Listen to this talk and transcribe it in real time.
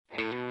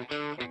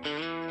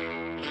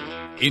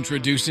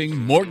Introducing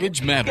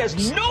Mortgage Matters.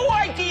 He has no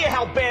idea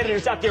how bad it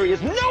is out there. He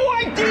has no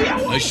idea.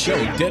 A show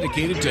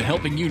dedicated to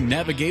helping you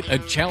navigate a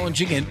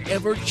challenging and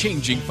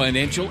ever-changing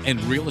financial and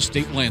real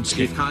estate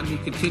landscape. The economy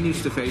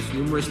continues to face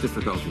numerous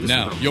difficulties.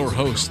 Now, your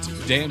hosts,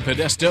 Dan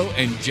Podesto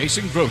and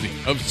Jason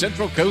Grody of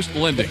Central Coast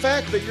Lending. The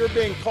fact that you're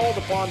being called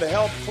upon to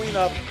help clean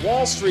up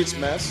Wall Street's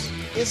mess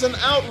is an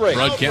outrage.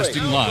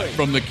 Broadcasting live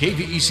from the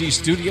KVEC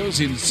studios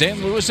in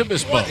San Luis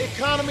Obispo. What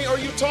economy are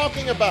you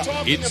talking about?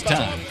 It's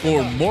time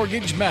for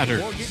Mortgage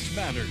Matters.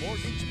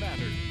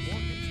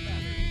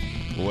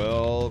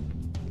 Well,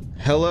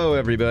 hello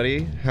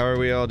everybody. How are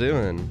we all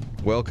doing?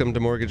 Welcome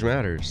to Mortgage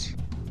Matters.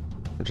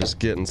 We're just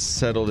getting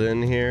settled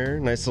in here.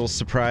 Nice little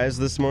surprise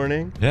this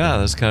morning. Yeah,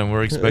 that's kind of,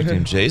 we're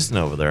expecting Jason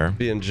over there.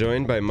 Being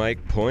joined by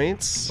Mike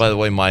Points. By the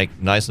way, Mike,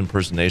 nice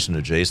impersonation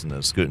of Jason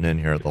that's scooting in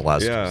here at the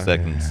last 2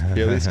 seconds.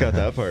 You at least got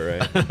that part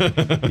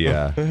right.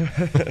 Yeah.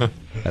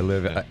 I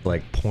live at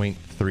like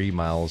 0.3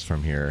 miles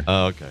from here.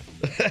 Oh, okay.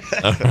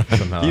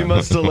 Somehow You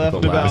must have left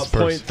the about last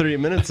person. 0.3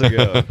 minutes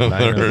ago.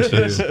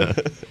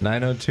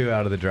 902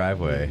 out of the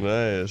driveway.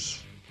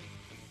 Nice.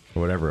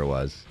 Or whatever it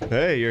was.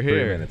 Hey, you're 3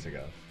 here. minutes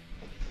ago.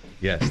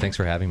 Yes, thanks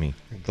for having me.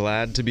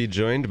 Glad to be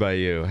joined by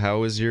you. How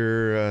was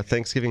your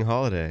Thanksgiving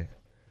holiday?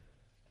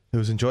 It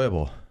was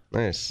enjoyable.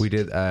 Nice. We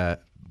did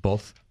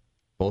both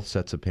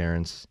sets of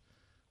parents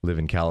live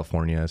in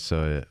California,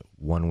 so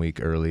 1 week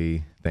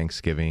early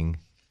Thanksgiving,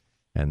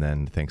 and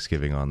then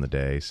Thanksgiving on the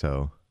day.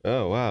 So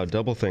Oh, wow.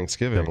 Double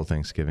Thanksgiving. double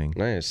Thanksgiving.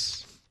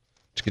 Nice.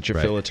 Did you get your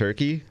Right. fill of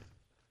turkey?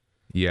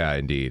 Yeah,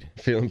 indeed.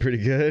 Feeling pretty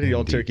good? You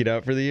all Indeed. turkeyed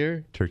out for the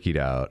year? Turkeyed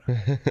out.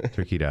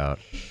 Turkeyed out.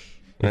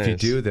 Nice.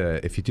 If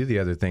you do the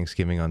other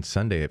Thanksgiving on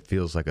Sunday, it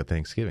feels like a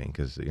Thanksgiving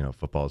because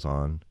football's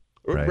on.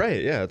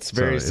 Right, yeah. It's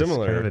very So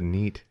similar. It's kind of a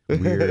neat,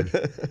 weird.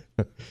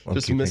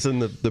 Just wonky missing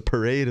the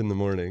parade in the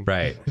morning. thing.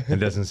 Right. It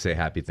doesn't say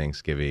Happy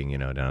Thanksgiving,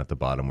 down at the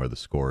bottom where the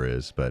score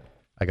is, but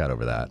I got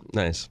over that.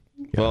 Nice.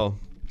 Well,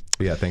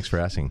 But yeah, thanks for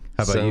asking.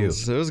 How about you?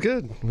 It was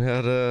good. We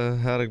had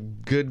a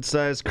good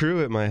sized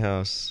crew at my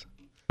house.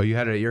 Oh, you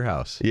had it at your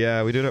house?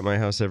 Yeah, we do it at my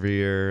house every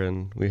year,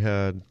 and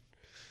I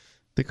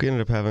think we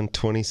ended up having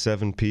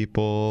 27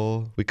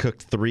 people. We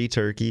cooked 3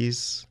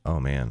 turkeys. Oh,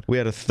 man. We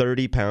had a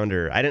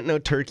 30-pounder. I didn't know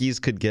turkeys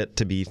could get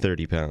to be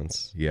 30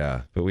 pounds.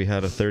 Yeah. But we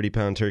had a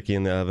 30-pound turkey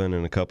in the oven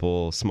and a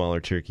couple smaller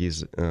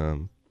turkeys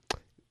in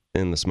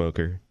the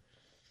smoker.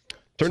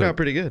 Turned out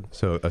pretty good.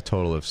 So a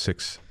total of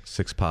six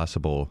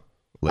possible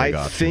leg I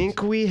options.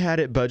 think we had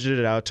it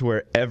budgeted out to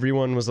where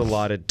everyone was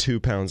allotted 2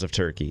 pounds of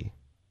turkey.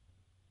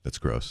 That's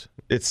gross.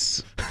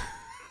 It's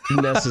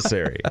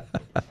necessary.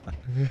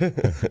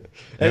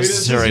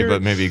 Necessary,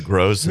 but maybe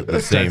gross at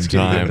the same That's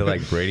getting into time.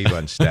 like Brady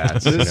Bunch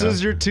stats. This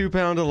is your 2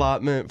 pound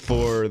allotment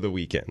for the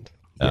weekend.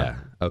 Yeah.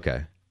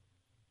 Okay.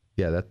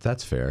 Yeah,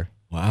 that's fair.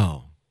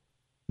 Wow.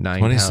 9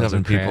 pounds 27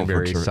 of people for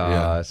cranberry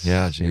sauce.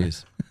 Yeah,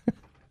 jeez.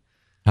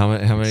 How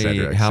many Et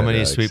cetera, how many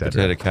et sweet cetera.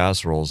 potato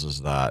casseroles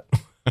is that?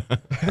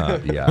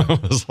 Yeah.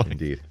 was like-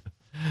 Indeed.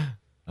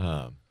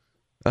 Oh,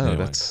 Anyway.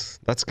 that's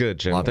good, A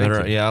Jim. lot Thank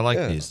better. you. Yeah, I like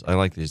these. I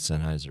like these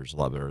Sennheisers a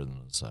lot better than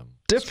this.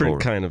 Different Score.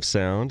 kind of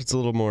sound. It's a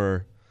little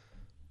more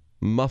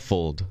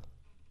muffled.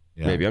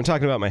 Yeah. Maybe I'm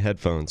talking about my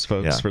headphones,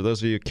 folks. Yeah. For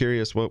those of you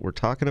curious what we're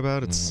talking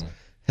about, it's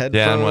headphones.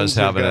 Dan was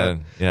We've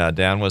having got-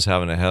 Dan was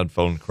having a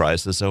headphone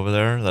crisis over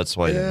there. That's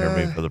why you didn't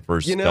hear me for the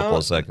first couple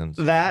of seconds.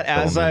 That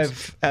as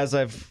Moments.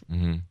 I've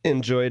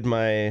enjoyed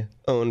my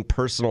own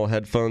personal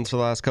headphones for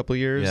the last couple of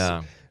years.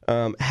 Yeah.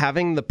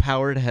 Having the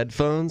powered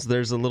headphones,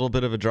 there's a little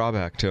bit of a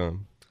drawback to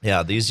them.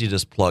 Yeah, these you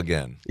just plug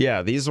in.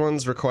 Yeah, these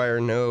ones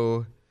require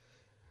no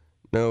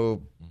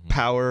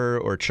power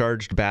or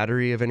charged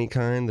battery of any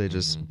kind. They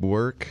just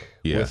work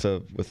Yeah.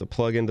 with a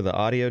plug into the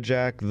audio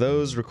jack.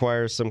 Those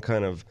require some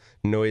kind of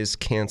noise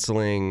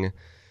canceling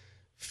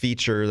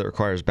feature that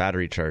requires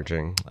battery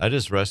charging. I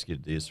just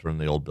rescued these from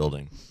the old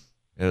building.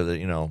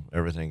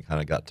 Everything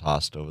kind of got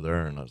tossed over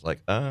there, and I was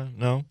like,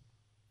 no,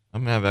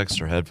 I'm gonna have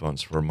extra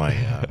headphones for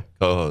my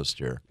co-host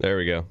here. There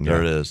we go.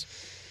 There it is.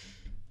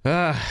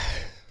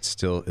 It's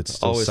still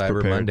Always Cyber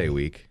prepared. Monday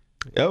week.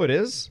 Oh, it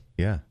is?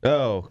 Yeah.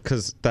 Oh,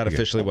 because that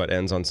officially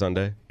ends on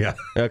Sunday? Yeah.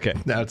 Okay.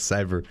 Now it's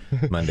Cyber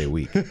Monday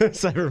week.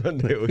 Cyber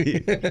Monday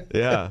week.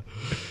 Yeah.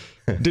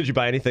 Did you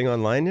buy anything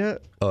online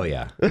yet? Oh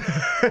yeah.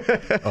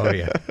 Oh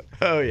yeah.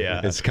 Oh, yeah.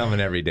 It's coming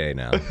every day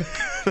now.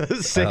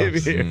 Same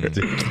here.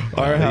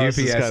 Our The house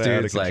is UPS kinda out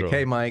of dude's like, control.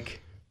 "Hey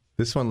Mike,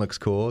 this one looks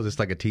cool. Is this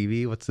like a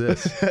TV? What's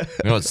this?" You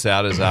know what's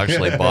sad is I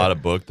actually bought a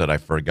book that I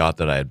forgot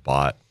that I had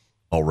bought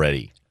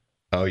already.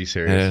 Oh, you And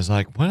serious? it's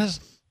like, what is?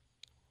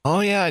 Oh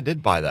yeah, I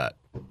did buy that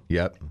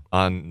Yep.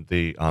 on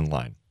the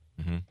online.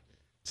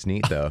 It's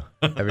neat though.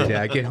 Every day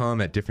I get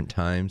home at different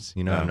times.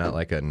 I'm not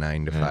like a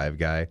 9 to 5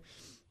 guy.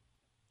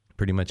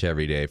 Pretty much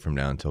every day from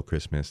now until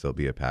Christmas, there'll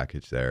be a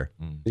package there.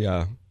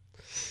 Yeah.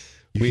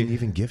 You can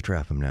even gift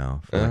wrap them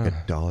now for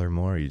like $1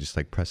 more. You just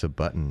like press a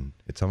button.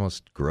 It's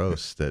almost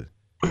gross that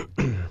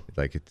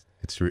like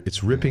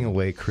it's ripping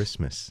away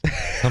Christmas.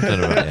 Something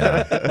about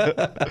yeah.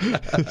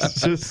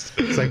 It's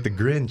Like the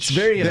Grinch.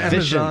 very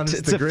Amazon efficient. is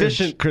It's the Grinch.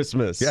 efficient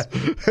Christmas. Yeah.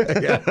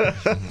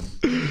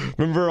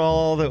 Remember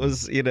all that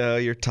was,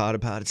 you're taught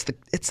about. It's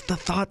the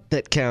thought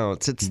that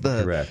counts. It's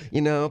the,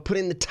 Correct. put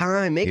in the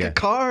time, make a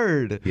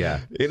card.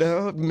 Yeah.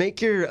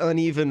 Make your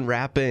uneven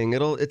wrapping.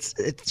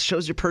 It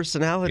shows your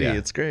personality. Yeah.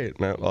 It's great.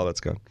 No, all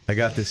that's gone. I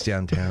got this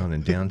downtown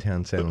in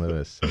downtown St.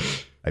 Louis.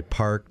 I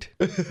parked.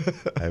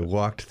 I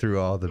walked through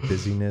all the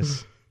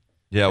busyness.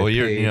 Yeah, well,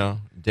 paid.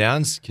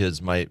 Dan's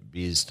kids might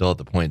be still at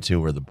the point too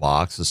where the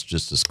box is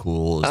just as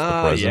cool as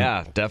the present.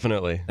 Yeah,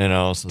 definitely. So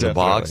Definitely. the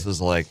box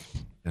is like,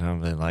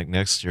 like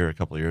next year, a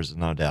couple of years.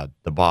 No, Dad,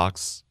 the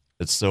box.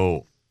 It's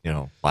so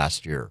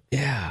last year.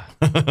 Yeah.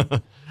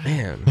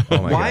 Man,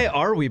 Oh my why God.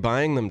 are we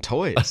buying them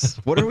toys?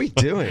 What are we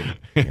doing?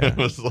 It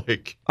was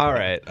like All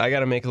right, I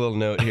got to make a little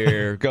note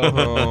here. Go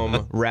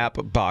home, wrap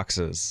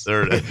boxes.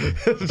 there it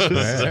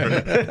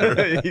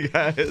is. You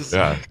guys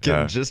Yeah, get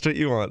yeah. just what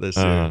you want this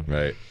year.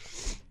 Right.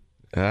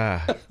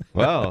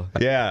 Well,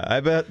 yeah, I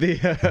bet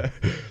the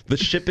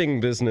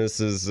shipping business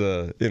is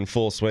in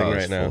full swing Oh,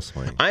 it's right now. full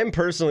swing. I'm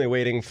personally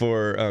waiting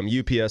for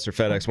UPS or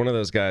FedEx, one of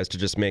those guys, to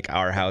just make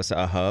our house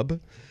a hub,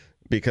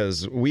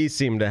 because we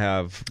seem to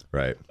have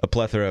Right. a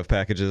plethora of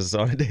packages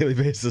on a daily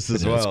basis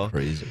as well. That's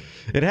crazy.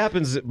 It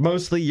happens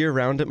mostly year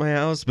round at my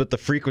house, but the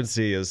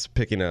frequency is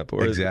picking up.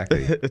 Or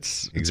Exactly.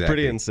 It's Exactly.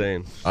 pretty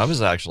insane. I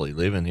was actually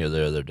leaving here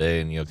the other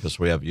day, and because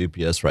we have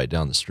UPS right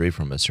down the street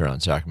from us here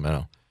on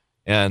Sacramento,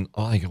 and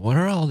what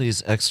are all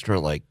these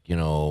extra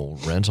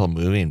rental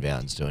moving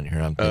vans doing here?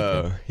 I'm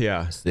thinking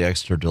Yeah. it's the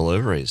extra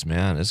deliveries,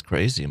 man. It's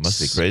crazy. It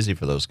must be crazy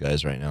for those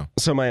guys right now.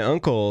 So my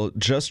uncle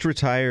just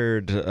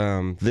retired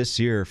this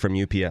year from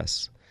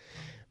UPS.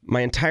 My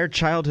entire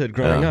childhood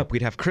growing up,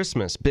 we'd have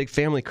Christmas, big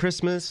family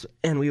Christmas,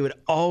 and we would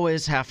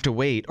always have to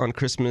wait on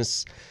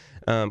Christmas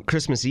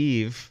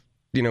Eve.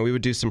 We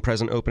would do some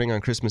present opening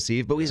on Christmas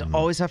Eve, but we'd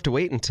always have to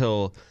wait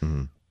until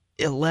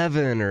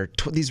 11 or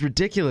these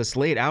ridiculous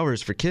late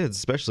hours for kids,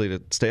 especially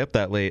to stay up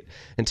that late,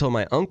 until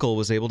my uncle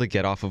was able to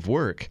get off of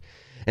work.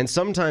 And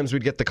sometimes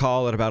we'd get the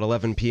call at about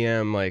 11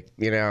 p.m.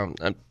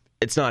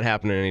 It's not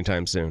happening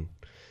anytime soon.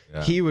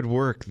 Yeah. He would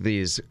work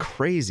these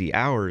crazy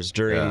hours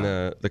during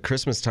the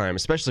Christmas time,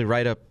 especially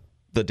right up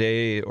the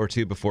day or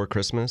two before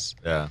Christmas.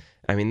 Yeah.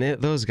 I mean,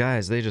 those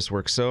guys, they just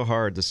work so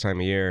hard this time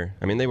of year.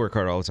 I mean, they work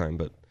hard all the time,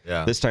 but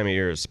Yeah. this time of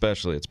year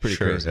especially, it's pretty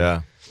crazy.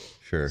 Yeah.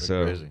 Sure.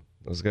 So crazy.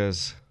 those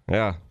guys,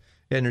 yeah.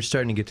 And you're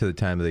starting to get to the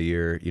time of the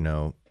year,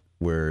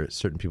 where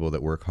certain people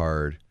that work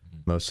hard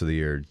most of the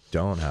year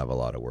don't have a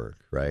lot of work,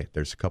 right?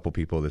 There's a couple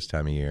people this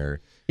time of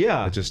year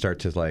Yeah. that just start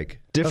to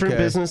Different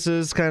okay.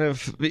 businesses kind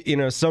of,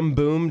 some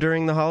boom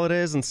during the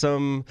holidays and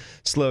some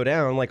slow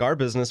down. Like our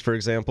business, for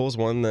example, is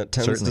one that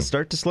tends Certainly. to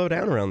start to slow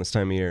down around this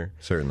time of year.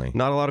 Certainly.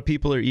 Not a lot of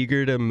people are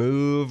eager to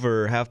move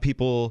or have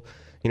people,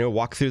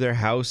 walk through their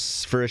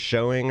house for a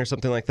showing or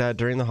something like that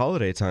during the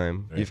holiday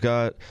time. Right. You've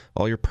got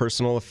all your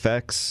personal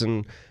effects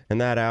and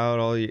that out.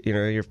 All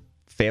your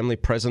family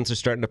presents are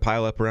starting to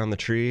pile up around the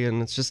tree,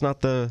 and it's just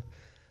not the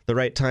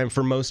right time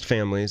for most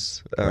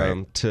families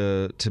Right.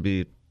 to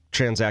be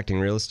transacting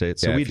real estate.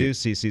 So Yeah, we if you- do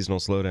see seasonal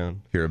slowdown.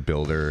 If you're a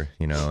builder,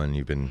 and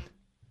you've been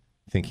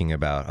thinking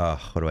about,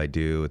 what do I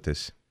do with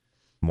this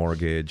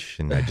mortgage?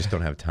 And I just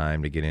don't have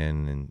time to get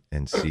in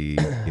and see,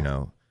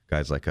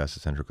 guys like us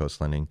at Central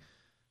Coast Lending.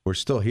 We're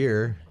still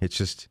here. It's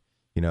just,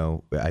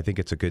 I think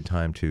it's a good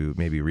time to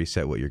maybe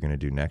reset what you're going to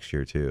do next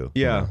year too.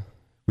 Yeah.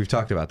 We've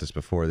talked about this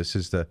before. This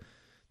is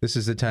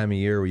the time of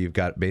year where you've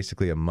got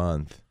basically a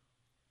month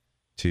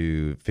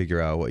to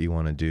figure out what you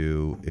want to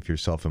do if you're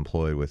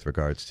self-employed with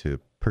regards to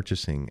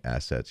purchasing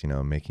assets,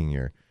 making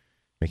your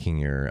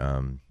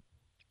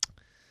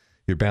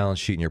balance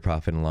sheet and your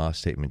profit and loss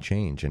statement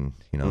change. And,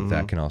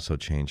 that can also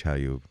change how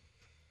you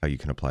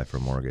can apply for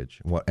a mortgage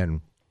what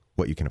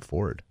you can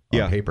afford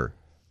on paper.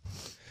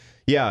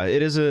 Yeah,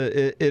 it is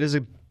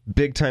a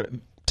big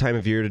time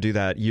of year to do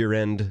that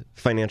year-end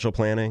financial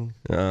planning.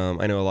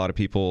 I know a lot of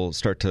people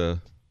start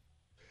to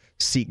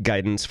seek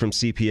guidance from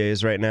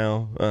CPAs right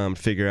now,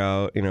 figure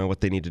out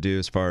what they need to do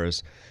as far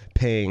as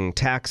paying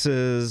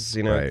taxes,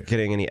 Right.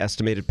 getting any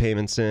estimated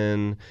payments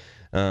in,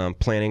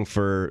 planning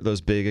for those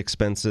big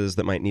expenses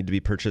that might need to be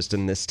purchased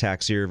in this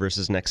tax year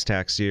versus next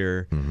tax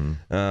year.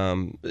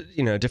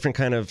 Different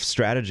kind of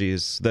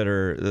strategies that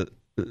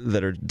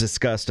are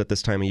discussed at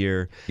this time of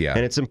year. Yeah.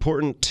 And it's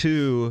important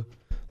to,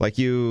 like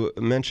you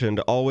mentioned,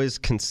 always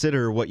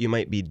consider what you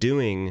might be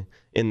doing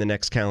in the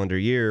next calendar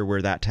year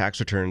where that tax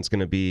return is going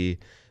to be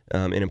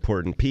an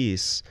important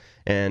piece.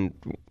 And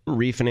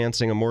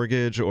refinancing a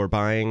mortgage or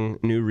buying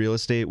new real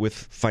estate with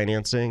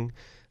financing,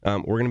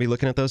 we're going to be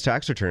looking at those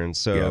tax returns.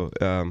 So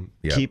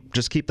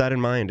keep that in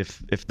mind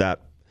if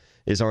that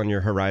is on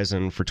your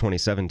horizon for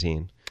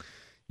 2017.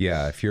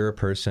 Yeah, if you're a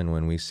person,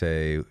 when we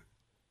say,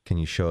 can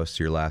you show us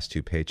your last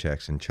two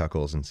paychecks, and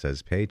chuckles and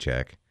says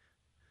paycheck,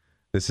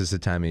 this is the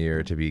time of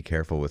year to be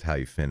careful with how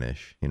you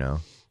finish,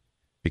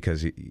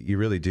 because you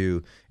really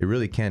do. It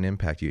really can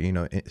impact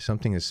you.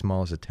 Something as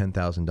small as a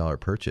 $10,000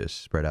 purchase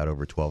spread out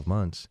over 12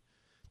 months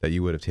that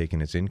you would have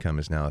taken as income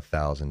is now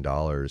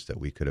 $1,000 that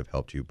we could have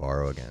helped you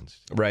borrow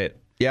against. Right.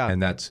 Yeah.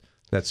 And that's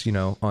That's,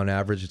 on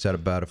average, it's at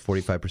about a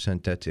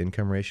 45% debt to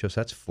income ratio. So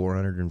that's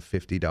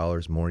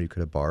 $450 more you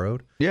could have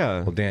borrowed.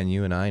 Yeah. Well, Dan,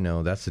 you and I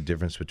know that's the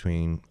difference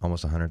between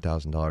almost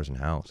 $100,000 in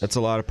house. That's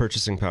a lot of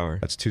purchasing power.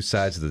 That's two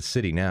sides of the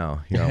city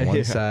now. You're on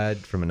one side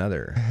from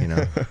another,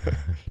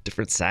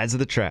 Different sides of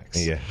the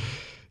tracks. Yeah.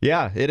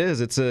 Yeah, it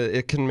is.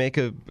 It can make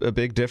a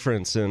big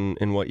difference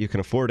in what you can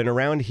afford. And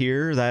around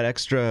here, that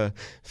extra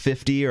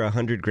 50 or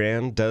 100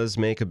 grand does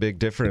make a big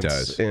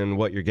difference in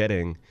what you're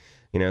getting.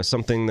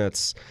 Something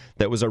that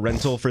was a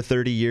rental for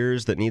 30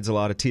 years that needs a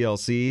lot of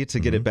TLC to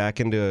get it back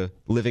into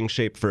living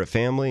shape for a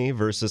family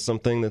versus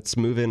something that's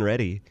move-in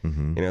ready.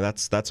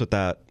 That's what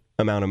that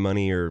amount of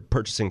money or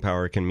purchasing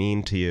power can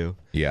mean to you.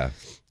 Yeah.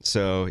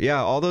 So,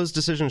 all those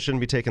decisions shouldn't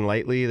be taken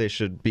lightly. They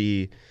should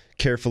be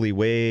carefully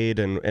weighed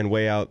and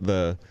weigh out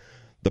the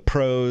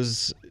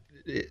pros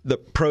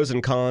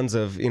and cons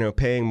of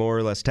paying more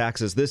or less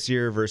taxes this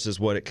year versus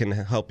what it can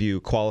help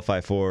you qualify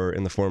for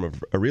in the form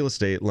of a real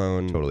estate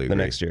loan the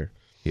next year.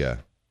 Yeah.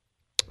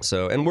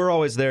 So, and we're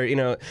always there.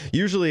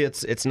 Usually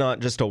it's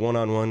not just a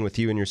one-on-one with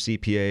you and your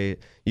CPA.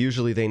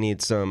 Usually they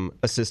need some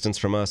assistance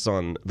from us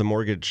on the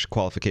mortgage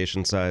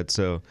qualification side.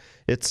 So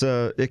it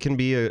can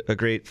be a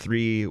great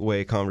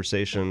three-way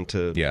conversation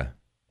to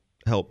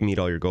help meet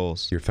all your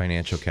goals. Your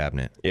financial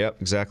cabinet. Yep,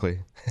 exactly.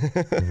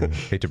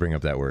 Hate to bring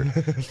up that word.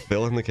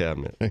 Fill in the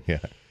cabinet. Yeah.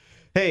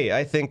 Hey,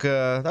 I think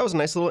that was a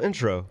nice little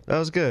intro. That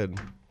was good.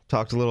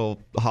 Talked a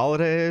little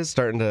holidays,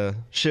 starting to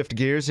shift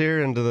gears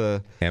here into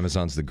the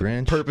Amazon's the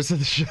Grinch. Purpose of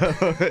the show.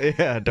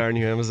 Yeah, darn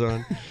you,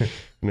 Amazon.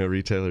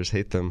 Retailers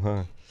hate them,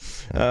 huh?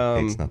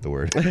 Hate's not the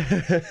word.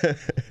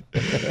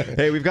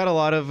 Hey, we've got a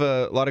lot of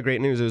great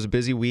news. It was a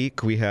busy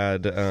week. We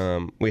had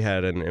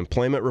an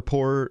employment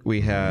report. We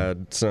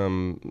had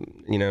some,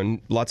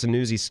 lots of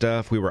newsy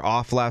stuff. We were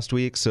off last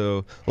week,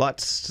 so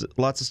lots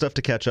of stuff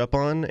to catch up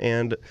on.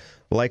 And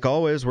like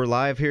always, we're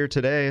live here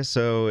today.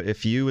 So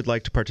if you would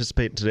like to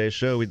participate in today's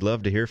show, we'd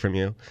love to hear from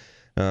you.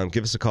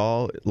 Give us a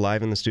call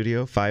live in the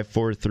studio,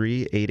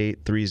 543-8830,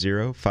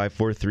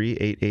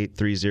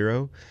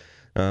 543-8830.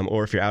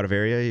 Or if you're out of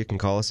area, you can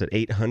call us at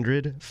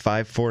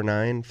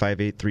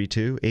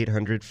 800-549-5832,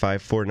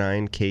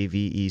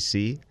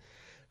 800-549-KVEC.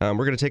 We're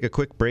going to take a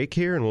quick break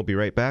here, and we'll be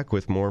right back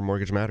with more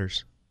Mortgage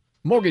Matters.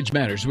 Mortgage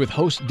Matters with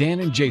hosts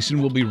Dan and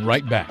Jason will be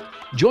right back.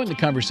 Join the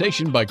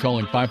conversation by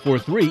calling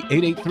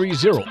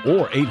 543-8830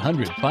 or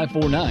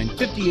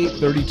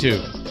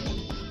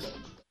 800-549-5832.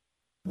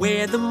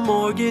 We're the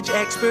mortgage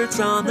experts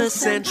on the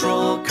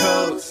Central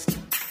Coast.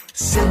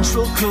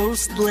 Central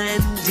Coast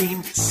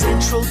Lending,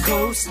 Central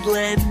Coast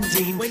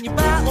Lending. When you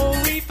buy or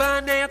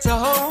refinance a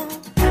home,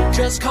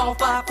 just call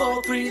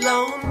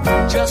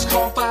 543-LOAN. Just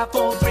call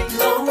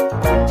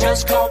 543-LOAN.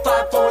 Just call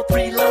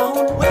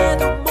 543-LOAN. We're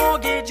the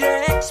mortgage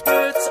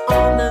experts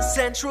on the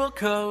Central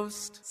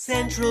Coast.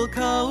 Central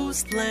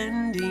Coast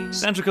Lending.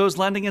 Central Coast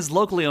Lending is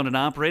locally owned and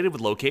operated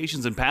with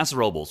locations in Paso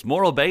Robles,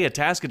 Morro Bay,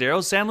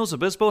 Atascadero, San Luis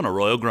Obispo, and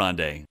Arroyo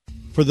Grande.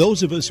 For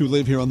those of us who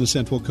live here on the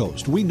Central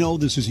Coast, we know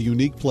this is a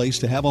unique place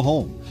to have a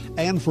home.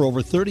 And for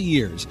over 30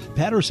 years,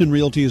 Patterson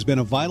Realty has been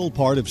a vital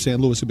part of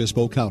San Luis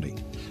Obispo County.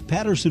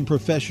 Patterson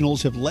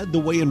professionals have led the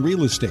way in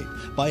real estate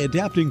by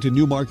adapting to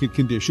new market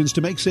conditions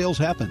to make sales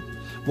happen.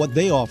 What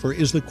they offer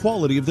is the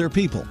quality of their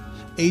people,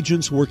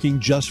 agents working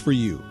just for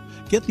you.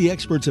 Get the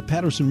experts at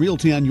Patterson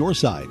Realty on your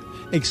side.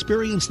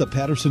 Experience the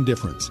Patterson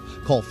difference.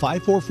 Call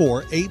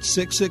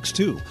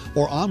 544-8662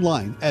 or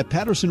online at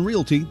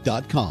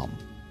pattersonrealty.com.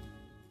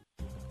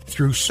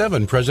 Through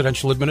 7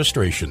 presidential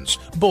administrations,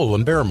 bull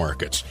and bear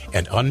markets,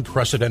 and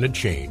unprecedented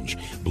change,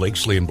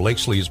 Blakesley &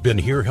 Blakesley has been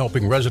here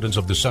helping residents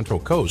of the Central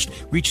Coast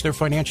reach their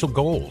financial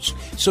goals.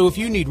 So if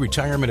you need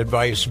retirement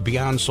advice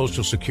beyond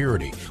Social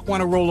Security,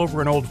 want to roll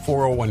over an old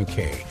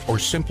 401k, or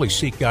simply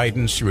seek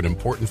guidance through an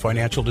important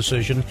financial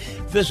decision,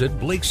 visit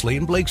Blakesley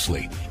 &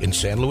 Blakesley in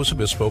San Luis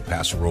Obispo,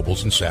 Paso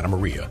Robles, and Santa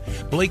Maria.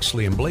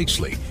 Blakesley &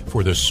 Blakesley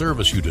for the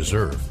service you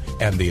deserve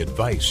and the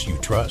advice you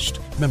trust.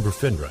 Member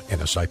FINRA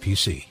and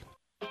SIPC.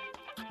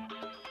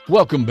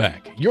 Welcome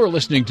back. You're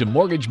listening to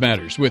Mortgage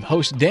Matters with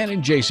hosts Dan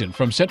and Jason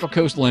from Central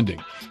Coast Lending.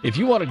 If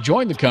you want to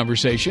join the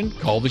conversation,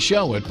 call the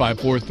show at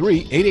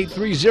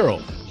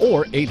 543-8830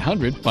 or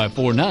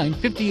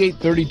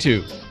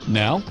 800-549-5832.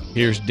 Now,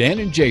 here's Dan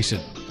and Jason.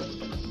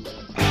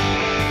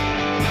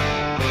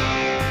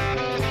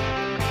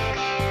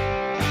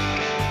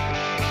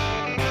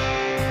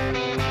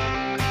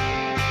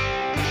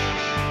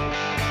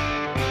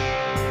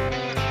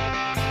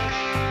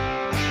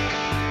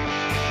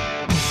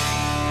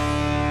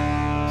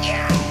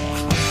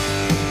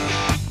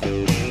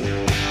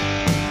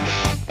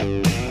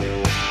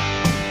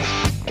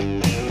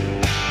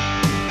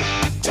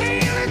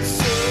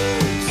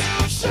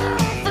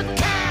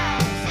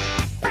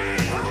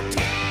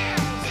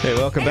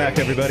 Welcome back,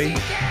 everybody.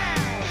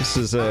 This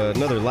is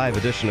another live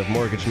edition of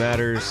Mortgage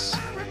Matters.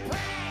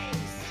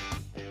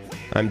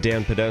 I'm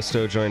Dan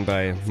Podesto, joined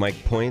by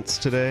Mike Points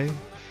today.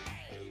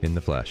 In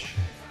the flesh.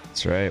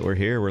 That's right. We're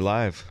here. We're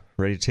live.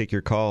 Ready to take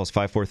your calls.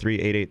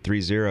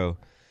 543-8830.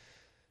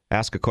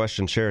 ask a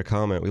question, share a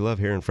comment. We love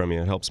hearing from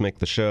you. It helps make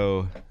the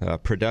show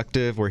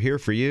productive. We're here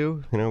for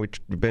you. You know,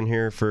 we've been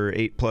here for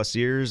 8+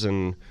 years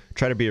and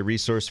try to be a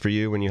resource for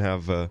you when you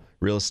have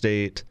real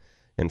estate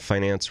and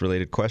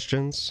finance-related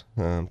questions.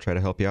 Try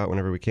to help you out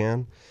whenever we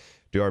can.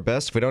 Do our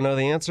best. If we don't know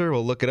the answer,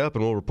 we'll look it up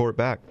and we'll report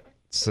back.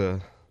 It's the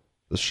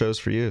show's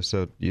for you,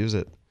 so use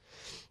it.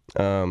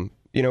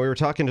 You know, we were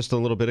talking just a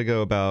little bit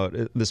ago about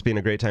this being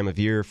a great time of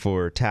year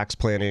for tax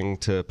planning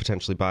to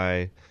potentially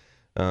buy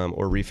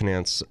or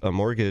refinance a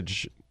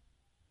mortgage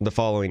the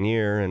following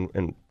year,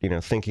 and you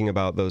know, thinking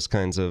about those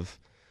kinds of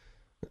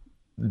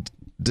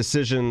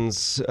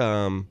decisions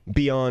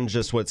beyond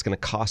just what it's going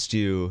to cost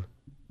you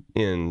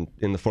in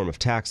the form of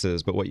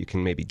taxes, but what you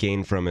can maybe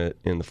gain from it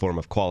in the form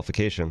of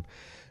qualification.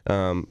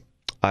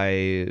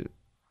 I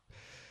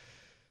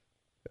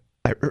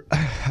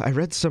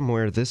read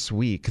somewhere this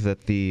week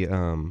that the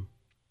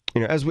you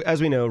know,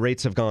 as we know,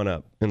 rates have gone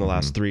up in the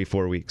last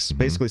 3-4 weeks.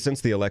 Basically,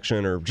 since the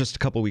election, or just a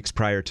couple weeks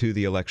prior to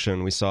the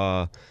election, we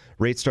saw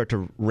rates start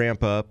to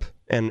ramp up,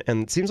 and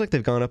it seems like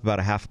they've gone up about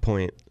a half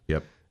point.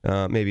 Yep.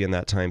 Maybe in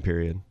that time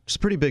period. It's a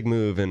pretty big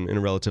move in a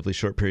relatively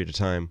short period of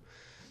time.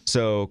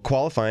 So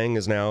qualifying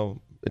is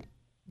now,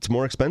 it's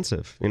more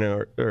expensive. You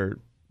know, or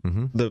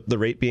the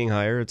rate being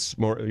higher, it's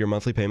more, your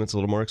monthly payment's a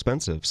little more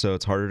expensive, so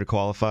it's harder to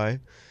qualify.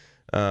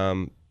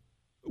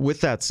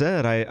 With that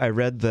said, I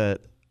read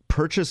that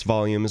purchase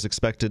volume is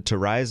expected to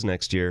rise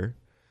next year.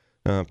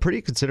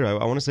 Pretty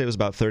considerable. I want to say it was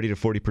about 30 to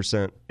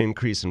 40%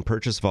 increase in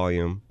purchase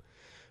volume.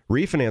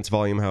 Refinance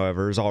volume,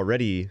 however,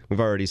 we've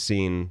already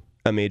seen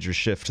a major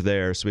shift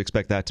there, so we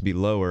expect that to be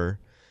lower.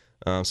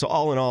 So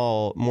all in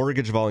all,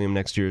 mortgage volume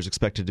next year is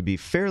expected to be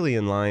fairly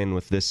in line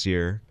with this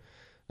year.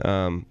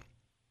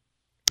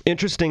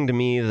 Interesting to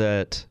me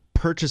that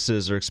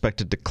purchases are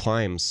expected to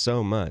climb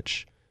so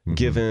much,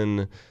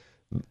 given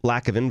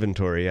lack of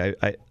inventory.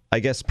 I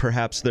guess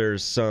perhaps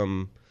there's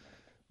some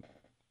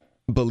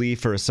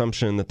belief or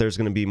assumption that there's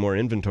going to be more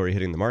inventory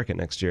hitting the market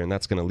next year, and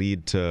that's going to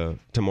lead to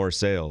more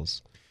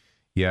sales.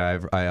 Yeah,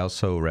 I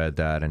also read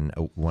that, and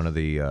one of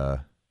the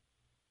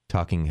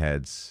talking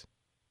heads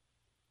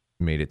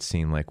made it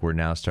seem like we're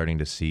now starting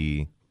to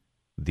see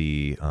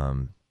the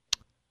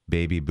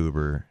baby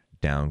boomer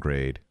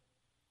downgrade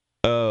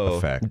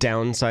effect.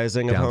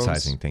 Downsizing of homes?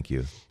 Downsizing, thank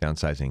you.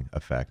 Downsizing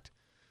effect.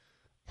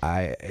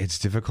 It's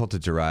difficult to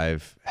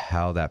derive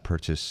how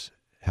purchases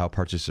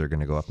are going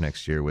to go up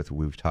next year.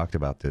 We've talked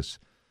about this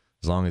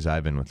as long as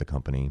I've been with the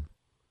company,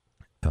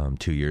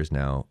 2 years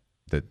now,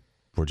 that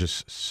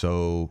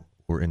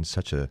we're in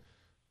such a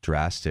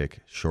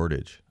drastic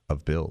shortage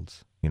of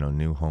builds, you know,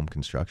 new home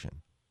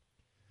construction.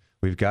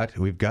 We've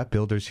got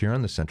builders here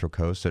on the Central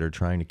Coast that are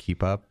trying to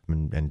keep up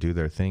and do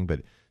their thing,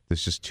 but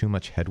there's just too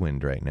much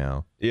headwind right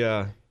now.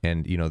 Yeah.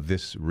 And, you know,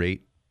 this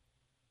rate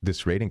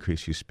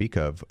increase you speak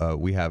of,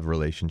 we have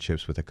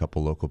relationships with a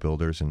couple local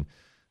builders, and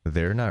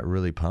they're not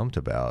really pumped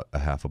about a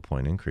half a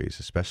point increase,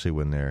 especially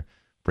when they're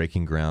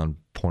breaking ground,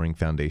 pouring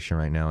foundation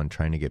right now, and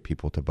trying to get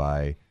people to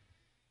buy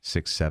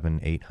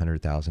 $600,000, $700,000,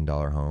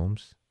 $800,000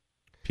 homes.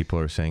 People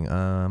are saying,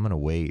 I'm going to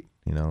wait,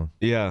 you know?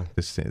 Yeah.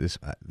 This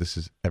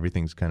is,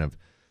 everything's kind of,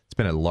 it's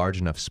been a large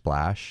enough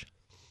splash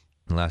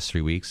in the last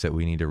 3 weeks that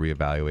we need to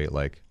reevaluate,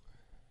 like,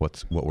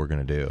 what we're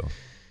going to do.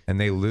 And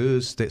they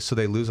lose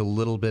a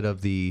little bit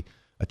of the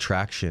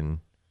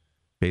attraction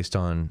based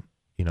on,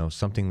 you know,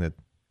 something that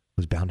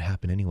was bound to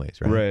happen anyways,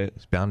 right? Right.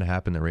 It's bound to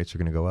happen. The rates are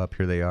going to go up.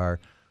 Here they are,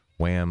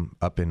 wham,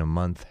 up in a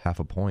month, half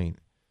a point.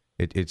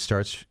 It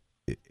starts,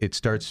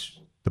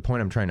 the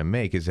point I'm trying to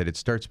make is that it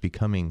starts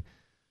becoming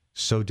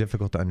so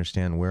difficult to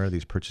understand where are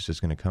these purchases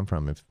going to come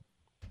from if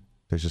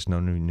there's just no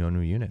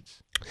new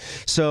units.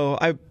 So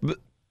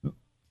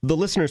the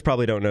listeners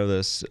probably don't know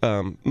this.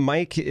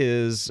 Mike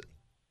is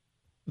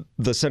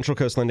the Central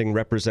Coast Lending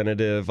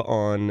representative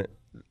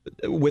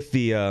with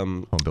the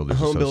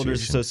Home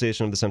Builders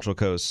Association of the Central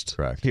Coast.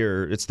 Correct.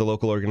 Here, it's the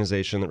local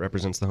organization that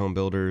represents the home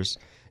builders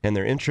and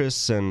their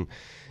interests, and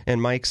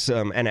Mike's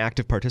an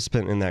active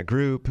participant in that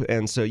group,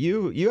 and so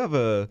you have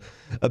a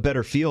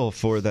better feel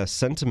for the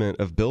sentiment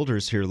of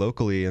builders here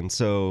locally, and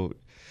so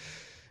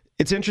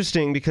it's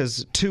interesting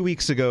because 2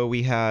 weeks ago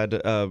we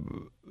had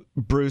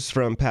Bruce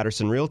from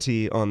Patterson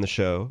Realty on the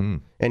show,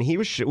 and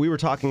we were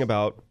talking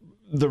about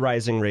the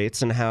rising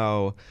rates and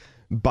how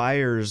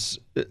buyers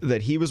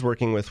that he was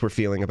working with were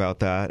feeling about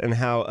that, and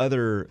how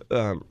other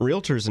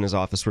realtors in his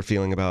office were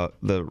feeling about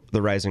the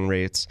rising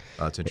rates.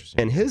 Oh, that's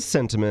interesting. And his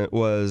sentiment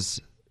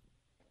was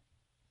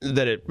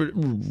that it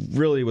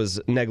really was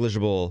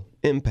negligible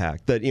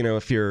impact. That, you know,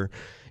 if your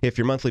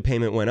monthly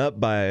payment went up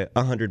by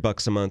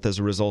 $100 a month as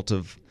a result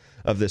of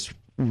this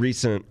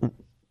recent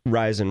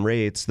rise in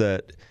rates,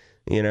 that,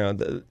 you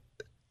know,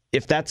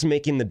 if that's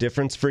making the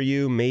difference for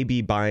you,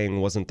 maybe buying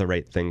wasn't the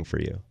right thing for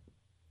you.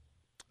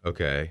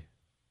 Okay.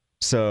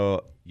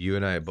 So you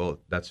and I both,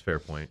 that's a fair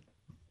point.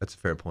 That's a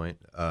fair point.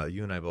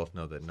 You and I both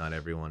know that not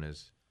everyone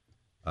is,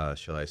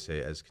 shall I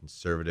say, as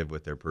conservative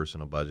with their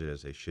personal budget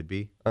as they should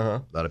be. Uh-huh.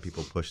 A lot of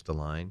people push the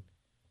line.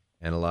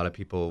 And a lot of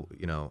people,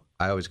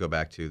 I always go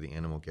back to the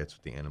animal gets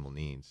what the animal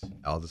needs.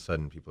 All of a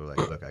sudden, people are like,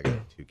 look, I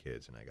got 2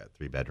 kids and I got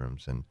 3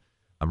 bedrooms and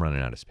I'm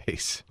running out of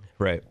space.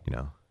 Right.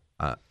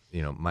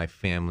 My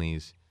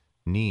family's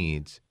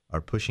needs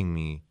are pushing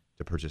me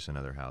to purchase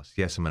another house.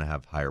 Yes, I'm going to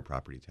have higher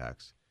property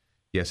tax.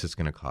 Yes, it's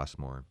going to cost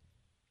more.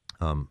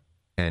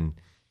 And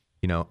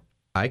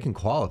I can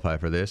qualify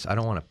for this. I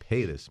don't want to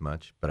pay this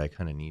much, but I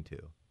kind of need to.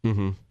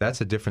 Mm-hmm.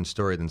 That's a different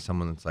story than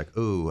someone that's like,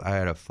 oh, I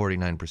had a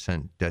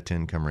 49% debt to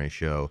income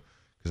ratio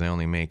because I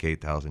only make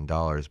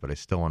 $8,000, but I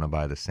still want to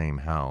buy the same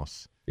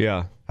house.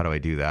 Yeah. How do I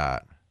do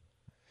that?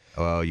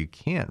 Well, you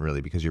can't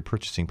really because your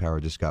purchasing power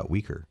just got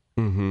weaker.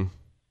 Mm-hmm.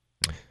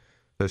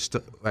 There's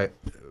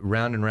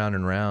round and round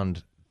and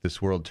round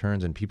this world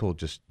turns, and people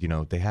just,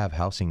 they have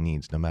housing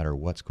needs no matter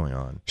what's going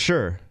on.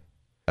 Sure.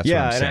 That's what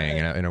I'm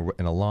saying.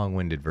 In a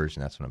long-winded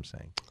version, that's what I'm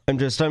saying.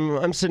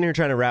 I'm sitting here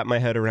trying to wrap my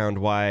head around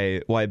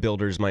why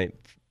builders might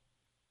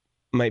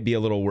be a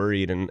little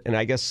worried, and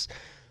I guess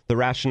the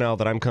rationale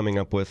that I'm coming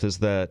up with is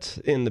that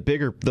in the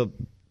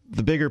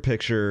bigger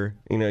picture,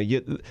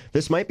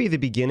 this might be the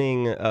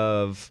beginning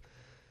of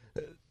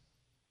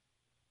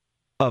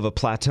a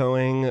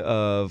plateauing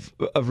of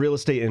real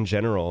estate in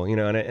general,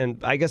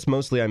 and I guess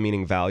mostly I'm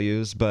meaning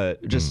values,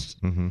 but just.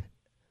 Mm-hmm.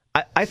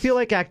 I feel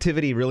like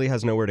activity really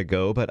has nowhere to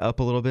go but up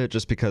a little bit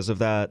just because of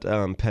that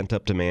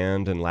pent-up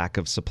demand and lack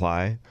of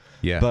supply.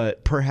 Yeah.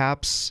 But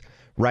perhaps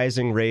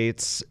rising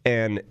rates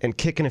and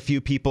kicking a few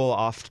people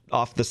off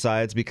the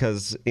sides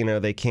because,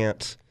 they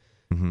can't...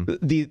 Mm-hmm.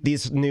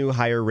 These new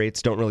higher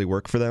rates don't really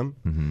work for them.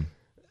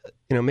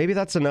 Mm-hmm. Maybe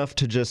that's enough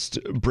to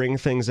just bring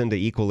things into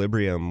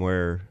equilibrium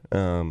where,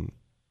 and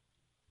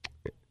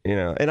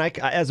I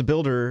as a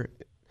builder,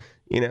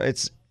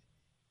 it's...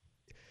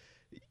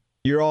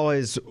 You're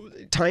always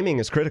timing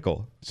is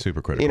critical.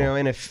 Super critical.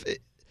 And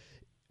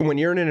when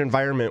you're in an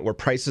environment where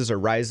prices are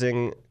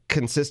rising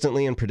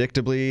consistently and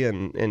predictably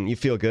and you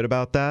feel good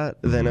about that,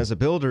 mm-hmm. then as a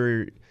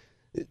builder,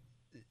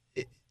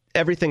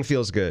 everything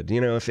feels good.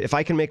 If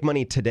I can make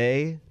money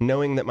today,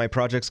 knowing that my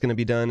project's going to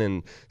be done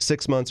in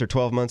 6 months or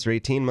 12 months or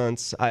 18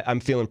 months, I'm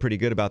feeling pretty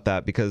good about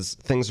that because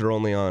things are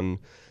only on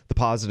the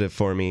positive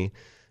for me.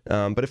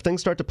 But if things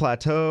start to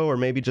plateau or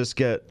maybe just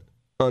get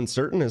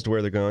uncertain as to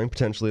where they're going,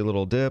 potentially a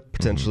little dip,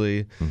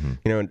 potentially,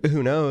 and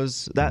who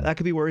knows, that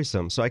could be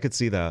worrisome. So I could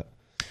see that.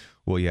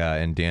 Well, yeah.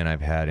 And Dan,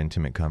 I've had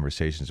intimate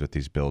conversations with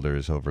these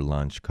builders over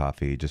lunch,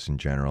 coffee, just in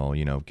general,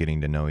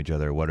 getting to know each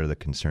other. What are the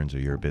concerns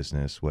of your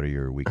business? What are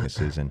your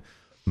weaknesses? And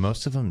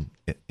most of them,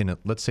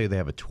 let's say they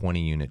have a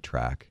 20-unit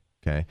track,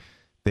 okay?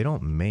 They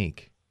don't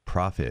make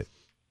profit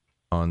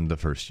on the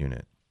first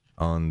unit,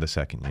 on the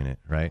second unit,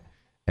 right?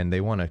 And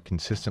they want to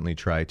consistently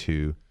try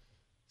to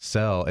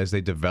sell as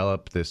they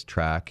develop this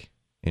track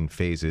in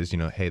phases.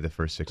 Hey, the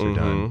first 6 are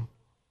done.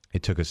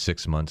 It took us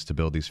 6 months to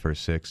build these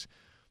first 6.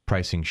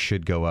 Pricing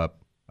should go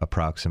up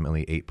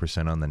approximately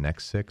 8% on the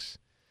next 6.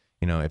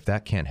 If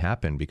that can't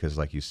happen because,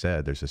 like you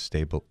said, there's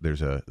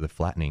the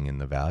flattening in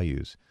the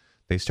values,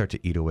 they start to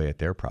eat away at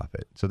their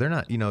profit. So they're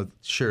not,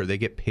 sure, they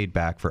get paid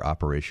back for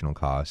operational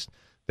costs.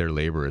 Their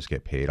laborers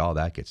get paid. All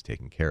that gets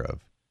taken care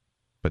of.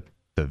 But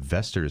the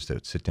investors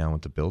that sit down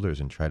with the builders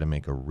and try to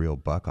make a real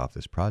buck off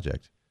this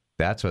project,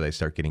 that's why they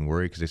start getting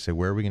worried because they say,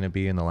 where are we going to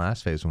be in the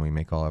last phase when we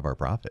make all of our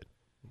profit?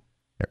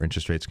 Our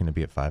interest rate's going to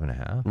be at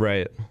 5.5%.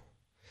 Right.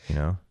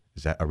 Are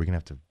we going to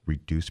have to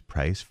reduce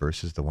price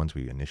versus the ones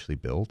we initially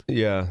built?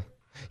 Yeah.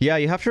 Yeah,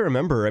 you have to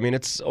remember,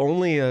 it's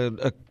only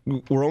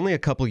we're only a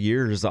couple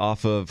years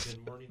off of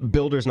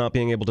builders not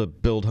being able to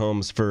build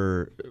homes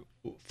for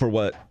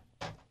what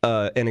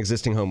an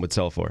existing home would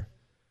sell for.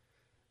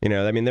 We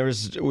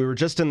were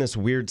just in this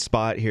weird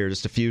spot here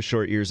just a few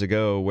short years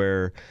ago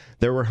where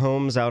there were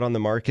homes out on the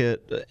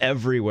market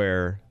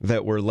everywhere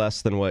that were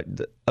less than what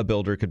a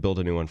builder could build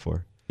a new one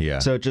for. Yeah.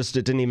 So it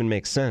didn't even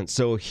make sense.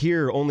 So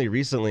here only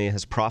recently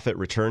has profit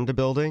returned to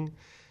building,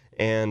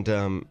 and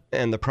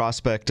the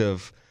prospect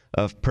of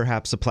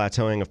perhaps a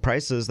plateauing of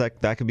prices that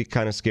could be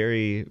kind of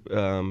scary.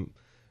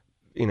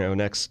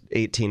 Next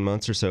 18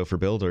 months or so for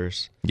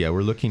builders. Yeah,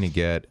 we're looking to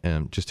get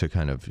just to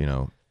kind of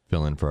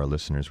fill in for our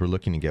listeners. We're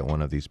looking to get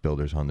one of these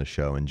builders on the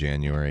show in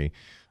January,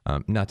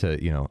 not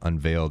to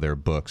unveil their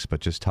books, but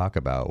just talk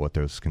about what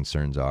those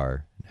concerns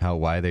are,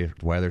 why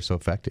they're so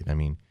affected.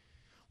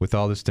 With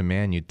all this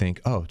demand, you'd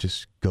think, oh,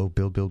 just go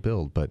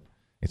build, but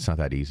it's not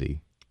that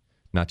easy.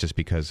 Not just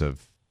because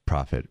of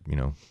profit,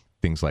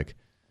 things like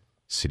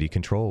city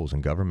controls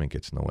and government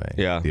gets in the way.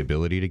 Yeah, the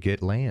ability to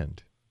get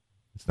land,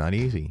 it's not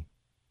easy.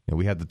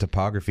 We had the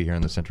topography here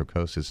on the Central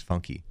Coast is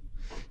funky.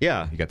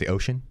 Yeah, you got the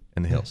ocean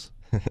and the hills.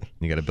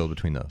 You got to build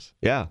between those.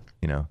 Yeah.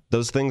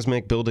 Those things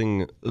make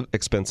building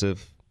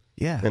expensive.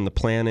 Yeah. And the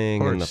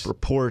planning and the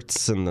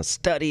reports and the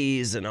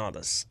studies and all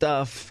the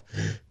stuff.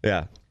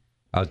 Yeah.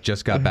 I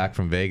just got back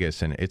from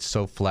Vegas, and it's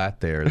so flat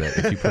there that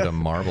if you put a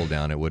marble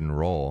down, it wouldn't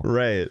roll.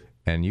 Right.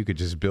 And you could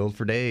just build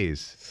for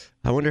days.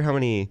 I wonder how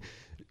many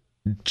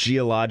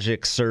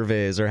geologic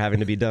surveys are having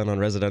to be done on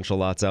residential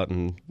lots out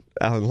in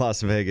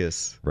Las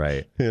Vegas.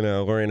 Right.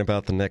 Worrying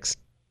about the next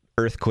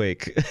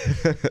earthquake.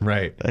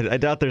 Right. I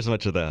doubt there's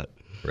much of that.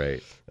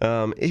 Right.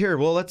 Here,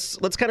 well, let's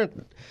kind of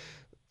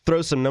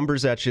throw some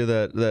numbers at you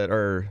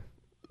that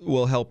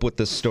will help with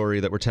this story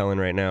that we're telling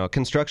right now.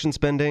 Construction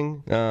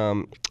spending,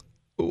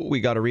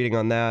 we got a reading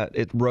on that.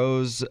 It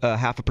rose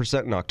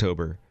 0.5% in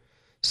October.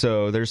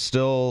 So there's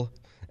still,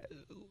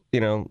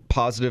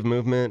 positive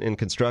movement in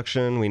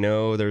construction. We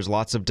know there's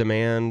lots of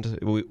demand.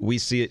 We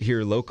see it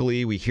here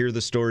locally. We hear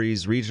the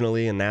stories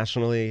regionally and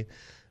nationally.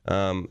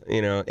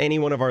 Any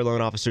one of our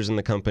loan officers in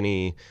the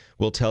company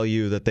will tell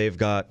you that they've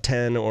got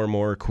 10 or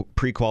more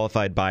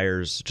pre-qualified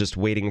buyers just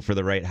waiting for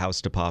the right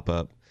house to pop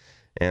up.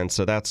 And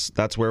so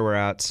that's where we're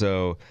at.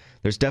 So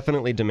there's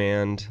definitely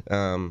demand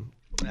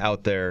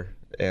out there.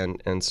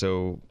 And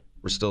so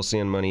we're still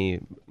seeing money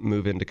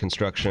move into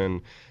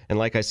construction. And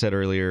like I said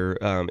earlier,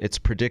 it's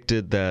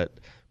predicted that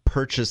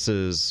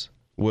purchases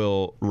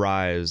will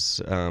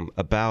rise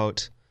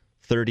about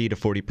 30 to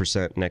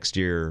 40% next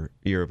year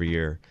over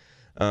year.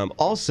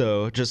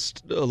 Also,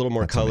 just a little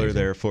more color amazing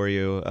there for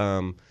you.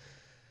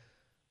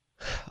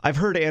 I've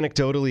heard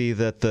anecdotally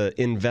that the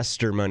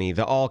investor money,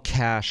 the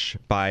all-cash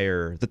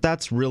buyer,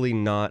 that's really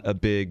not a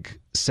big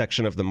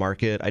section of the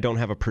market. I don't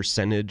have a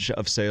percentage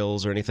of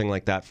sales or anything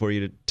like that for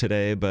you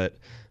today, but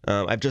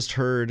I've just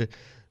heard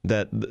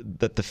that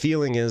the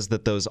feeling is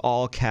that those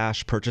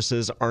all-cash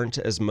purchases aren't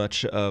as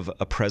much of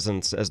a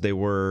presence as they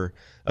were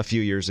a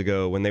few years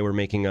ago when they were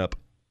making up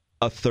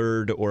a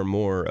third or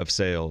more of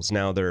sales.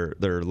 Now they're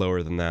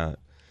lower than that.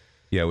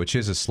 Yeah, which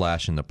is a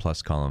slash in the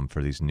plus column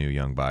for these new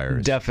young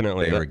buyers.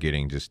 Definitely. They were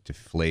getting just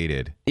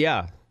deflated.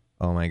 Yeah.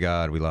 Oh my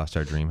God, we lost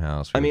our dream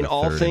house. I mean,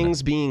 all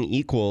things being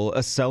equal,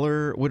 a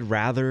seller would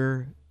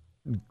rather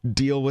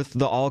deal with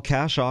the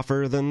all-cash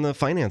offer than the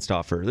financed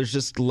offer. There's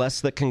just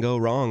less that can go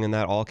wrong in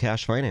that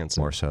all-cash financing.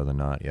 More so than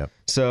not, yep.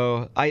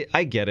 So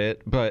I get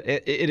it, but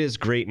it is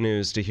great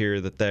news to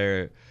hear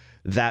that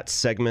that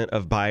segment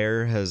of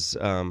buyer has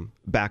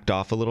backed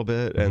off a little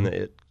bit, and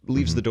it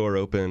leaves the door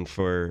open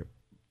for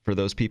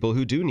those people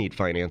who do need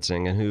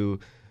financing and who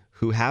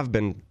have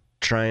been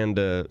trying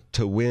to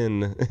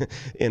win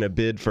in a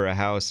bid for a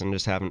house and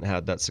just haven't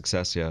had that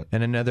success yet.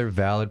 And another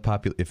valid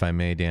if I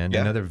may, Dan,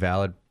 another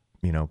valid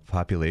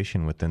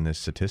population within this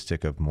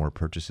statistic of more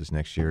purchases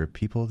next year,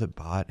 people that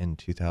bought in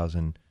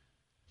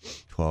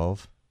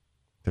 2012,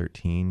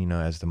 13,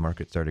 as the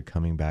market started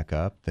coming back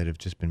up, that have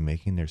just been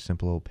making their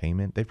simple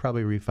payment. They've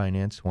probably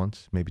refinanced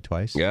once, maybe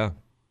twice. Yeah.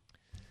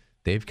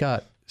 They've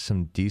got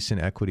some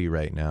decent equity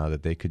right now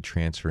that they could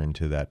transfer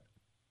into that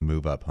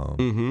move up home.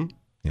 Mm-hmm.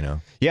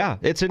 Yeah,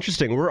 it's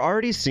interesting. We're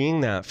already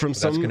seeing that from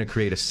some. That's going to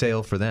create a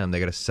sale for them.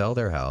 They got to sell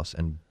their house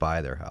and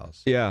buy their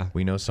house. Yeah,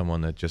 we know someone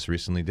that just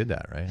recently did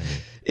that, right? I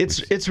mean,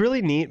 it's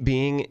really neat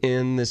being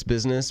in this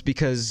business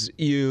because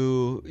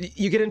you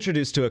get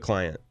introduced to a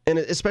client, and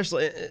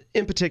especially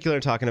in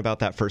particular talking about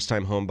that first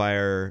time home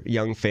buyer,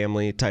 young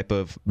family type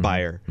of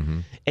buyer,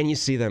 and you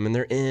see them and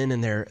they're in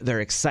and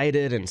they're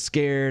excited and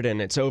scared and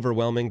it's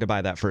overwhelming to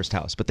buy that first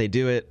house, but they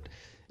do it.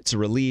 It's a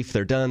relief.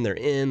 They're done. They're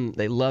in.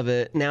 They love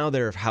it. Now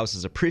their house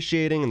is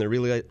appreciating and they're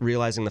really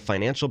realizing the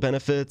financial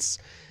benefits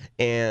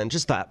and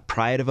just that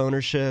pride of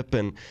ownership.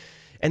 And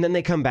then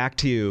they come back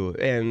to you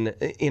and,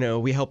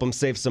 we help them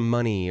save some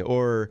money,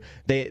 or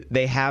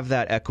they have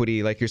that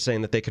equity, like you're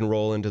saying, that they can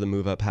roll into the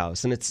move up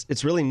house. And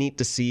it's really neat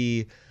to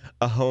see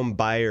a home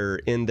buyer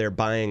in their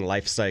buying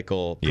life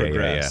cycle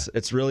progress. Yeah.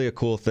 It's really a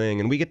cool thing.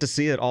 And we get to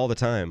see it all the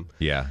time.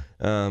 Yeah.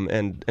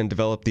 And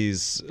develop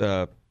these,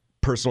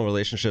 personal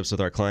relationships with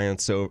our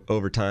clients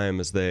over time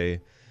as they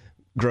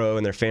grow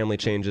and their family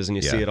changes, and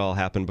you see it all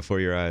happen before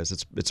your eyes.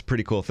 It's a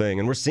pretty cool thing.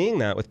 And we're seeing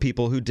that with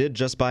people who did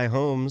just buy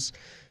homes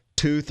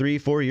 2, 3,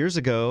 4 years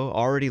ago,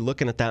 already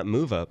looking at that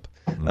move up.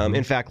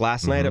 In fact,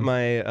 last night at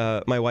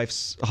my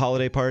wife's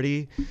holiday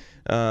party,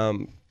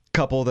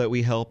 couple that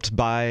we helped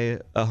buy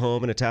a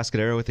home in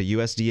Atascadero with a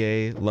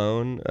USDA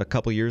loan a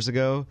couple years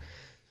ago,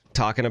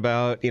 talking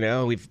about,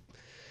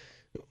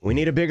 we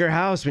need a bigger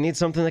house. We need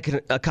something that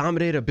can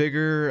accommodate a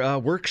bigger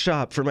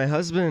workshop for my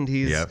husband.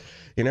 He's,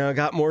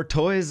 got more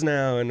toys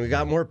now, and we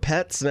got more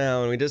pets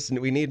now, and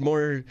we need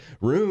more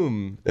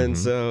room. And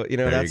so,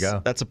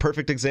 that's a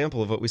perfect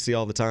example of what we see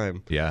all the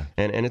time. Yeah.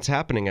 And it's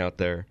happening out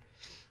there.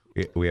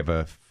 We have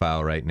a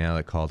file right now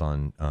that called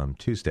on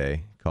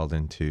Tuesday, called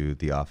into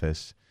the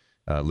office,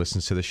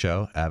 listens to the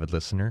show, avid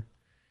listener.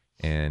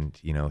 And,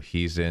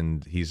 he's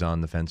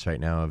on the fence right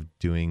now of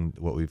doing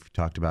what we've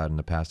talked about in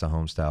the past, a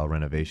home style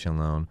renovation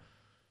loan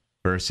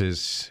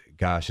versus,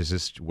 gosh, is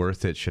this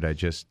worth it? Should I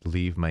just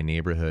leave my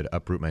neighborhood,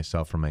 uproot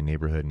myself from my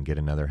neighborhood and get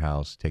another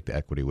house, take the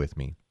equity with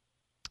me?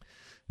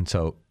 And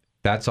so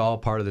that's all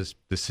part of this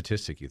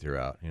statistic you threw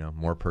out,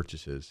 more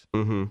purchases.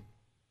 Mm-hmm.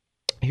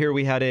 Here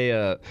we had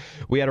a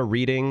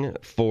reading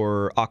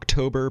for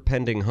October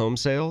pending home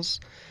sales.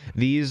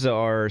 These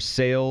are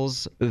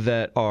sales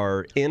that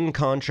are in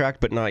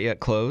contract but not yet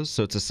closed,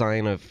 so it's a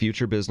sign of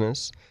future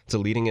business. It's a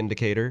leading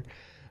indicator.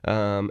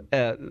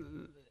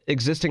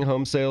 Existing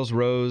home sales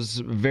rose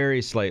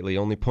very slightly,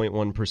 only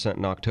 0.1%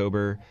 in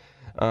October.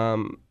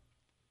 And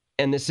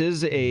this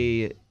is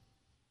a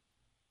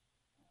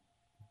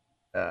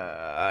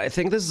I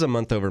think this is a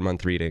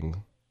month-over-month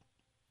reading.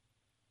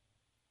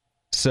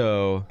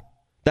 So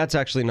that's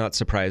actually not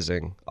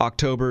surprising.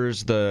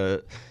 October's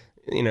the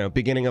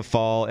beginning of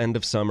fall, end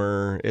of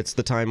summer. It's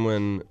the time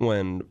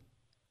when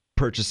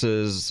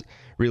purchases,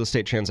 real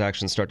estate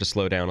transactions start to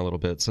slow down a little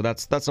bit. So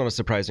that's not a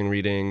surprising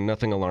reading.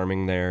 Nothing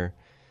alarming there.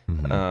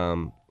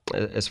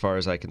 As far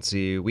as I can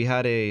see. We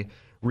had a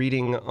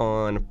reading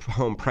on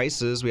home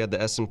prices. We had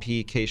the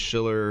S&P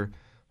Case-Shiller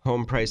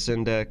Home Price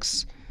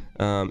Index.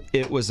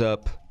 It was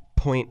up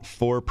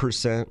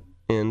 0.4%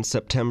 in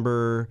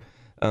September.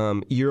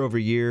 Year over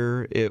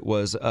year, it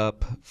was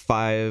up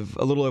a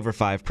little over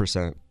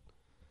 5%.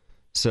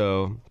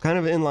 So kind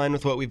of in line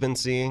with what we've been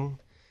seeing.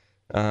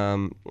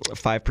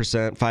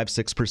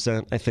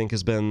 5%, I think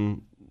has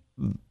been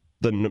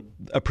the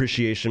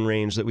appreciation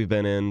range that we've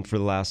been in for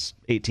the last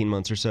 18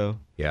 months or so.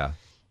 Yeah.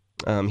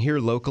 Here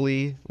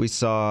locally, we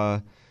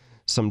saw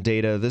some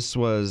data. This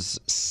was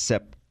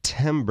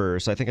September,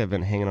 so I think I've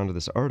been hanging on to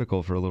this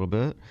article for a little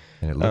bit.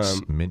 And it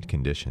looks mint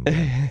condition.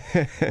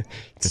 It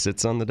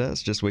sits on the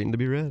desk, just waiting to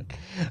be read.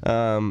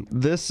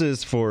 This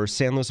is for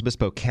San Luis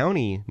Obispo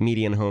County.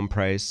 Median home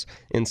price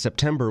in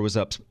September was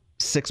up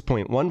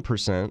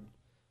 6.1%,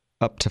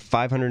 up to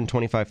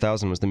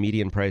 $525,000 was the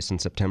median price in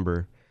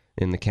September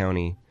in the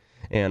county.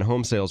 And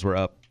home sales were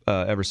up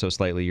ever so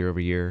slightly year over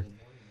year.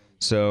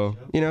 So,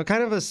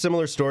 kind of a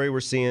similar story we're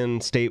seeing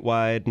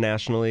statewide,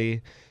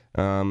 nationally.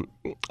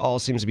 All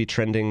seems to be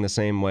trending the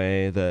same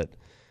way, that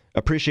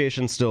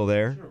appreciation's still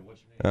there.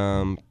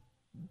 5,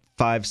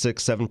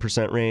 6,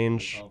 7%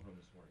 range.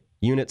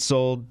 Units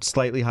sold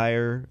slightly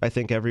higher, I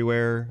think,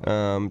 everywhere.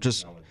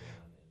 Just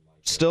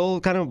still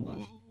kind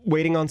of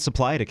waiting on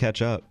supply to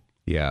catch up.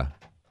 Yeah.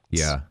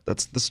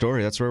 That's the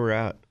story. That's where we're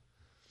at.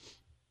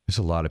 There's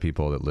a lot of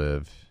people that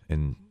live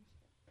in,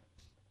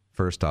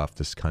 first off,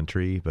 this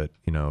country, but,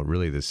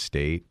 really this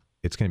state.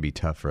 It's going to be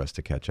tough for us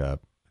to catch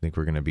up. I think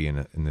we're going to be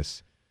in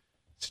this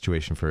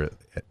situation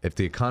if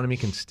the economy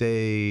can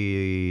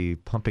stay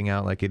pumping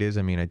out like it is.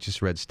 I mean, I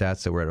just read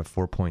stats that we're at a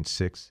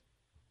 4.6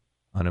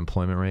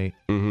 unemployment rate,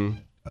 a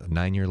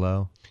 9-year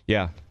low.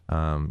 Yeah.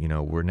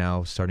 We're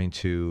now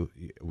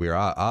we're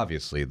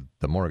obviously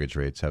the mortgage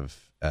rates have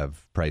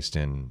priced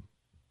in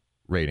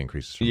rate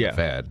increases from the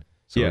Fed.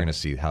 So we're going to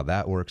see how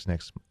that works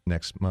this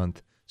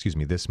month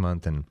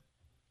and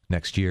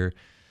next year.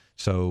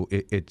 So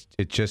it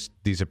just,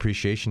 these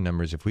appreciation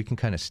numbers, if we can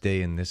kind of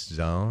stay in this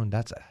zone,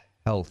 that's a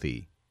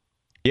healthy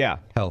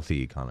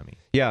economy.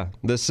 Yeah,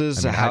 this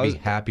is I'd be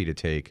happy to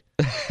take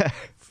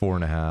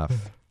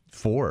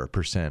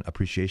 4%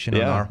 appreciation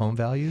on our home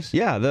values.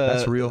 Yeah,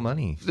 that's real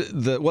money.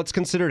 What's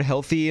considered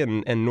healthy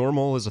and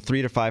normal is a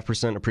 3 to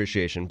 5%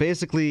 appreciation.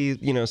 Basically,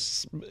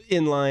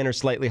 in line or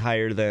slightly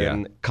higher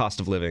than cost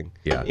of living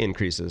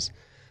increases.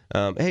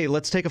 Hey,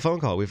 let's take a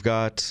phone call. We've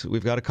got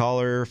a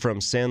caller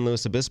from San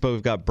Luis Obispo.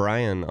 We've got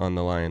Brian on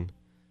the line.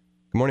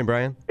 Good morning,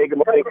 Brian. Hey,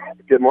 good morning.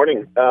 Good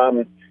morning.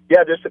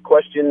 Just a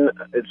question.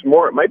 It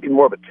might be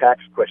more of a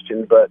tax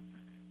question, but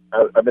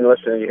I've been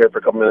listening to you here for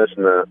a couple minutes,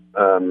 and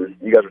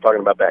you guys were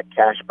talking about that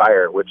cash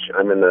buyer, which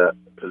I'm in the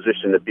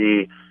position to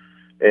be.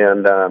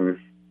 And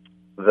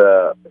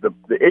the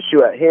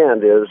issue at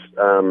hand is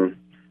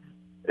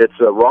it's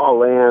a raw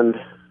land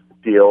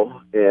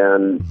deal,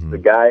 and the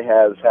guy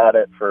has had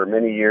it for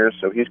many years,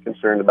 so he's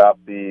concerned about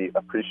the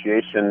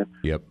appreciation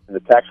and the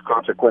tax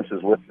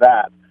consequences with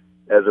that,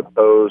 as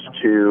opposed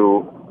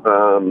to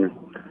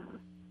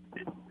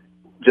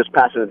just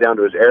passing it down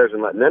to his heirs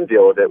and letting them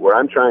deal with it. Where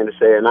I'm trying to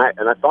say, and I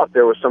thought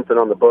there was something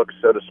on the books,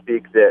 so to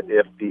speak, that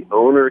if the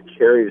owner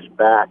carries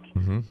back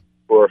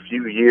for a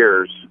few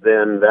years,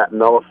 then that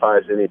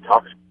nullifies any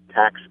tax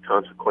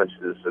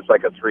consequences. It's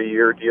like a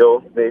 3-year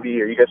deal,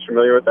 maybe. Are you guys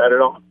familiar with that at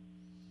all?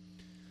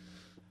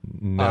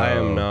 No, I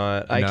am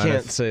not. I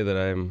can't say that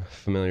I'm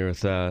familiar with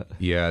that.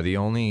 Yeah,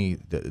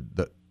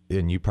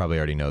 and you probably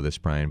already know this,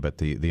 Brian, but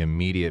the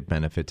immediate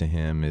benefit to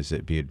him is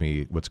it'd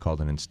be what's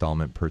called an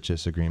installment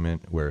purchase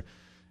agreement, where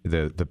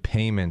the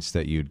payments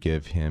that you'd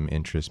give him,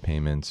 interest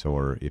payments,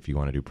 or if you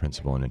want to do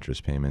principal and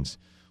interest payments,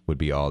 would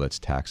be all that's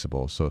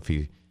taxable. So if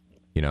he,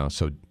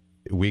 so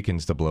it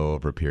weakens the blow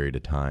over a period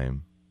of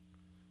time.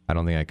 I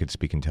don't think I could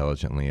speak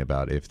intelligently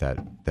about if that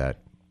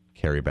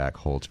carryback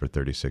holds for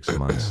 36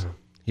 months.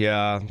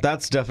 Yeah,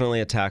 that's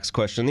definitely a tax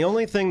question. The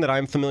only thing that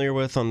I'm familiar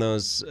with on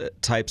those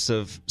types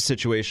of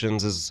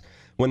situations is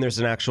when there's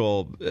an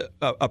actual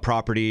a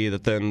property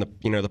that then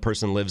the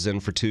person lives in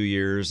for 2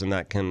 years, and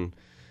that can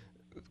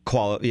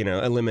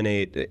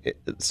eliminate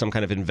some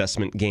kind of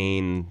investment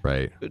gain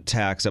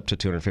tax up to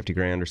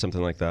 $250,000 or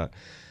something like that.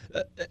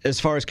 As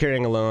far as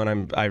carrying a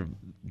loan, I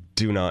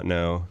do not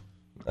know.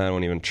 I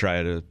don't even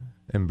try to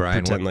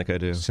pretend like I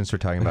do. Since we're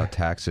talking about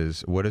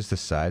taxes, what is the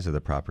size of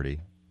the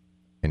property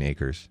in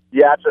acres?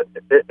 Yeah,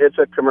 it's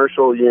a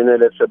commercial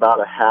unit. It's about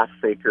a half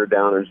acre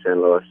down in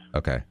San Luis.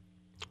 Okay.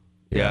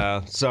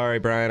 Yeah, sorry,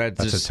 Brian.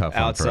 That's a tough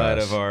one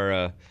outside for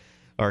us. of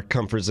our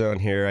comfort zone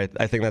here.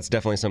 I think that's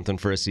definitely something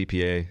for a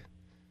CPA.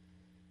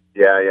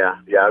 Yeah.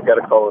 I've got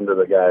to call into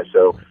the guy.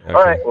 So, Okay.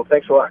 All right. Well,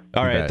 thanks a lot.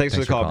 All right. Thanks for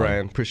the call, calling.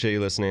 Brian. Appreciate you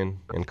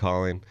listening and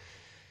calling.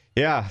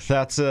 Yeah,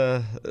 that's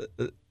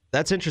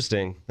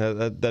interesting.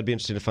 That'd be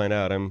interesting to find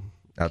out. I'm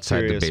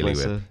Outside the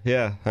curious bailiwick.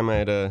 Yeah, I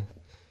might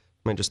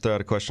just throw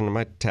out a question to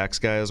my tax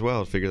guy as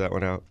well to figure that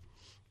one out.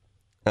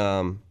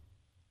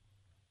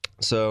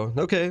 So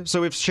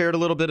we've shared a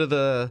little bit of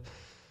the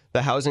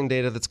housing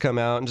data that's come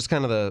out and just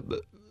kind of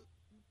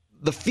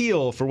the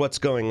feel for what's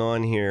going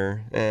on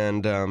here,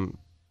 and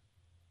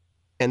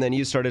then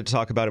you started to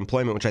talk about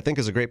employment, which I think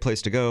is a great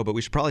place to go, but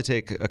we should probably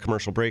take a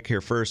commercial break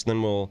here first,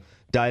 then we'll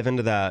dive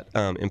into that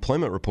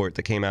employment report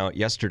that came out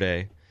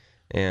yesterday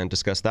and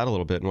discuss that a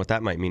little bit and what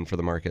that might mean for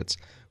the markets.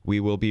 We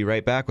will be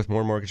right back with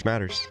more Mortgage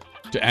Matters.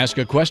 To ask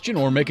a question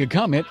or make a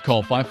comment,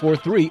 call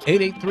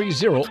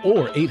 543-8830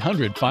 or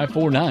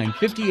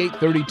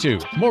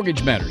 800-549-5832.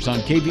 Mortgage Matters on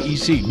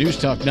KVEC News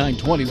Talk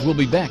 920 will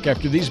be back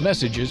after these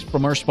messages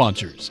from our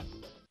sponsors.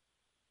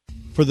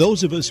 For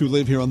those of us who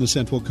live here on the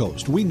Central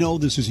Coast, we know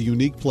this is a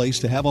unique place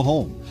to have a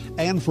home.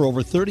 And for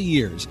over 30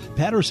 years,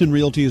 Patterson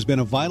Realty has been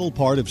a vital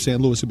part of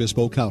San Luis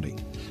Obispo County.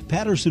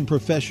 Patterson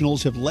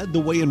professionals have led the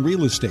way in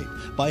real estate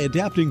by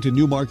adapting to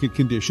new market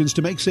conditions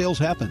to make sales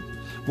happen.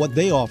 What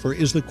they offer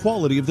is the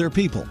quality of their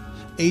people,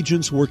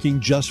 agents working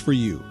just for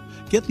you.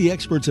 Get the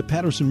experts at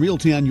Patterson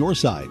Realty on your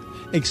side.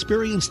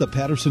 Experience the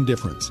Patterson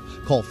difference.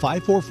 Call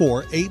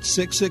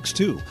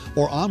 544-8662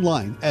 or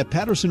online at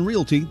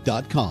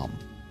pattersonrealty.com.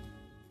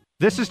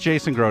 This is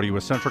Jason Grody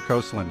with Central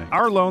Coast Lending.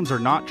 Our loans are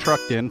not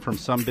trucked in from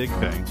some big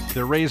thing.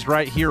 They're raised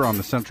right here on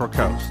the Central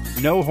Coast.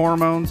 No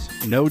hormones,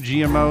 no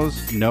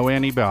GMOs, no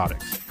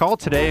antibiotics. Call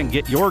today and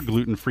get your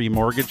gluten-free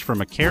mortgage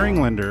from a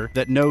caring lender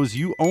that knows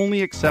you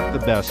only accept the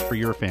best for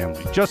your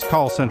family. Just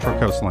call Central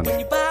Coast Lending.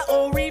 When you buy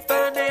or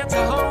refinance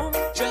a home,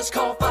 just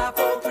call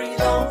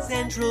 543-LOAN.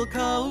 Central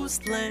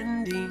Coast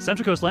Lending.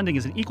 Central Coast Lending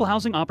is an equal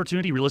housing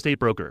opportunity real estate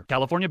broker.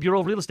 California Bureau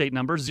of Real Estate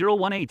number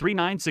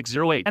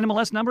 018-39608.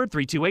 NMLS number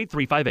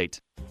 328358.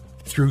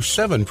 Through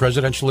 7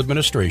 presidential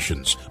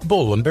administrations,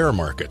 bull and bear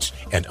markets,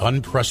 and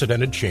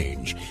unprecedented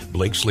change,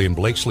 Blakesley &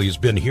 Blakesley has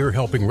been here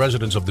helping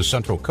residents of the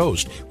Central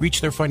Coast reach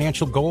their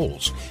financial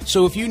goals.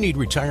 So if you need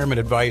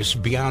retirement advice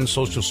beyond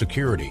Social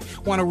Security,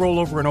 want to roll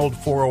over an old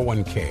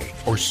 401k,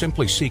 or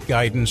simply seek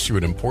guidance through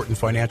an important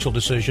financial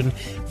decision,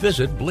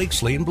 visit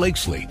Blakesley &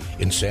 Blakesley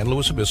in San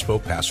Luis Obispo,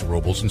 Paso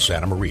Robles, and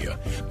Santa Maria.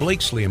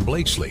 Blakesley &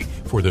 Blakesley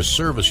for the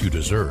service you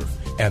deserve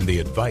and the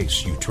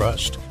advice you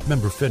trust.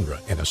 Member FINRA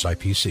and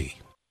SIPC.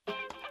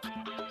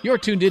 You're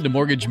tuned in to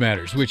Mortgage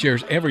Matters, which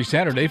airs every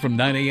Saturday from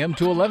 9 a.m.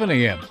 to 11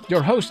 a.m.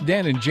 Your hosts,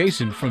 Dan and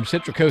Jason from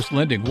Central Coast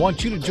Lending,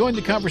 want you to join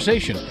the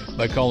conversation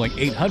by calling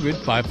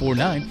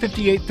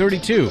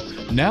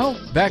 800-549-5832. Now,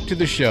 back to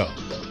the show.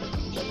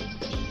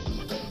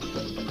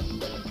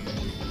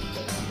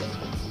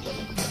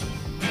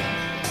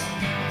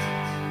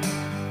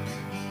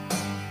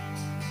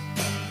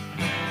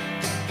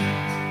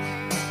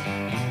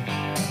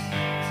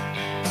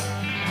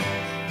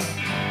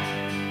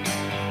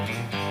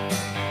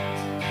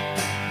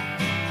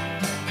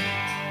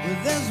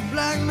 There's a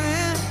black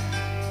man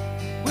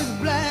with a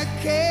black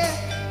cat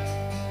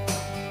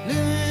living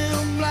in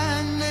a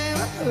black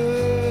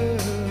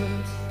neighborhood.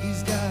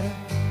 He's got an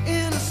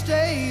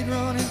interstate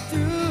running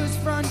through his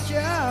front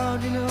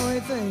yard. You know, he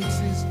thinks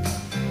he's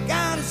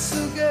got it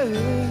so good.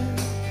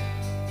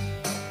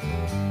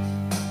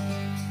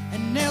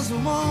 And there's a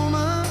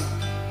woman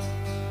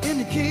in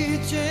the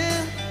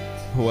kitchen.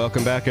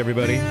 Welcome back,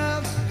 everybody.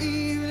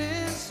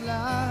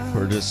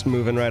 We're just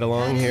moving right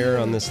along here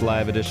on this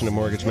live edition of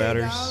Mortgage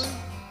Matters.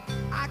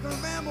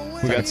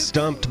 We got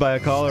stumped by a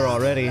caller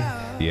already.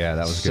 Yeah,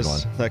 that was a good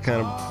one. That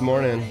kind of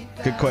morning.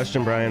 Good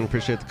question, Brian.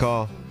 Appreciate the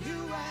call.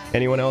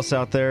 Anyone else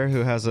out there who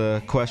has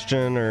a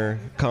question or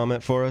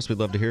comment for us, we'd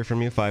love to hear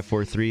from you.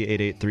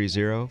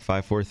 543-8830,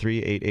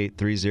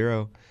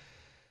 543-8830.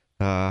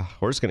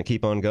 We're just going to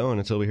keep on going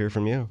until we hear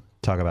from you.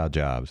 Talk about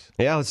jobs.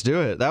 Yeah, let's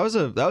do it. That was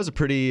a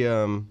pretty,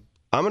 I'm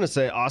going to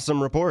say,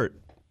 awesome report.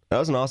 That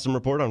was an awesome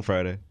report on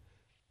Friday.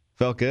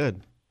 Felt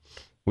good.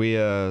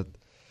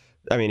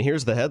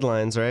 Here's the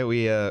headlines, right?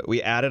 We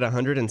added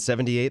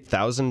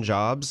 178,000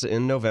 jobs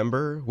in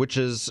November, which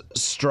is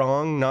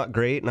strong, not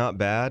great, not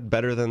bad,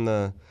 better than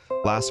the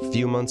last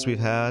few months we've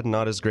had,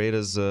 not as great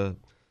as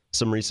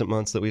some recent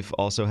months that we've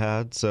also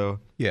had. So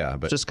yeah,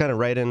 but just kind of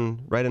right in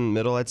the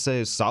middle, I'd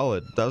say, is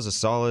solid. That was a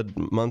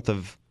solid month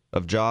of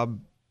job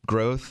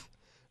growth.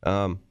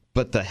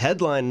 But the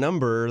headline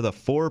number, the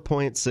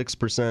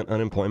 4.6%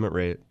 unemployment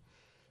rate,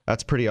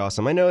 that's pretty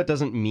awesome. I know it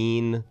doesn't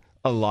mean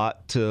a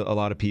lot to a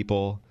lot of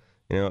people.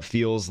 You know, it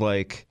feels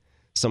like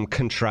some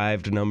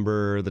contrived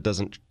number that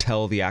doesn't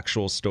tell the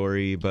actual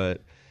story,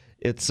 but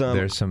it's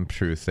there's some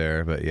truth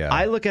there, but yeah.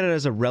 I look at it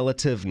as a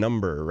relative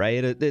number,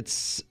 right?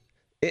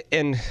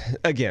 And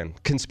again,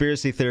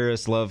 conspiracy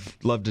theorists love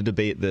to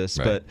debate this,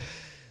 right. But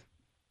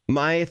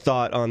my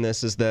thought on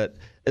this is that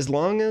as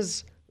long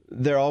as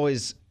they're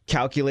always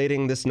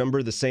calculating this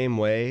number the same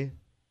way,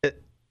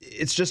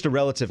 it's just a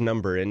relative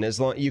number, and as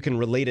long you can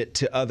relate it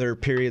to other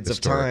periods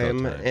of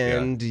time,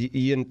 and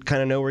you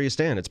kind of know where you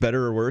stand. It's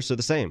better or worse or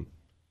the same,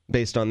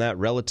 based on that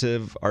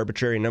relative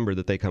arbitrary number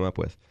that they come up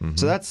with.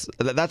 So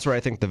that's where I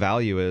think the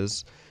value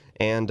is.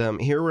 And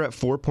here we're at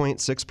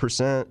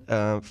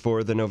 4.6%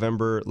 for the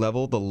November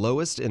level, the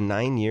lowest in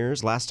 9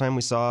 years. Last time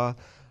we saw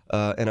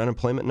an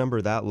unemployment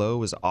number that low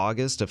was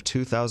August of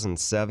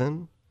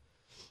 2007.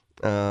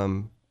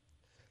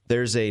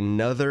 There's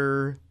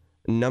another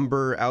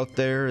number out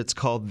there. It's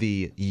called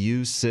the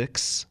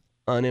U6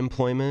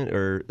 unemployment,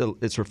 or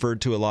it's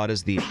referred to a lot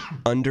as the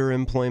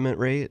underemployment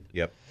rate.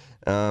 Yep.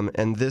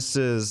 And this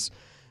is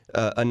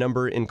a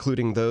number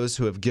including those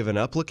who have given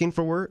up looking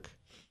for work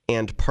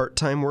and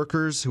part-time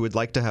workers who would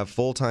like to have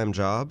full-time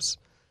jobs.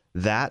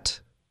 That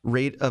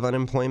rate of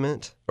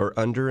unemployment or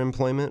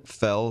underemployment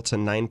fell to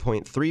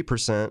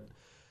 9.3%,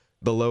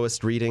 the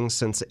lowest reading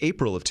since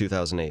April of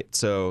 2008.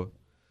 So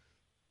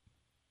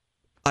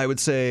I would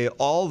say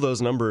all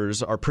those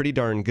numbers are pretty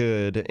darn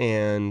good,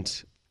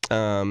 and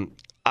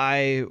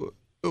I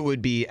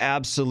would be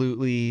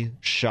absolutely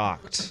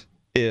shocked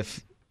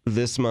if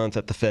this month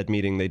at the Fed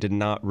meeting they did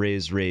not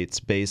raise rates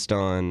based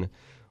on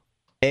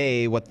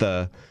A, what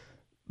the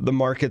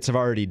markets have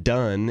already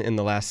done in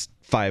the last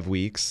 5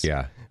 weeks.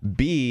 Yeah.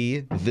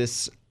 B,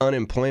 this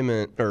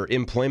unemployment or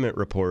employment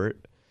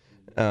report.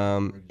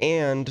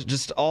 And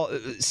just all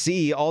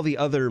the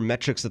other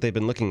metrics that they've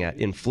been looking at,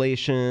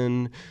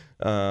 inflation,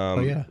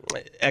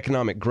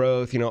 economic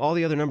growth, all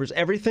the other numbers,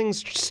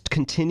 everything's just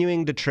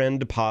continuing to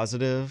trend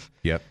positive.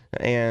 Yep.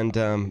 And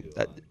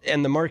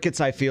the markets,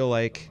 I feel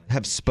like,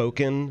 have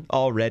spoken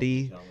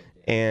already,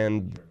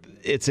 and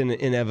it's an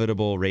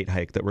inevitable rate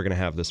hike that we're going to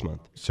have this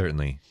month.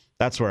 Certainly.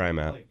 That's where I'm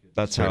at.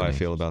 That's how I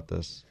feel about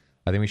this.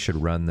 I think we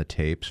should run the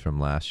tapes from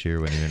last year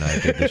when you and I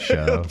did the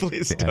show.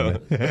 Please don't.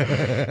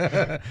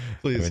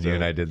 Please when don't. you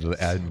and I did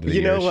the end of the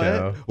You know year what?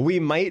 show. We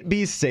might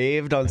be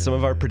saved on some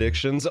of our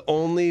predictions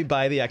only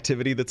by the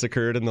activity that's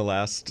occurred in the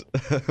last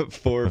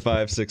 4,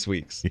 5, 6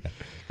 weeks.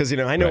 Because,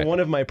 I know one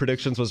of my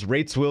predictions was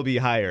rates will be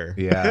higher.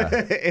 Yeah.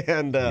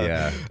 And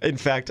in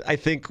fact, I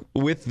think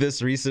with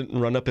this recent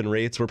run-up in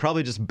rates, we're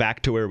probably just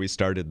back to where we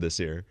started this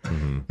year.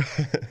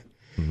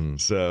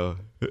 So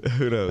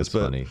who knows? That's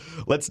funny.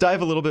 Let's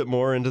dive a little bit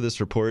more into this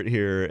report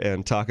here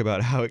and talk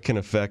about how it can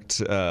affect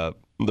the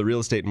real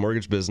estate and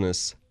mortgage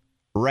business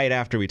right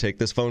after we take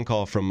this phone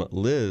call from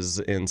Liz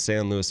in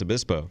San Luis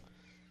Obispo.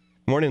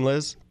 Morning,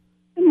 Liz.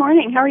 Good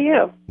morning. How are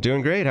you?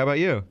 Doing great. How about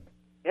you?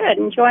 Good.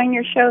 Enjoying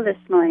your show this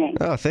morning.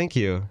 Oh, thank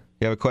you.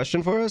 You have a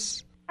question for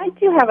us? I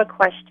do have a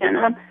question.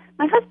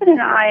 My husband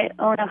and I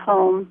own a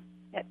home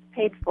that's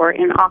paid for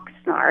in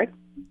Oxnard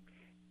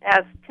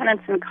as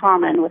tenants in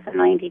common with a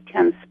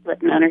 90-10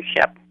 split in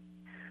ownership.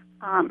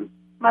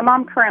 My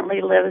mom currently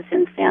lives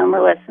in San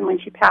Luis, and when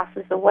she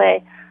passes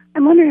away,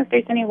 I'm wondering if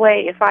there's any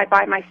way if I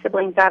buy my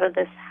siblings out of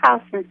this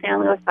house in San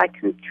Luis, I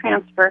can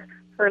transfer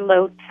her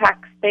low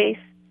tax base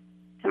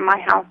to my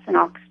house in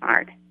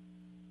Oxnard.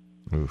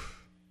 Oof.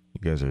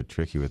 You guys are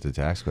tricky with the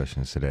tax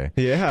questions today.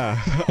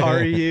 Yeah.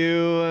 Are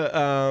you,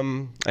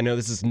 I know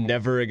this is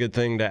never a good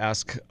thing to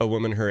ask a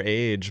woman her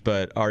age,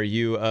 but are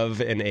you of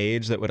an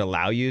age that would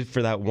allow you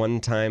for that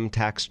one-time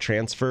tax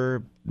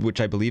transfer, which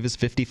I believe is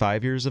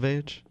 55 years of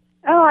age?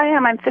 Oh, I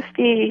am. I'm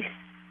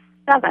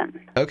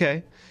 57.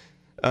 Okay.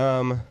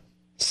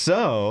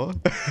 So,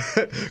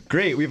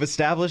 great. We've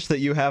established that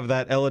you have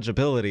that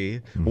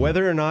eligibility.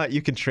 Whether or not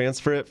you can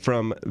transfer it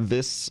from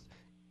this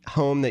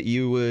home that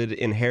you would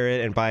inherit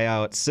and buy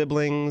out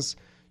siblings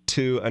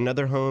to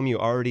another home you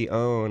already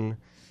own,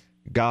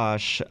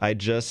 gosh, I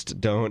just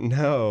don't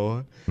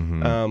know.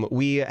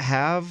 We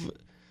have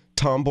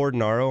Tom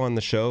Bordonaro on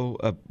the show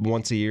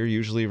once a year,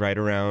 usually right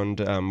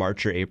around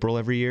March or April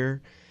every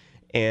year.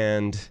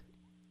 And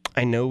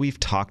I know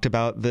we've talked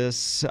about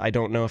this. I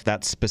don't know if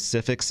that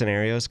specific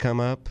scenarios come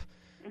up.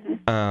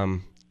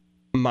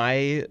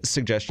 My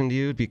suggestion to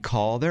you would be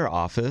call their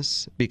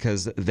office,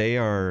 because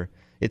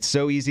it's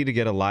so easy to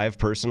get a live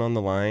person on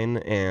the line,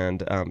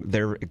 and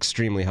they're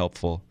extremely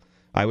helpful.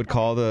 I would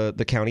call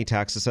the county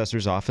tax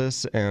assessor's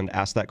office and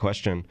ask that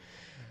question.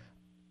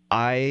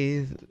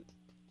 I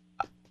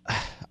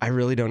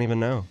really don't even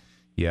know.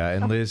 Yeah,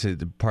 and Liz,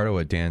 part of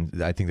what Dan,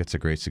 I think that's a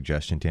great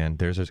suggestion, Dan.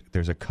 There's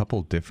a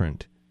couple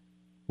different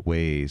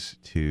ways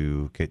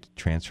to get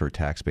transfer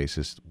tax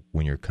basis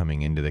when you're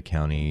coming into the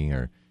county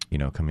or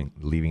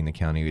leaving the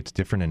county. It's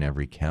different in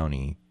every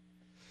county.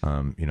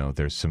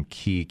 There's some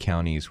key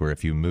counties where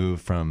if you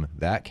move from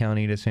that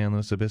county to San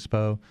Luis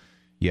Obispo,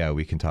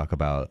 we can talk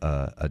about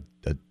a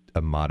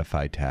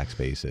modified tax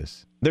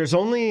basis. There's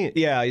only,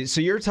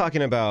 so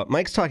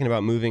Mike's talking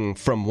about moving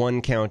from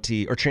one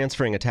county or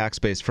transferring a tax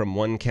base from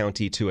one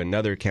county to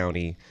another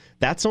county.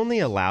 That's only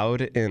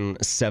allowed in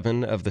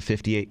 7 of the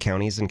 58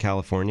 counties in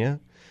California.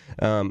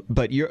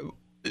 But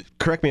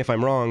correct me if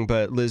I'm wrong,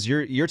 but Liz,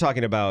 you're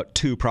talking about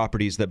 2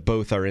 properties that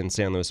both are in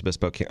San Luis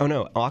Obispo County. Oh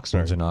no,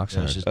 Oxnard. It's in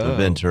Oxnard. It's just the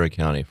Ventura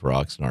County for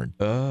Oxnard.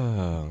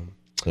 Oh.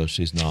 So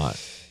she's not.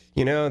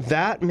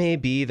 That may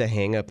be the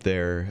hang up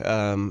there.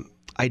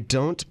 I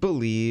don't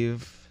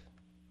believe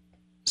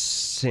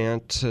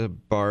Santa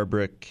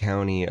Barbara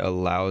County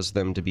allows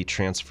them to be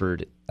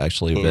transferred.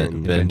 Actually,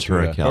 in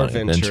Ventura County.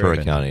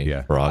 Ventura County.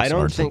 Yeah. For Oxnard. I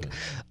don't think.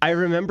 I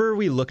remember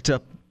we looked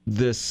up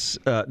these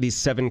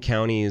 7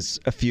 counties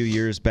a few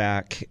years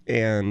back,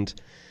 and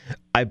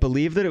I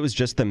believe that it was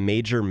just the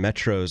major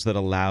metros that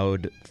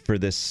allowed for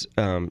this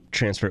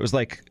transfer. It was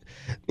like,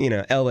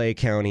 L.A.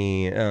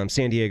 County,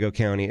 San Diego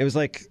County. It was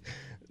like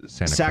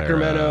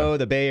Sacramento,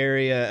 the Bay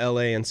Area,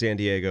 L.A., and San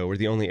Diego were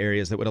the only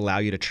areas that would allow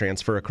you to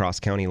transfer across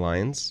county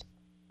lines.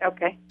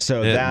 Okay.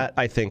 So that,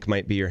 I think,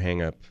 might be your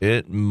hang-up.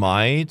 It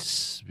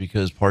might,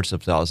 because parts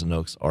of Thousand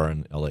Oaks are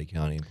in L.A.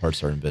 County and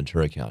parts are in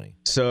Ventura County.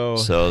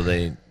 So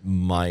they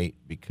might,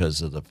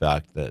 because of the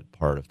fact that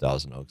part of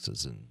Thousand Oaks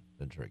is in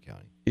Ventura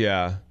County.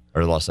 Yeah.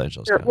 Or Los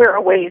Angeles County. We're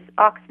a ways,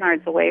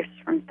 Oxnard's a ways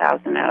from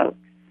Thousand Oaks.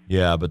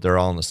 Yeah, but they're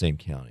all in the same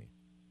county.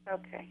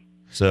 Okay.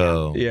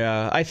 So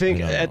yeah, I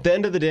think at the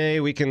end of the day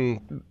we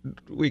can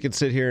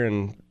sit here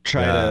and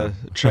try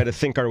to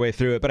think our way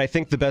through it. But I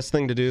think the best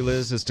thing to do,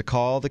 Liz, is to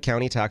call the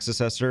county tax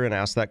assessor and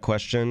ask that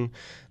question.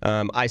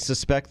 I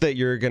suspect that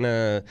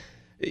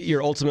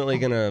you're ultimately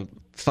gonna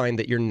find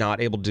that you're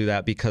not able to do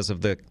that because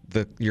of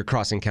you're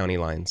crossing county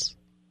lines.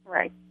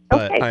 Right.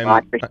 But Okay. I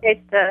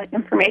appreciate the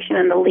information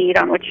and the lead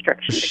on which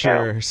direction to go.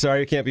 Sure.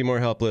 Sorry, we can't be more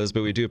help, Liz,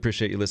 but we do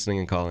appreciate you listening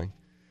and calling.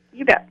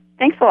 You bet.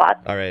 Thanks a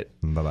lot. All right.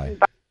 Bye-bye.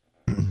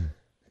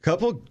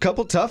 Couple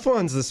tough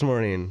ones this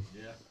morning.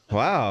 Yeah.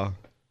 Wow.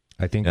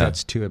 I think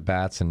that's 2 at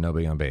bats and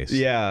nobody on base.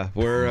 Yeah,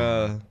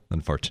 we're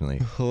unfortunately.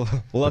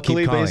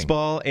 Luckily, calling.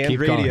 baseball and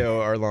radio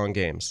are long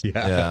games.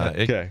 Yeah.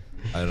 Okay.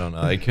 I don't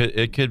know.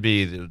 It could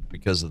be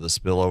because of the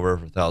spillover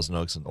for Thousand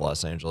Oaks into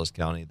Los Angeles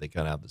County. They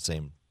kind of have the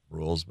same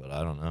rules, but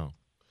I don't know.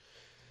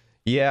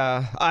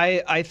 Yeah,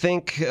 I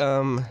think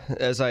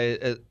as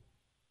I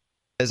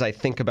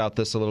think about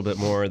this a little bit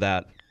more,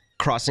 that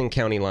crossing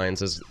county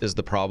lines is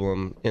the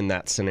problem in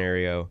that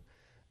scenario.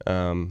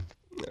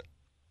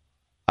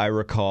 I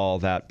recall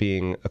that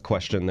being a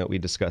question that we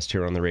discussed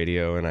here on the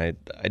radio, and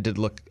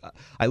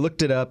I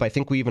looked it up. I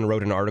think we even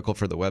wrote an article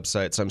for the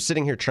website. So I'm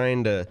sitting here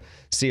trying to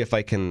see if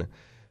I can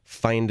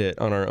find it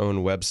on our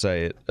own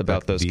website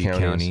about those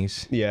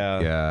counties.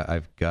 Yeah,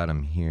 I've got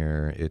them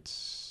here.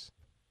 It's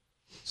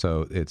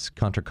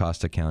Contra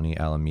Costa County,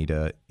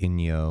 Alameda,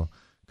 Inyo,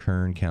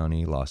 Kern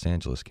County, Los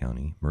Angeles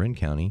County, Marin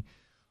County,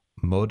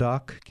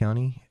 Modoc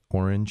County,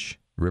 Orange,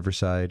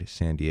 Riverside,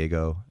 San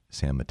Diego,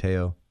 San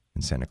Mateo,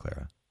 and Santa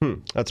Clara.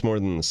 That's more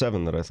than the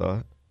 7 that I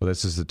thought. Well,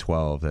 this is the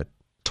 12 that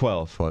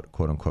 12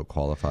 quote unquote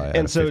qualify out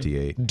and of so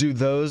 58. Do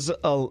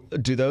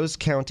those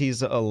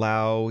counties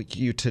allow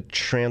you to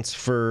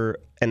transfer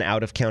an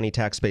out of county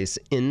tax base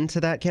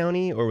into that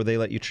county, or would they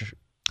let you?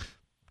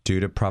 Due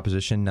to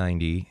Proposition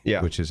 90,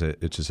 which is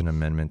an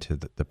amendment to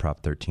the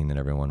Prop 13 that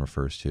everyone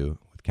refers to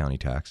with county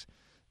tax,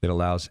 that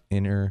allows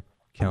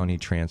inter-county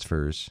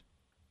transfers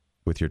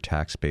with your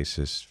tax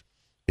basis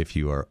if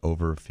you are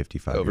over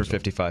 55 Over years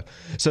 55.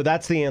 So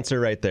that's the answer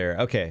right there.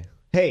 Okay.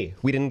 Hey,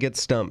 we didn't get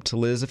stumped.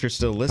 Liz, if you're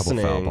still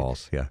listening, foul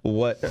balls, yeah.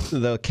 What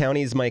the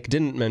counties Mike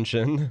didn't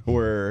mention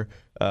were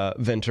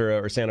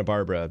Ventura or Santa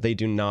Barbara. They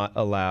do not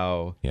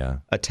allow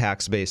a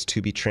tax base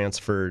to be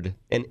transferred.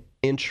 An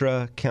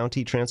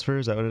intra-county transfer,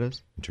 is that what it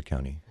is?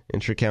 Intra-county.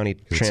 Intra-county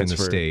transfer. It's in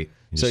the state.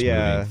 You're just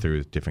moving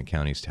through different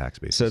counties' tax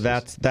bases. So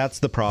that's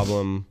the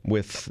problem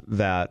with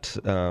that.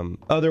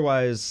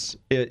 Otherwise,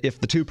 if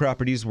the 2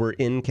 properties were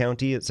in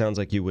county, it sounds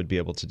like you would be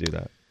able to do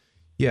that.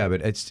 Yeah,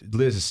 but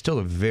Liz, it's still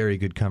a very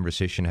good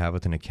conversation to have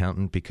with an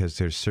accountant, because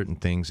there's certain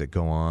things that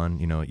go on.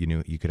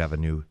 You could have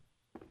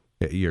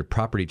your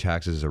property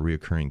taxes is a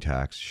reoccurring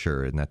tax,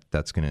 sure, and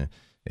that's going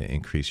to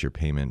increase your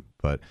payment.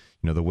 But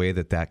the way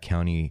that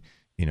county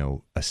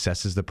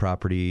assesses the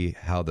property,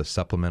 how the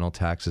supplemental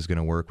tax is going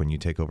to work when you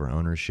take over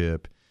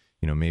ownership.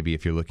 Maybe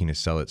if you're looking to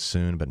sell it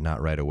soon but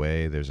not right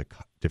away, there's a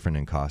different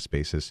in cost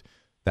basis.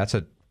 That's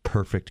a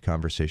perfect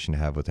conversation to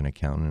have with an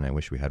accountant, and I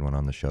wish we had one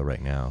on the show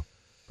right now.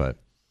 But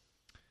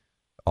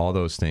all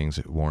those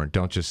things warrant.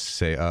 Don't just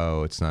say,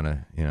 "Oh, it's not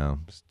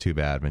it's too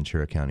bad."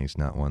 Ventura County is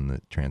not one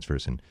that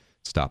transfers, and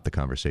stop the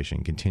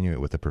conversation. Continue it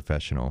with a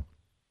professional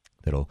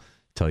that'll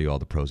tell you all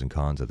the pros and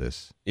cons of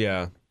this.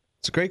 Yeah,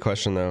 it's a great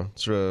question, though.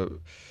 It's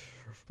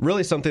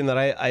really something that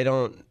I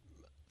don't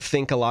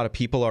think a lot of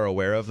people are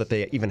aware of, that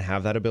they even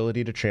have that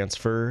ability to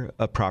transfer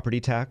a property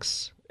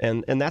tax,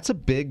 and that's a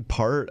big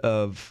part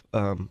of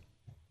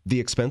the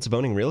expense of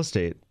owning real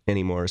estate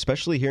anymore,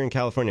 especially here in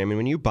California. I mean,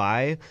 when you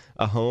buy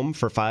a home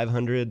for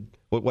 $500,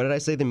 what did I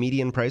say the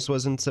median price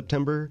was in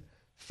September?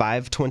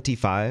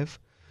 $525.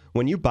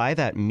 When you buy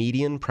that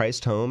median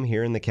priced home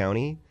here in the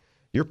county,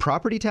 your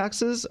property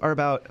taxes are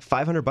about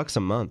 $500 a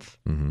month.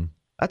 Mm-hmm.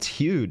 That's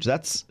huge.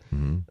 That's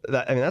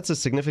a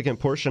significant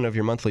portion of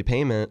your monthly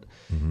payment.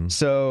 Mm-hmm.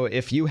 So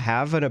if you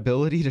have an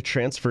ability to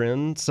transfer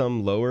in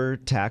some lower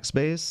tax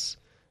base,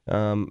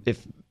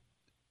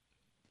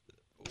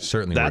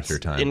 certainly that's worth your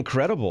time.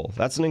 Incredible.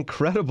 That's an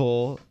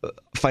incredible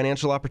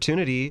financial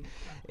opportunity,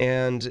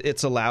 and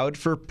it's allowed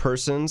for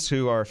persons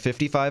who are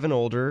 55 and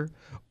older,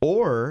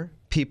 or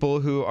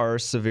people who are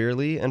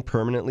severely and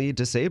permanently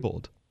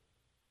disabled.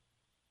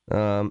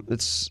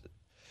 There's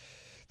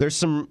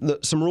some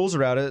rules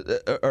around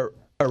it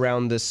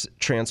around this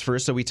transfer.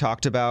 So we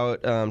talked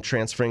about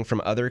transferring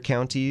from other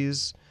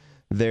counties.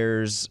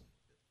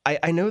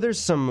 I know there's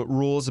some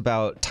rules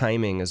about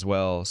timing as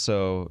well.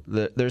 So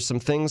there's some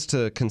things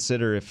to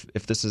consider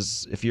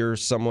if you're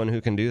someone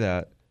who can do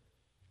that.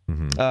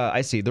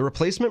 I see. The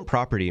replacement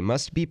property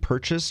must be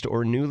purchased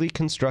or newly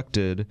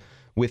constructed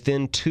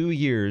within 2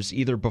 years,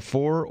 either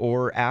before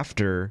or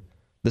after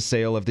the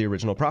sale of the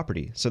original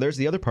property. So there's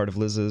the other part of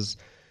Liz's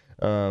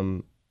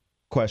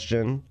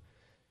question.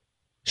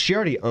 She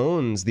already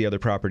owns the other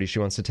property she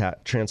wants to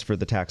transfer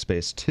the tax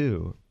base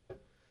to.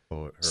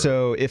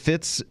 So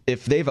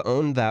if they've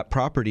owned that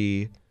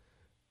property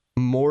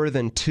more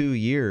than 2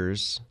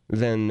 years,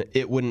 then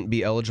it wouldn't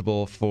be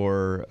eligible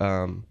for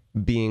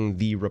being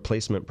the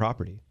replacement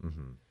property.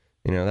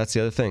 That's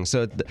the other thing.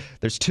 So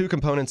there's two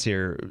components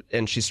here,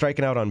 and she's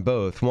striking out on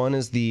both. One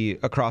is the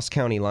across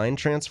county line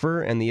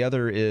transfer, and the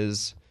other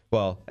is,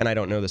 and I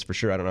don't know this for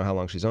sure. I don't know how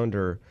long she's owned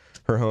her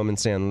home in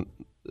in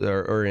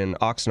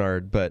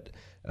Oxnard, but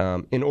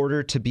in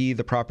order to be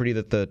the property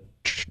that the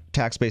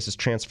tax base is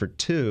transferred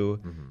to,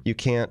 you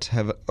can't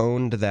have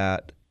owned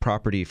that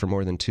property for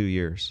more than 2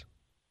 years,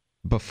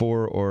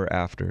 before or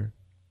after,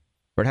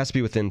 or it has to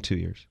be within 2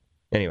 years.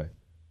 Anyway,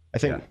 I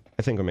think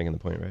we're making the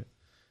point, right?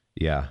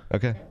 Yeah.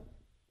 Okay.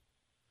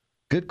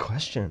 Good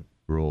question.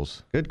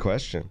 Rules. Good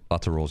question.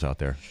 Lots of rules out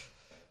there.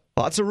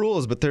 Lots of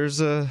rules, but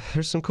there's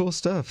some cool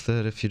stuff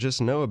that if you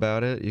just know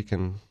about it, you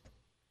can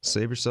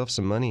save yourself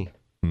some money.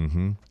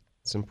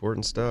 It's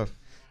important stuff.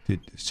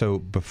 So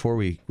before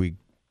we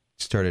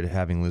started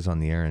having Liz on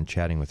the air and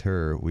chatting with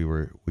her, we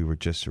were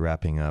just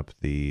wrapping up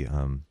the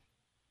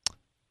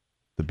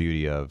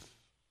beauty of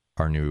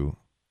our new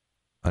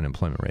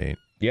unemployment rate.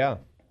 Yeah.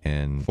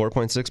 And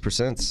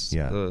 4.6%.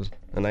 Yeah.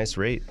 A nice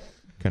rate.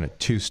 Kind of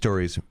two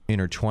stories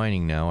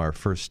intertwining now. Our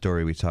first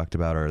story we talked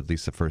about, or at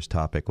least the first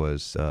topic,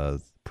 was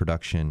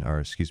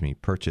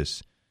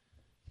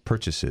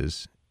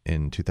purchases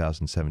in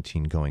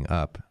 2017 going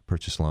up,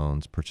 purchase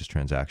loans, purchase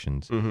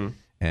transactions.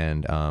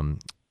 And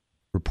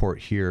report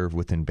here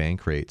within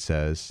Bankrate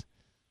says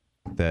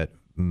that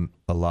we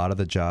saw a lot of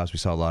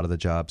the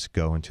jobs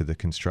go into the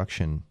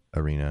construction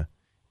arena,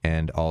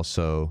 and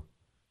also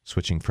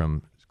switching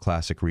from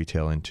classic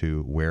retail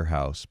into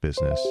warehouse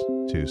business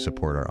to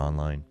support our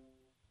online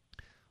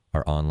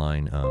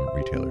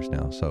retailers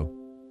now. So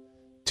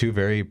two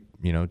very,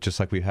 just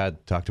like we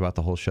had talked about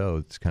the whole show,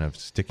 it's kind of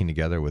sticking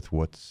together with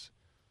what's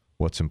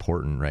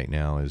important right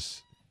now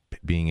is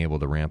being able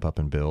to ramp up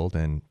and build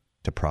and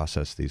to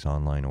process these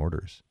online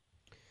orders.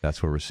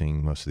 That's where we're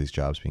seeing most of these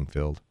jobs being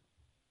filled.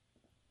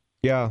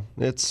 Yeah,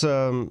 it's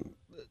does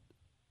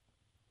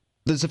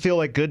it feel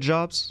like good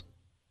jobs?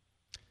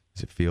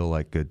 Does it feel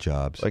like good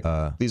jobs? Like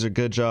these are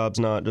good jobs,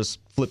 not just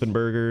flipping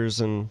burgers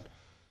and.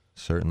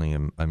 Certainly,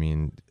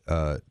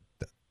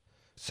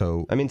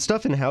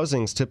 stuff in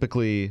housing is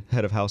typically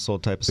head of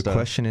household type of stuff. The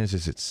question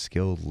is it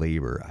skilled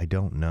labor? I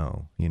don't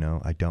know.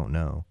 I don't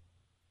know.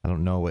 I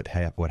don't know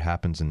what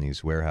happens in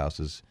these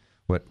warehouses.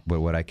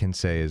 What I can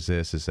say is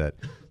that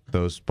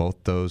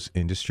both those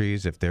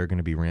industries, if they're going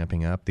to be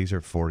ramping up, these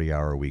are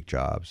 40-hour-a-week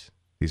jobs.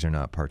 These are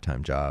not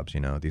part-time jobs.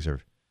 These are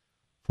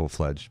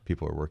full-fledged.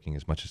 People are working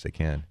as much as they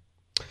can.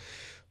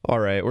 All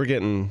right, we're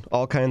getting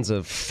all kinds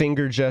of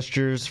finger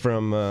gestures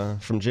from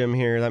Jim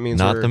here. That means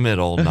not the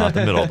middle, not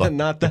that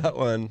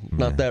one,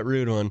 not that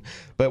rude one.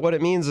 But what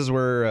it means is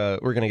we're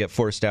going to get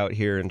forced out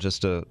here in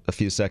just a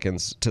few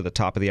seconds to the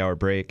top of the hour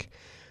break.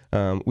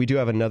 We do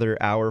have another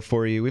hour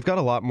for you. We've got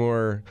a lot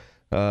more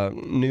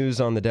news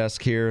on the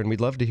desk here, and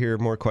we'd love to hear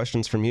more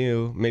questions from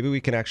you. Maybe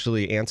we can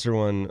actually answer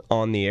one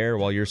on the air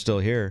while you're still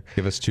here.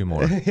 Give us two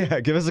more.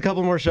 Yeah, give us a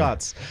couple more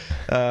shots.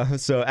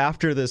 So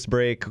after this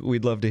break,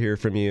 we'd love to hear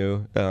from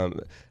you.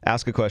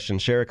 Ask a question,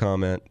 share a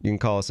comment. You can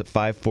call us at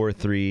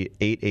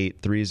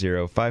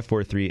 543-8830,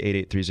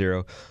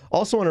 543-8830.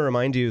 Also want to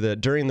remind you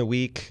that during the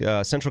week,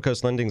 Central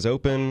Coast Lending's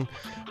open.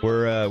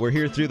 We're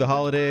here through the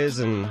holidays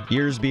and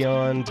years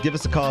beyond. Give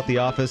us a call at the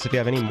office if you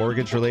have any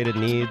mortgage-related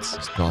needs.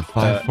 Just call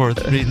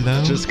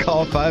 543-LOAN. Just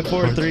call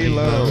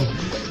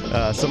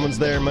 543-LOAN. Someone's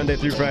there Monday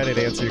through Friday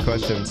to answer your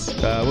questions.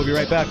 We'll be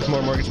right back with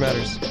more Mortgage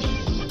Matters.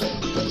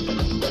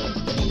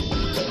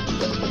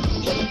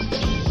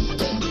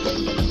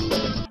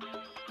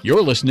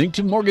 You're listening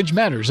to Mortgage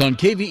Matters on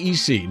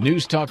KVEC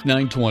News Talk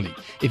 920.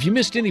 If you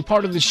missed any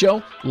part of the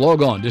show,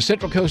 log on to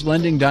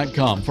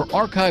CentralCoastLending.com for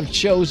archived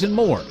shows and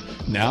more.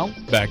 Now,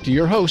 back to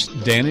your hosts,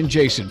 Dan and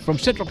Jason from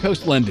Central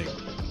Coast Lending.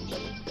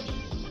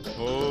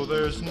 Oh,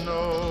 there's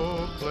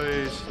no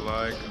place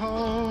like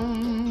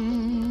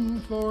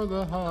home for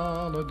the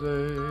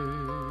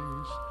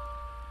holidays,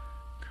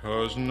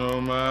 'cause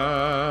no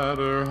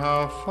matter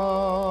how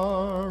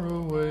far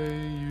away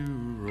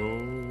you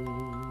roam,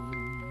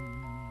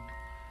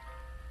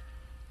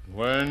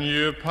 when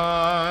you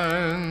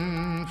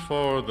pine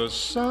for the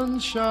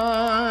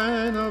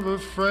sunshine of a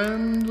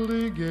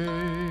friendly gaze,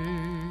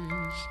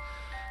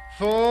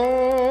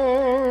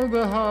 for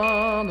the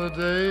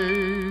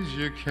holidays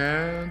you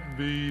can't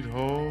beat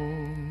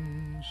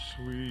home.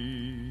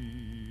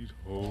 sweet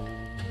home.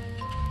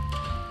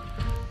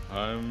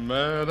 I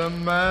met a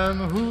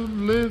man who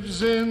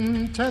lives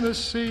in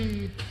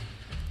Tennessee.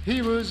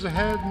 He was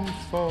heading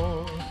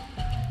for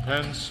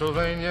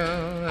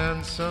Pennsylvania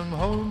and some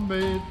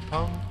homemade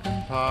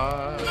pumpkin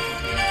pie.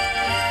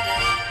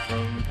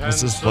 From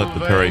This is like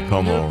the Perry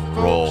Como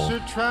roll.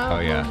 Oh,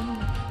 yeah.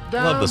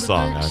 Love the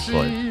song,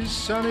 actually.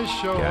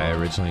 Yeah, I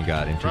originally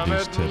got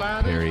introduced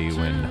to Perry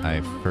when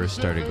I first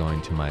started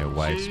going to my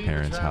wife's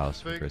parents'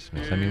 house for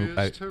Christmas. I mean,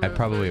 I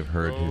probably have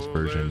heard his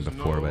version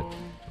before, but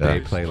they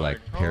play like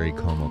Perry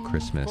Como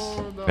Christmas.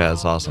 Yeah,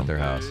 it's awesome. At their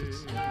house.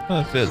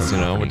 It fits, you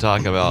know. We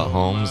talk about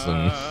homes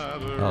and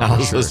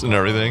houses and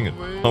everything.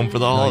 And home for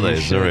the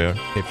holidays. There we are.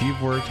 If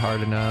you've worked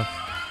hard enough,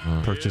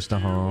 purchased a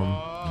home,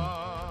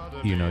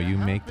 you know, you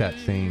make that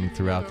thing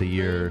throughout the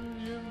year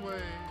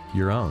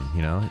your own,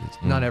 you know. It's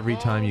not every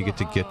time you get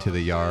to the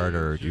yard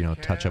or, you know,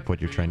 touch up what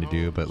you're trying to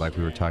do, but like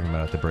we were talking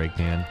about at the break,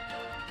 Dan,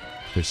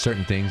 there's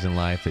certain things in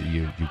life that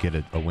you get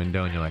a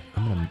window and you're like,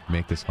 I'm going to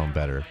make this home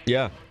better.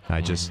 Yeah. I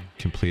just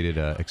completed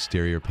an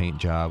exterior paint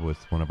job with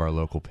one of our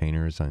local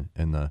painters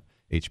in the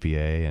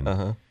HBA,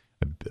 and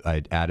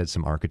I added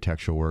some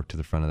architectural work to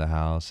the front of the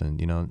house.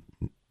 And, you know,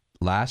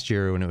 last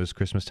year when it was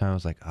Christmas time, I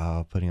was like,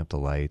 oh, putting up the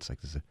lights,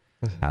 like this is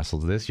hassle.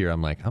 This year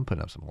I'm like, I'm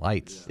putting up some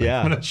lights. Yeah.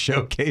 I'm gonna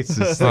showcase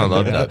this. I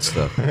love that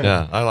stuff.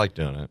 Yeah, I like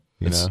doing it.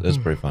 It's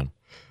pretty fun.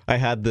 I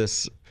had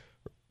this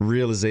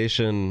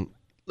realization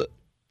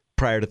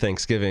prior to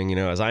Thanksgiving, you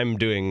know, as I'm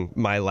doing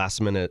my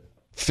last minute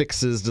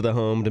fixes to the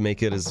home to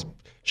make it as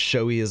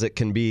showy as it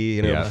can be,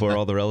 you know, before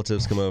all the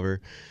relatives come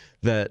over,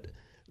 that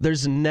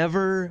there's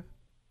never,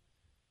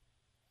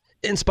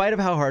 in spite of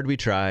how hard we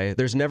try,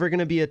 there's never going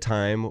to be a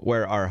time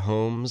where our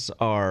homes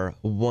are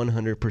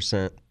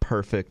 100%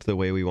 perfect the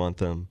way we want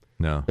them.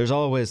 No. There's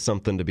always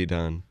something to be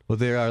done. Well,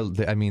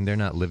 I mean, they're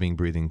not living,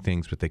 breathing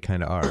things, but they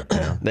kind of are. You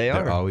know? They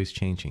are. They're always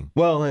changing.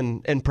 Well,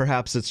 and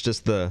perhaps it's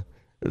just the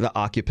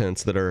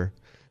occupants that are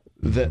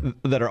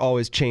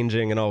always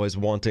changing and always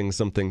wanting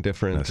something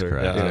different. That's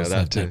correct. You know,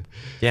 that too.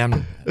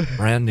 Damn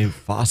brand new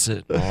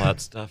faucet, all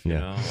that stuff, you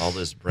know, all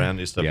this brand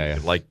new stuff. Yeah.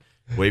 Like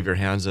wave your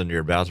hands into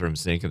your bathroom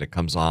sink and it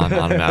comes on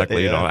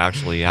automatically. You don't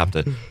actually have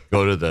to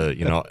go to the,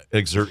 you know,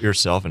 exert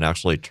yourself and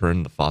actually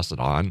turn the faucet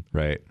on.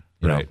 Right.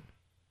 You know?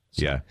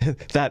 Yeah.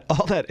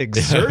 All that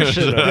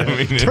exertion of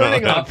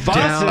turning on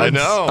faucets. I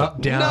know. Up,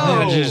 down.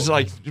 No. You just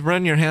like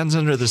run your hands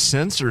under the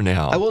sensor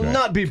now. I will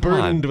not be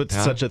burdened with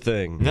such a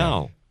thing.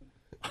 No.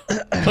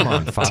 Come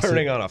on, faucet.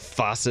 Turning on a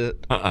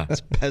faucet.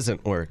 That's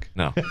peasant work.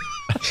 No.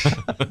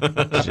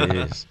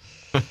 Jeez.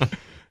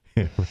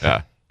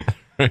 Yeah.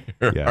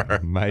 Yeah,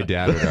 my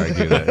dad would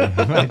argue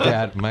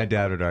that my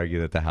dad would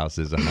argue that the house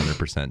is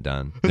 100%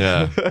 done.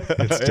 Yeah,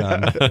 it's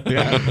done.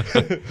 Yeah.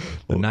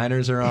 The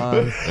Niners are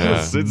on.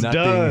 Yeah. It's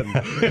done.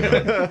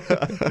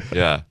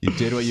 Yeah, you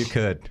did what you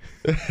could.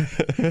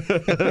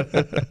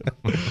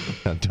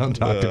 Now, don't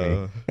talk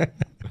to me.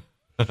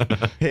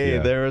 Hey,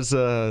 there was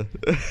a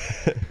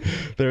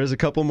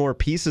couple more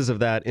pieces of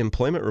that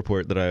employment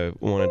report that I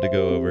wanted to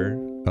go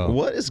over. Oh.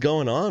 What is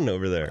going on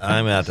over there?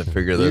 I'm gonna have to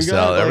figure this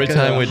out. Every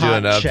time we do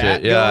an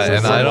update,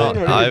 and I don't.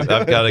 I've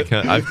got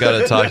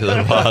to talk to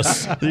the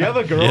boss. Do you have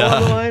a girl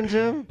on the line,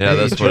 Jim? Yeah,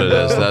 that's what it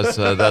is.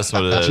 That's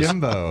what it is.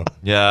 Jimbo.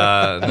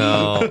 Yeah,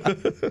 no,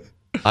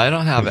 I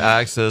don't have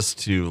access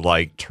to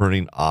like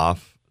turning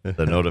off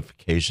the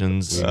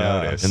notifications in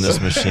this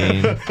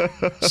machine.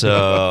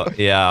 So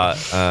yeah.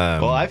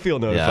 Well, I feel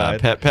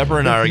notified. Yeah, Pepper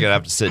and I are gonna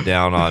have to sit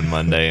down on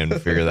Monday and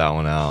figure that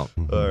one out.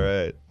 All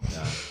right.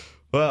 Yeah.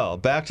 Well,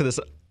 back to this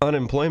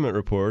unemployment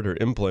report or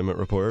employment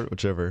report,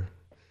 whichever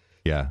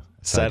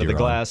side of the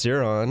glass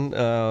you're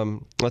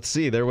on. Let's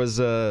see. There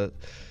was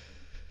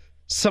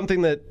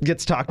something that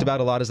gets talked about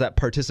a lot is that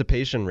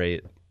participation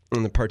rate.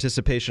 And the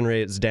participation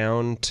rate is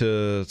down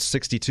to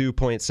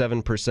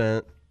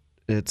 62.7%.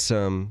 It's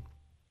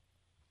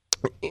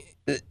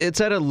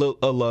at a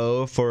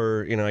low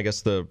for, you know, I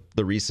guess the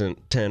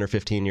recent 10 or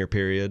 15 year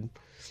period.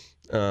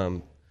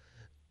 I've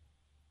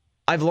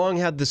long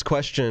had this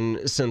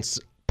question since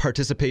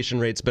participation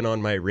rate's been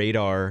on my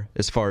radar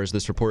as far as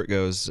this report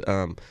goes,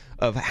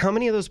 of how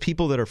many of those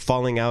people that are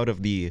falling out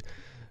of the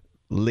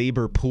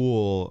labor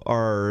pool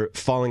are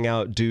falling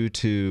out due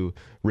to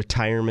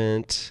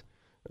retirement,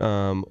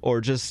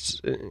 or just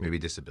maybe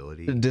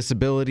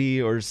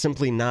disability or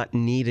simply not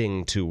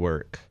needing to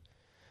work.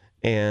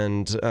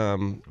 And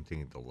I'm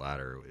thinking the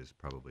latter is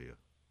probably a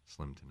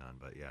slim to none,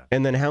 but yeah.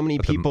 And then how many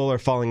people are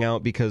falling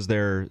out because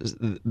they're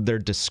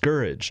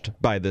discouraged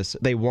by this?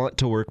 They want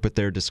to work, but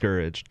they're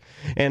discouraged.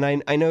 And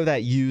I know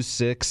that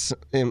U6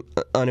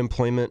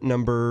 unemployment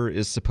number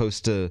is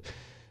supposed to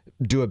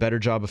do a better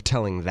job of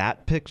telling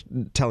that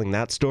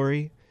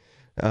story,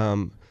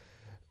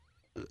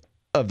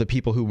 of the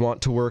people who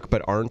want to work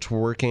but aren't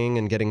working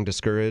and getting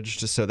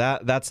discouraged. So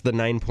that's the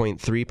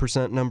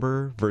 9.3%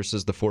 number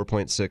versus the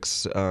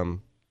 4.6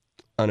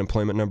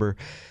 unemployment number.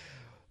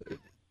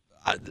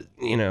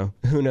 You know,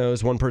 who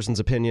knows, one person's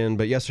opinion,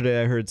 but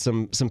yesterday I heard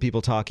some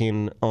people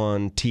talking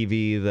on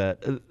TV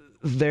that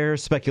their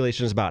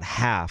speculation is about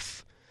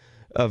half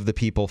of the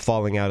people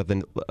falling out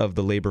of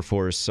the labor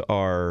force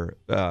are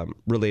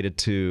related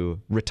to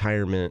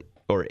retirement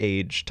or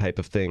age type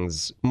of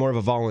things, more of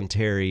a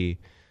voluntary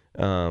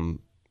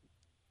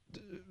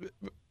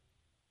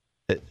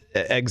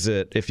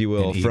exit, if you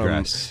will,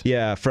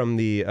 from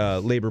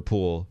the labor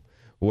pool.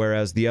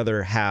 Whereas the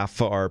other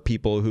half are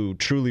people who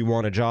truly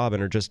want a job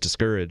and are just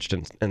discouraged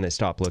and they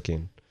stop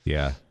looking.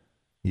 Yeah.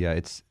 Yeah.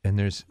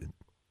 There's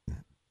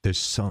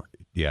so,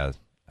 yeah,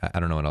 I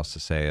don't know what else to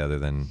say other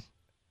than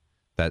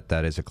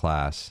that is a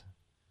class.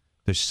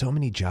 There's so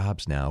many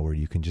jobs now where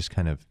you can just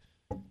kind of,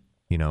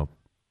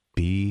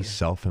 be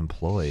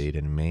self-employed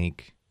and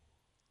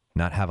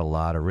not have a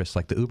lot of risk,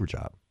 like the Uber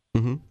job.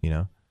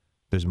 Mm-hmm.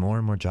 There's more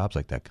and more jobs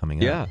like that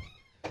coming out.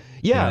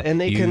 Yeah. And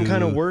they can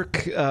kind of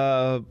work,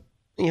 I'm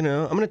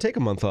going to take a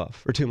month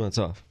off or 2 months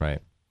off. Right.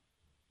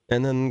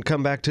 And then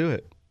come back to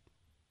it.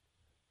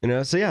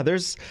 So yeah,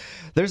 there's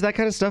that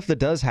kind of stuff that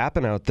does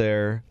happen out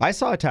there. I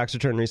saw a tax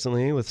return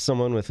recently with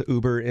someone with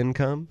Uber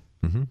income.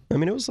 Mm-hmm. I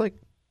mean, it was like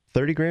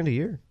 $30,000 a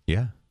year.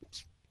 Yeah.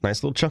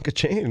 Nice little chunk of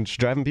change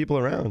driving people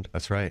around.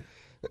 That's right.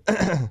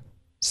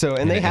 So,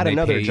 and they had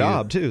another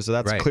job too. So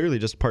that's clearly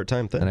just a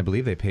part-time thing. And I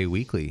believe they pay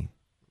weekly.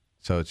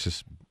 So it's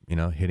just,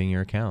 hitting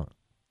your account.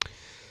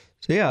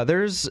 So yeah,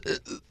 there's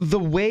the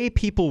way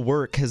people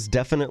work has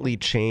definitely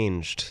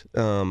changed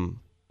a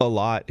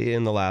lot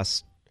in the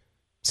last,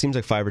 seems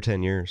like 5 or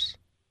 10 years.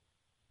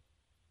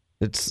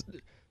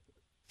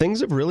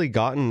 Things have really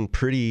gotten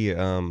pretty,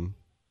 the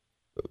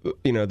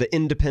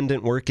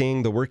independent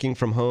working, the working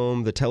from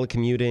home, the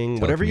telecommuting,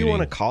 whatever you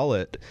want to call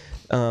it.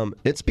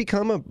 It's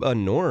become a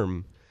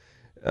norm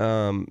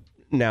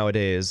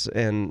nowadays,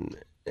 and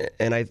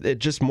it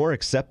just more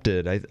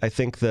accepted. I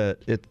think that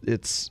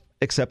it's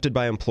accepted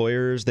by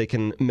employers. They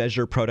can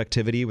measure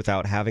productivity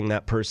without having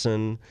that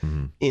person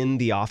in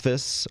the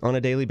office on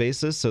a daily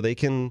basis, so they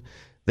can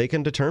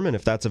determine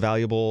if that's a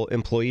valuable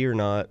employee or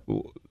not,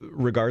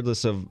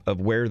 regardless of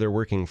where they're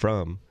working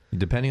from.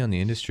 Depending on the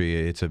industry,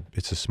 it's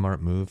a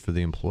smart move for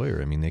the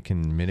employer. I mean, they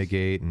can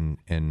mitigate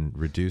and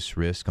reduce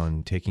risk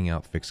on taking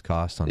out fixed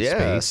costs on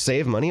space.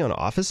 Save money on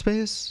office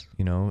space.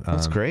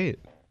 That's great.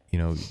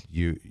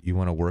 You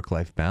want a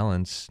work-life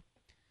balance.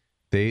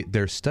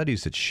 There are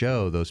studies that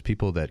show those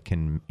people that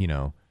can,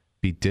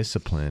 be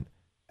disciplined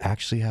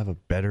actually have a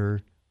better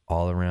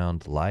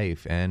all-around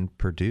life and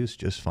produce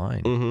just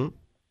fine. Mm-hmm.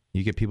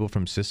 You get people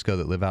from Cisco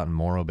that live out in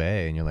Morro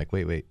Bay, and you're like,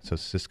 wait, so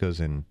Cisco's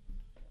in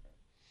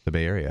the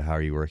Bay Area. How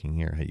are you working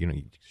here?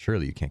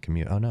 Surely you can't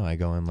commute. Oh, no, I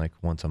go in like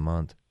once a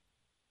month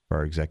for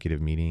our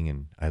executive meeting,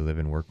 and I live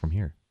and work from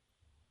here.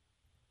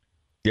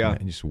 Yeah.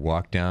 And just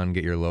walk down,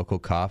 get your local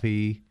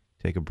coffee,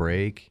 take a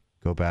break,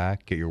 go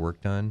back, get your work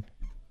done,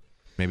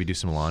 maybe do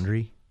some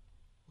laundry.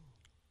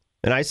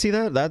 And I see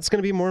that's going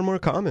to be more and more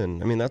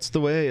common. I mean, that's the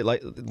way.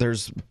 Like,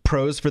 there's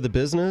pros for the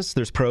business,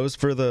 there's pros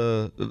for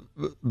the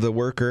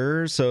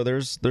worker. So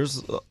there's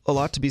a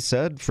lot to be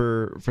said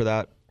for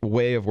that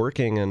way of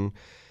working. And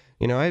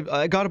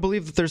I got to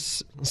believe that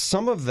there's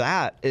some of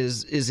that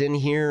is in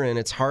here, and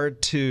it's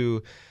hard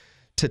to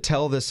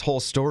tell this whole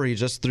story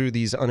just through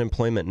these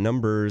unemployment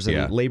numbers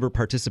and labor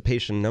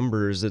participation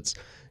numbers. It's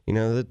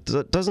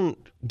that doesn't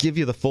give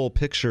you the full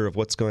picture of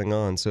what's going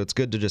on. So it's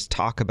good to just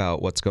talk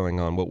about what's going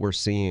on, what we're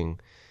seeing.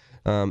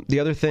 The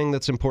other thing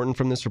that's important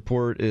from this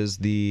report is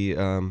the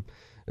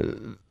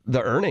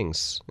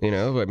earnings.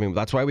 I mean,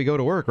 that's why we go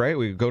to work, right?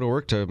 We go to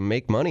work to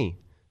make money.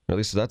 Or at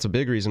least that's a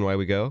big reason why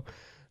we go.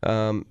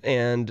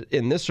 And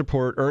in this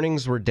report,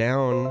 earnings were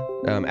down.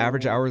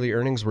 Average hourly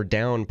earnings were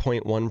down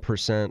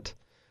 0.1%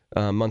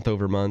 month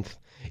over month.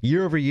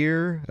 Year over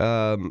year,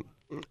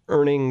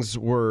 earnings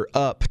were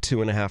up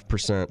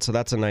 2.5%. So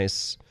that's a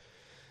nice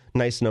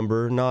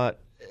number. Not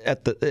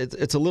at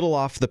it's a little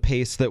off the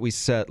pace that we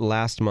set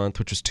last month,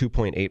 which was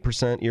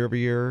 2.8% year over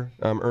year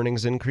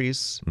earnings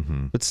increase.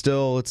 Mm-hmm. But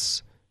still,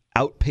 it's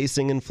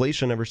outpacing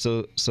inflation ever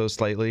so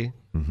slightly.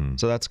 Mm-hmm.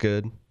 So that's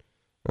good.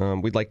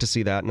 We'd like to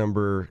see that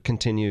number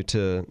continue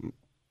to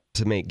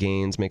make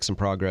gains, make some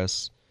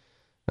progress.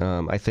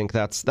 I think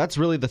that's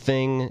really the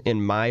thing,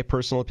 in my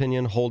personal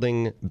opinion,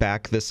 holding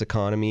back this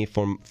economy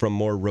from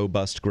more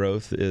robust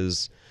growth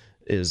is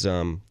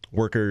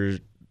worker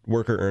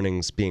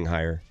earnings being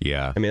higher.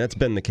 Yeah. I mean, that's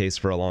been the case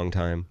for a long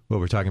time. Well,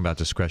 we're talking about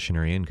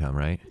discretionary income,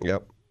 right?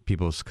 Yep.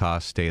 People's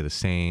costs stay the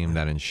same.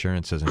 That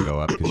insurance doesn't go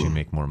up because you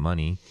make more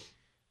money.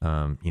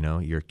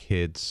 Your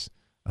kids'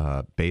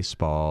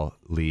 baseball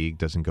league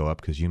doesn't go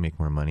up because you make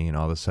more money, and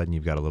all of a sudden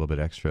you've got a little bit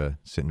extra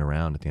sitting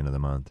around at the end of the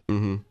month.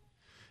 Mm-hmm.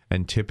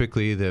 And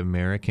typically the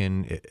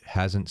American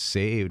hasn't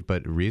saved,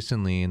 but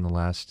recently in the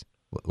last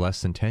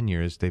less than 10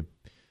 years, they've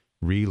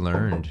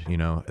relearned,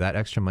 that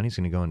extra money is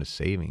going to go into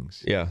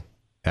savings. Yeah.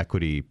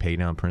 Equity, pay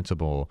down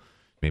principal,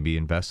 maybe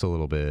invest a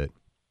little bit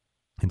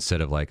instead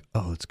of like,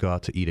 oh, let's go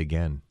out to eat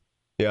again.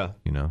 Yeah.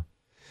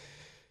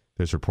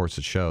 There's reports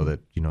that show that,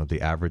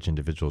 the average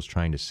individual is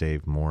trying to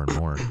save more and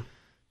more.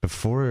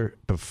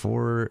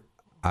 Before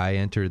I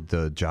entered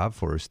the job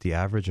force, the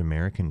average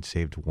American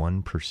saved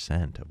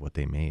 1% of what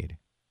they made.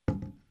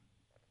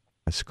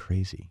 That's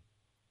crazy.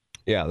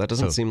 Yeah, that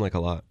doesn't seem like a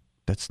lot.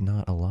 That's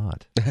not a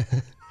lot.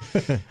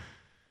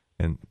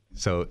 And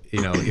so,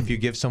 if you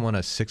give someone a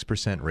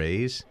 6%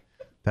 raise,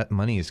 that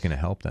money is going to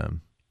help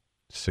them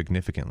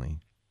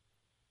significantly.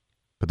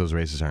 But those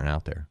raises aren't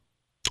out there.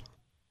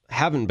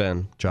 Haven't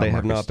been. Job they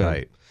have market's not been.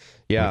 tight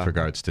Yeah. with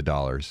regards to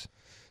dollars.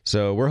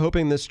 So we're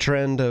hoping this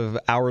trend of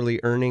hourly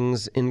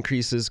earnings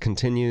increases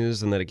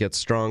continues and that it gets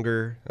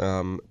stronger.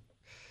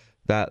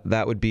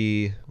 That would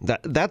be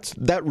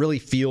that really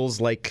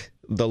feels like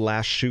the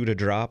last shoe to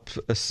drop,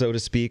 so to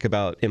speak,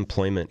 about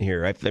employment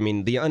here. I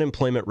mean, the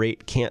unemployment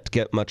rate can't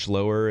get much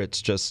lower.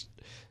 It's just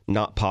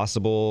not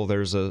possible.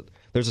 There's a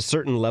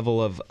certain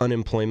level of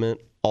unemployment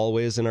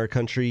always in our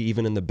country,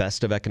 even in the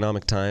best of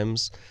economic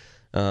times.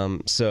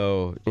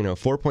 So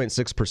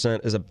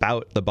 4.6% is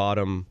about the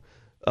bottom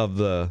of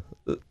the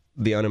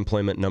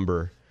unemployment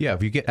number. Yeah,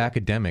 if you get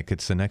academic,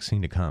 it's the next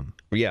thing to come.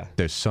 Yeah.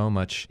 There's so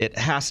much. It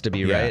has to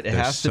be, right? It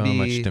has to be. so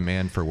much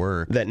demand for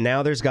work. That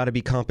now there's got to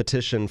be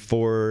competition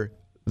for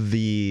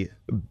the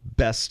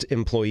best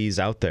employees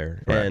out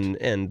there. Correct.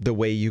 And the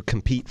way you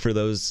compete for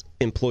those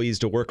employees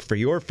to work for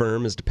your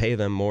firm is to pay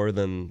them more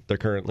than they're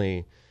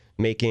currently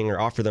making, or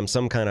offer them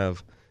some kind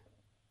of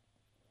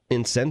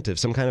incentive,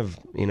 some kind of,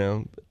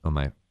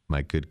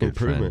 my good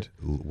friend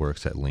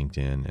works at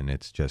LinkedIn, and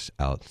it's just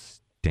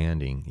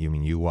outstanding.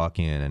 You walk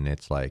in and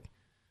it's like,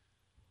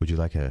 would you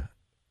like a,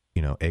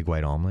 egg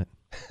white omelet?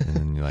 And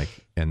then you're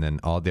like, and then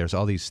there's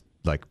all these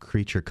like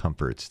creature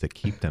comforts that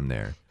keep them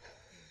there,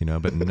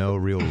 but no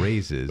real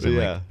raises. And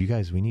like, you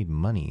guys, we need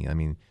money. I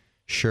mean,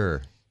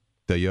 sure,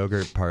 the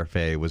yogurt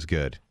parfait was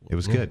good. It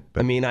was good.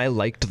 But I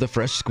liked the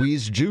fresh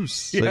squeezed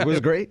juice. It was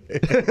great.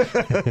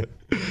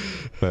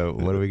 But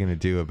what are we going to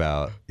do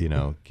about,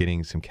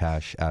 getting some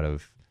cash out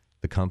of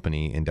the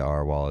company into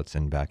our wallets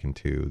and back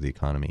into the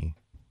economy?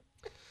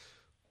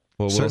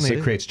 Well, certainly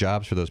it creates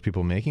jobs for those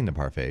people making the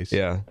parfaits.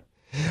 Yeah.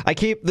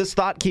 This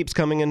thought keeps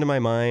coming into my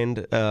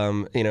mind,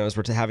 as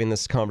we're having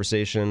this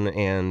conversation,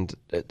 and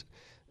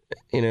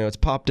it's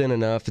popped in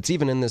enough. It's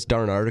even in this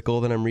darn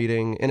article that I'm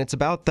reading, and it's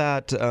about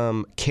that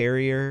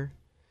Carrier.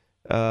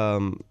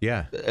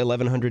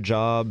 1,100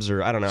 jobs,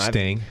 or I don't know.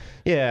 Sting.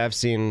 I've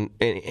seen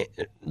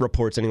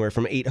reports anywhere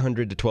from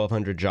 800 to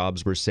 1,200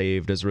 jobs were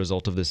saved as a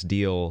result of this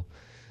deal,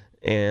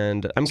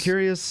 and I'm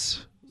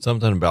curious.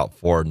 Something about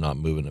Ford not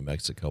moving to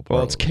Mexico.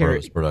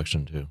 It's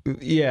production too.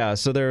 Yeah,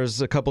 so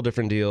there's a couple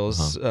different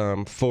deals.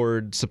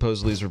 Ford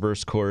supposedly is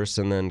reverse course,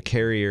 and then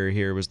Carrier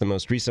here was the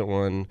most recent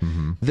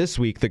one this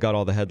week that got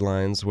all the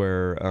headlines,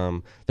 where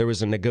there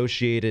was a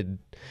negotiated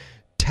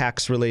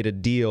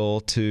tax-related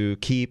deal to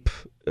keep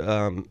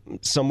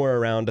somewhere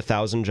around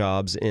 1,000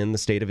 jobs in the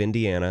state of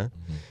Indiana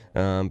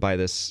by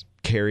this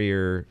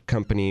Carrier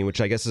company,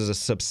 which I guess is a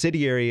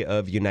subsidiary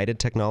of United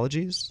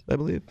Technologies, I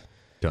believe.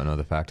 Don't know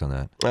the fact on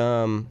that.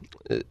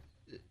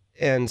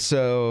 And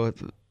so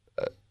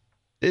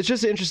it's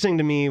just interesting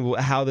to me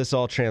how this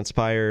all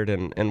transpired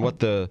and what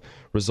the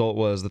result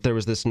was, that there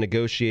was this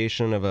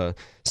negotiation of a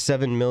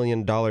 $7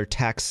 million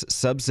tax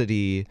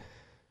subsidy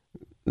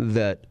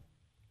that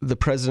the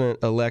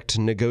president-elect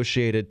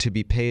negotiated to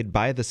be paid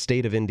by the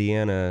state of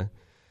Indiana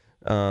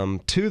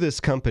to this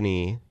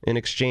company in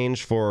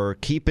exchange for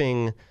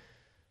keeping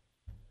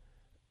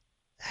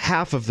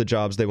half of the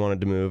jobs they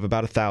wanted to move,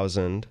 about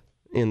 1,000,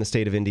 in the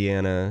state of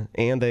Indiana,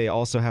 and they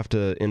also have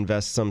to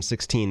invest some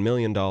 $16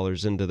 million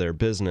into their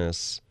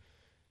business.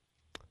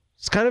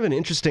 It's kind of an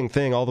interesting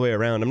thing all the way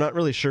around. I'm not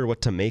really sure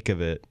what to make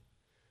of it.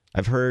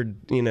 I've heard,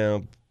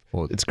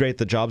 it's great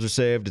the jobs are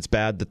saved. It's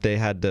bad that they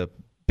had to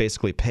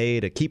basically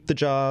pay to keep the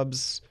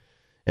jobs.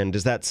 And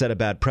does that set a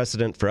bad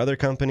precedent for other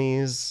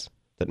companies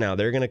that now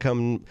they're going to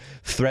come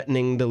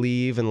threatening to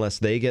leave unless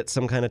they get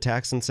some kind of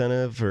tax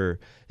incentive? Or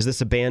is this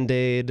a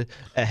Band-Aid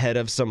ahead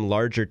of some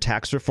larger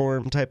tax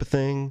reform type of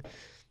thing?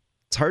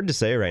 It's hard to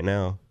say right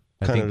now.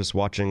 Kind of just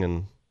watching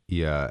and...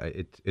 Yeah,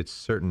 it's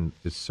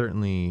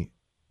certainly...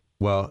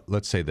 Well,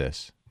 let's say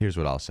this. Here's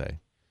what I'll say.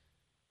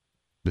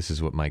 This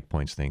is what Mike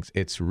Points thinks.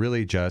 It's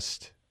really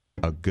just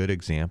a good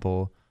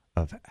example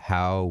of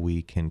how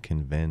we can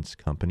convince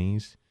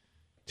companies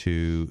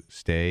to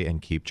stay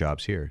and keep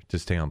jobs here, to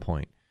stay on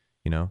point.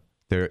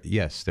 There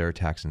are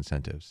tax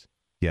incentives.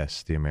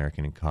 Yes, the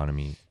American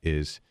economy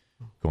is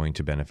going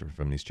to benefit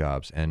from these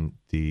jobs, and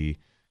the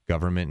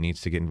government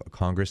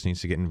Congress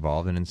needs to get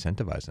involved and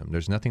incentivize them.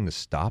 There's nothing to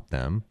stop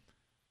them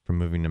from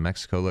moving to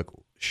Mexico. Look,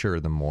 sure,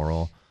 the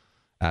moral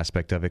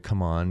aspect of it,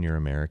 come on, you're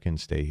American,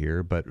 stay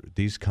here. But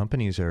these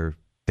companies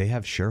they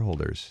have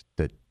shareholders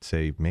that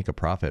say, make a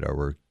profit or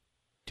we're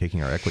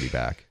taking our equity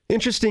back.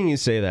 Interesting you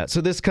say that.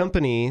 So this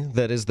company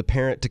that is the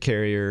parent to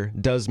Carrier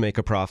does make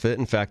a profit.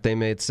 In fact, they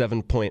made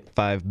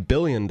 $7.5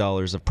 billion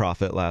of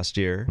profit last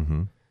year.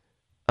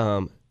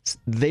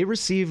 They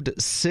received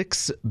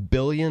 $6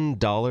 billion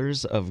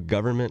of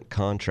government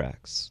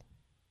contracts.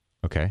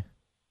 Okay.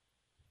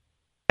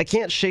 I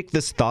can't shake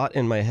this thought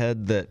in my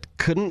head that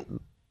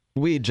couldn't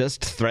we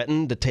just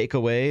threaten to take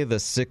away the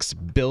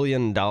 $6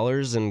 billion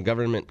in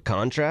government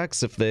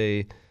contracts if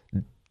they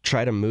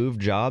try to move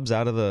jobs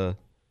out of the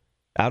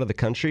out of the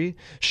country,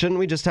 shouldn't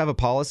we just have a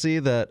policy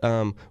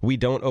that we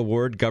don't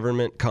award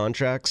government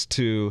contracts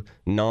to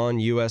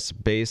non-U.S.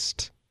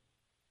 based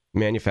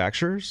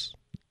manufacturers?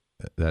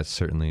 That's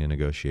certainly a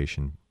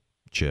negotiation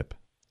chip.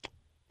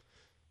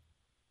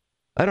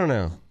 I don't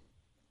know.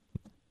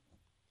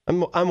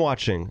 I'm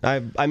watching.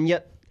 I'm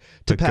yet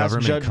to pass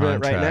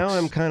judgment right now.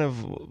 I'm kind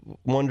of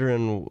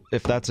wondering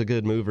if that's a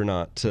good move or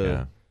not.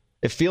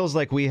 It feels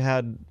like we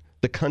had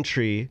the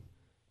country,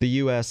 the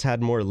U.S.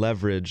 had more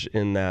leverage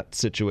in that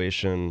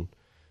situation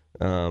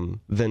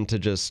than to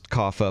just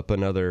cough up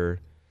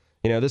another.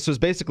 This was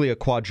basically a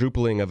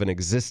quadrupling of an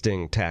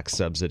existing tax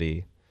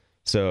subsidy.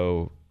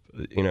 So,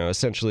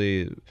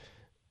 essentially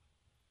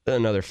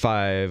another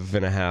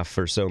 $5.5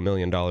 or so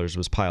million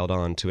was piled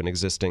on to an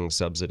existing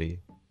subsidy.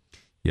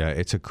 Yeah,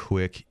 it's a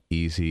quick,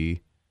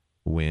 easy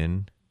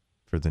win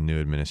for the new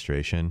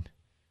administration.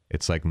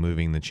 It's like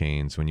moving the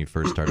chains. When you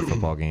first start a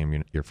football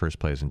game, your first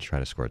play isn't to try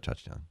to score a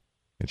touchdown.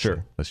 It's Sure.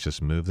 like, let's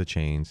just move the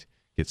chains,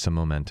 get some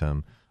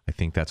momentum. I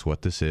think that's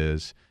what this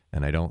is,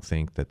 and I don't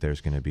think that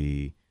there's going to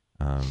be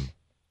a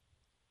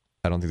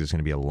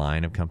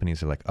line of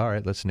companies that are like, all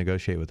right, let's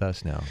negotiate with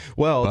us now.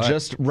 Well,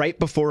 just right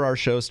before our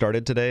show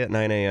started today at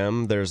 9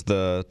 a.m., there's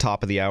the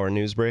top of the hour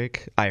news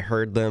break. I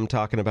heard them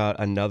talking about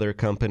another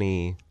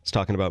company. It's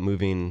talking about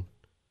moving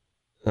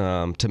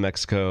to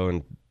Mexico,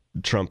 and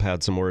Trump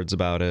had some words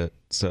about it.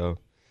 So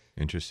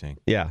interesting.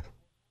 Yeah.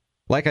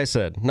 Like I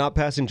said, not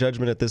passing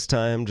judgment at this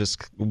time,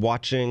 just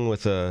watching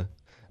with a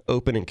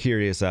open and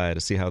curious eye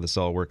to see how this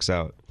all works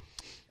out.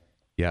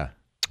 Yeah.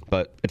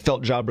 But it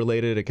felt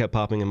job-related. It kept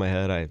popping in my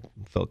head. I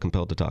felt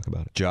compelled to talk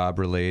about it.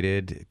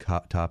 Job-related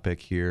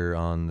topic here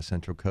on the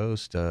Central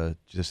Coast.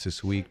 Just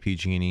this week,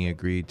 PG&E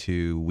agreed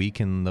to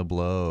weaken the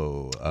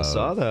blow. I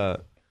saw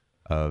that.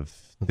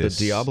 Of the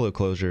Diablo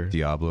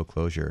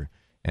closure.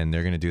 And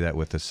they're going to do that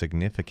with a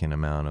significant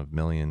amount of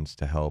millions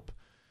to help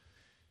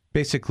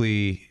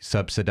basically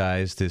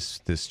subsidize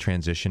this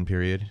transition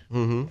period.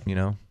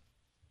 Mm-hmm.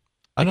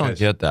 I don't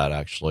get that,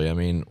 actually. I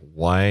mean,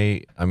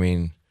 why? I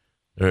mean,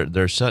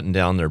 they're shutting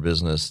down their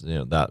business,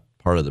 that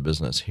part of the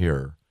business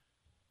here.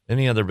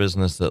 Any other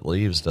business that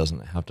leaves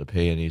doesn't have to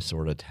pay any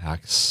sort of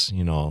tax,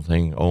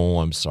 thing. Oh,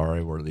 I'm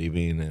sorry, we're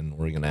leaving, and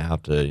we're going to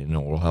have to,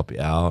 we'll help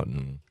you out.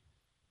 And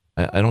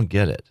I don't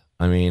get it.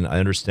 I mean, I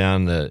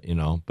understand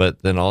that,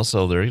 but then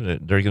also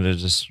they're gonna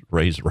just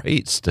raise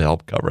rates to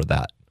help cover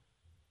that.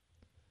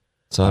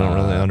 So I don't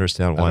really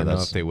understand why I don't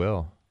know if they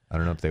will.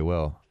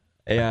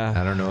 Yeah.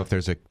 I don't know if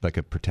there's a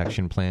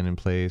protection plan in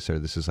place, or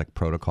this is like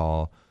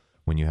protocol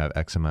when you have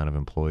X amount of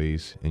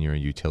employees and you're a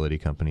utility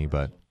company.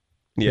 But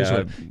here's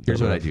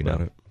what I do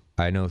know.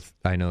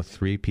 I know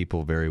 3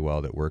 people very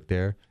well that work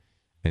there,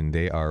 and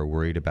they are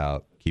worried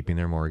about keeping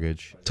their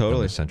mortgage on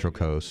the Central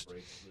Coast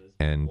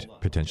and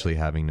potentially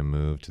having to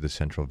move to the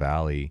Central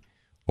Valley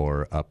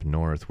or up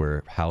north,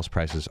 where house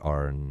prices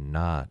are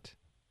not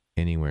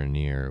anywhere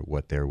near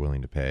what they're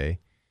willing to pay.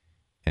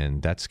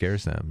 And that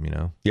scares them,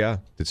 Yeah.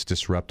 It's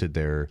disrupted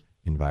their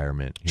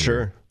environment here.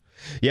 Sure.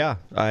 Yeah.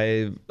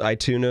 I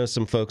too know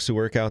some folks who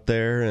work out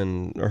there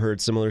and heard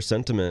similar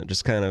sentiment.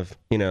 Just kind of,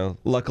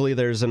 luckily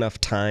there's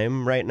enough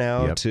time right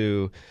now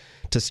to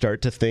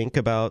start to think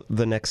about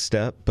the next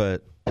step.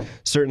 But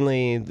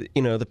certainly,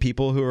 the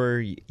people who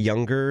are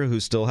younger, who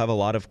still have a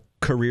lot of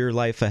career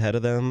life ahead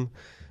of them,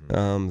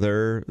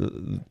 they're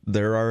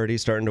already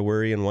starting to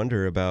worry and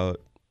wonder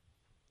about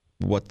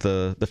what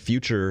their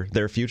future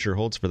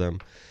holds for them.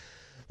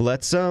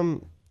 Let's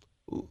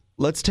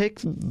take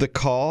the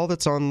call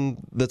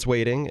that's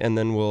waiting, and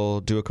then we'll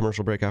do a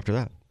commercial break after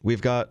that.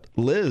 We've got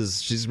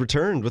Liz. She's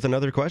returned with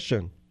another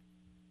question.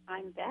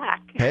 I'm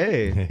back.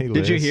 Hey, Liz.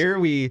 Did you hear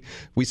we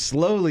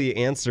slowly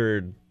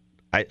answered?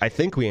 I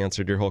think we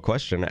answered your whole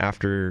question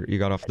after you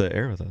got off the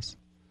air with us.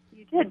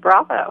 You did.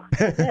 Bravo.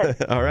 You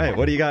did. All right.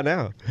 What do you got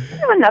now? I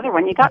have another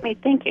one. You got me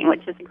thinking,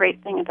 which is a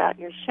great thing about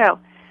your show.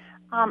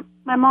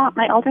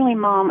 My elderly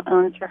mom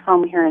owns her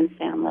home here in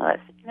San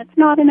Luis, and it's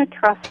not in a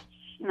trust.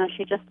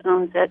 She just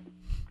owns it,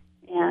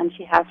 and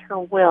she has her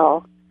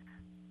will.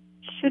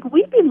 Should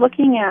we be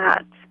looking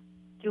at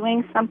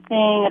doing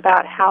something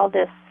about how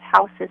this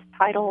house is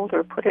titled,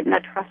 or put it in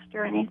a trust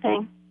or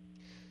anything?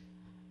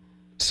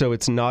 So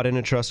it's not in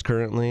a trust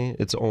currently.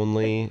 It's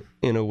only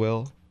in a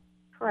will?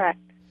 Correct.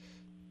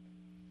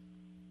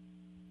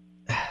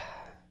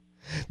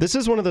 This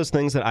is one of those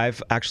things that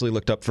I've actually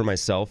looked up for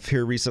myself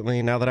here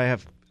recently. Now that I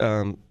have,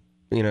 a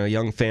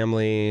young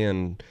family,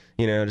 and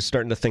just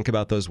starting to think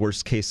about those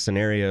worst case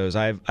scenarios,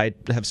 I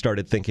have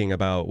started thinking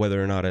about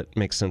whether or not it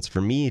makes sense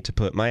for me to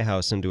put my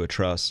house into a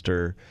trust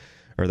or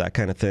that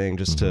kind of thing,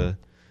 just to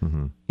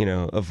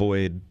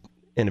avoid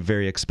a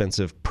very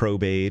expensive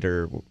probate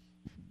or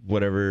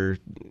whatever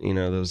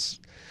those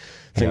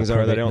things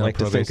are that I don't like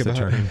to think about.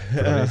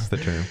 Probate's the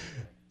term.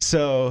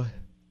 So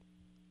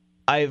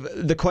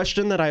the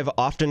question that I've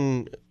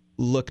often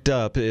looked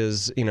up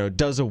is,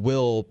 does a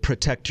will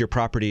protect your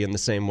property in the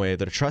same way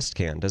that a trust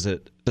can? Does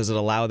it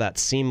allow that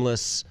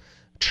seamless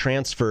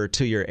transfer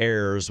to your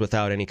heirs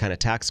without any kind of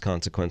tax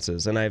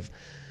consequences? And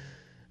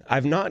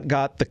I've not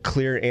got the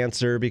clear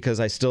answer because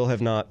I still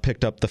have not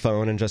picked up the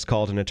phone and just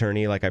called an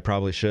attorney like I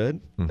probably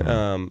should.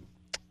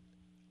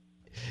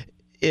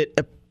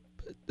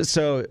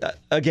 So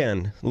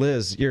again,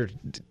 Liz,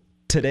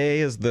 today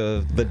is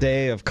the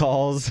day of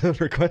calls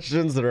for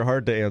questions that are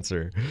hard to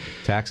answer.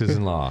 Taxes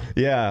and law.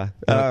 Yeah.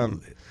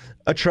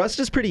 A trust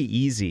is pretty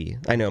easy.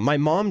 I know. My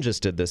mom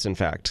just did this, in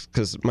fact,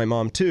 because my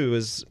mom too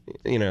is,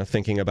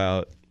 thinking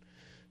about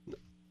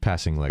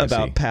passing legacy,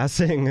 about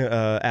passing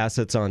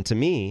assets on to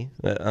me.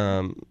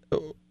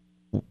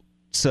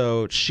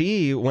 So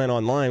she went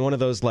online, one of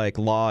those like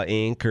Law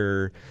Inc.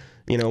 or,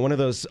 one of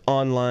those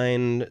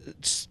online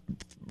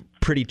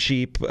pretty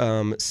cheap,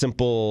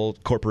 simple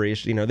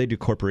corporation. They do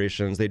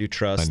corporations, they do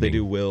trusts, they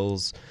do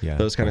wills,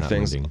 those kind of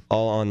things,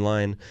 all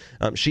online.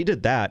 She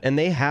did that, and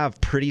they have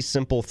pretty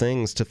simple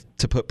things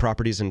to put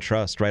properties in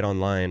trust right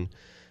online.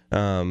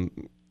 I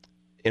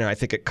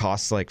think it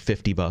costs like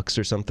 $50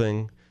 or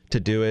something to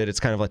do it. It's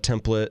kind of a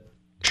template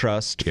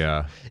trust.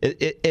 Yeah,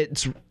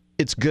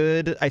 it's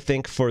good, I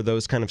think, for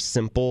those kind of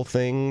simple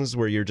things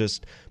where you're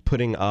just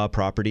putting a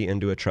property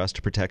into a trust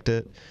to protect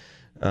it.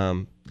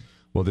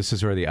 Well, this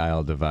is where the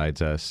aisle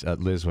divides us.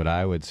 Liz, what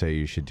I would say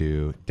you should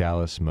do,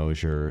 Dallas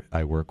Mosier,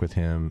 I work with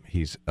him.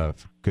 He's a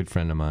good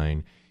friend of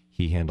mine.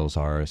 He handles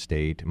our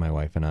estate, my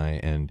wife and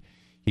I, and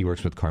he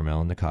works with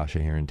Carmel and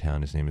Nakasha here in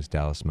town. His name is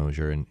Dallas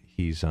Mosier, and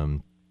he's a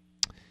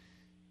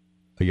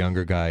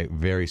younger guy,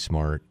 very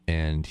smart,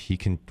 and he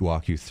can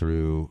walk you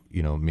through,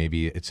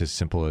 maybe it's as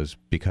simple as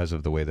because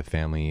of the way the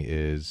family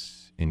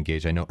is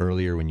engaged. I know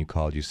earlier when you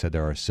called, you said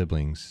there are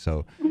siblings,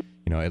 so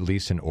at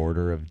least an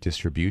order of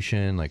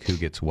distribution, like who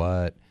gets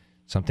what,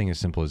 something as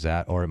simple as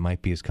that. Or it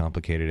might be as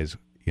complicated as,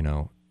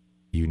 you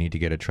need to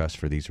get a trust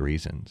for these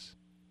reasons.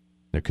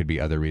 There could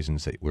be other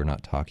reasons that we're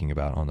not talking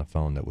about on the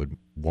phone that would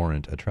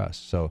warrant a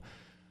trust. So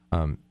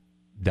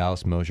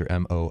Dallas Mosier,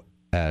 Mosier,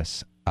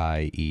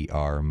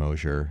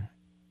 Mosier,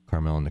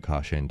 Carmel and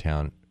Nakasha in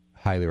town.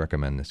 Highly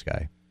recommend this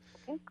guy.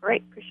 Okay,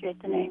 great. Appreciate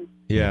the name.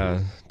 Yeah,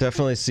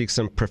 definitely seek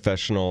some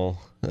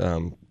professional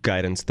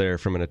guidance there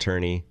from an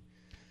attorney.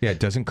 Yeah, it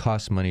doesn't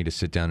cost money to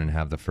sit down and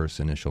have the first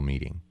initial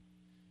meeting.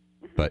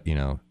 But,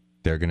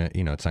 they're going to,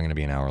 it's not going to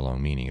be an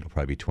hour-long meeting. It'll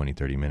probably be 20,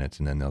 30 minutes,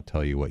 and then they'll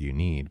tell you what you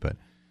need. But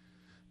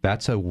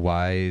that's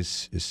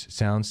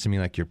sounds to me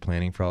like you're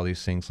planning for all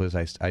these things, Liz.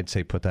 I'd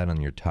say put that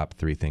on your top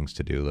 3 things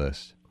to do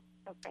list.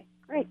 Okay,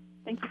 great.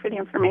 Thank you for the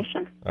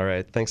information. All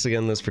right. Thanks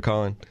again, Liz, for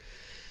calling.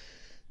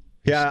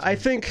 Yeah, I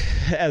think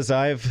as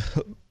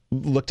I've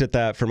looked at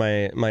that for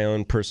my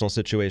own personal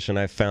situation,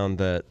 I've found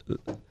that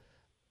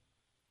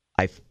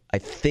I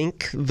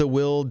think the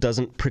will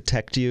doesn't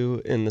protect you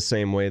in the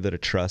same way that a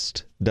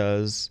trust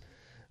does.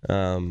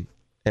 And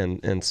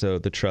so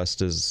the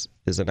trust is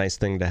a nice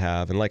thing to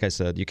have. And like I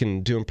said, you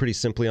can do them pretty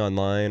simply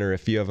online, or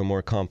if you have a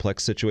more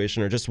complex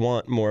situation or just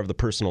want more of the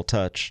personal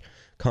touch,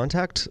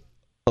 contact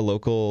a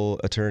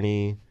local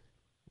attorney.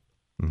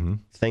 Mm-hmm.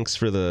 Thanks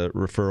for the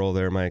referral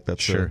there, Mike.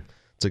 That's sure.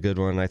 It's a good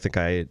one. I think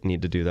I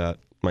need to do that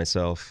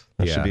myself.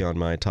 That should be on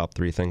my top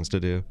 3 things to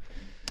do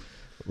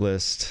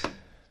list.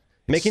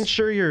 Making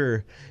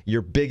sure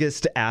your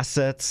biggest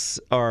assets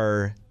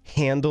are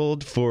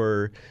handled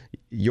for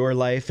your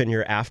life and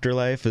your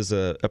afterlife is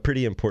a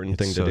pretty important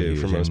thing to do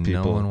for most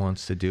people. No one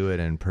wants to do it,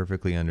 and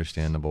perfectly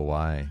understandable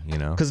why,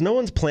 Because no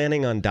one's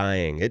planning on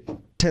dying. It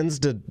tends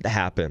to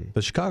happen.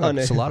 A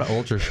lot of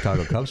ultra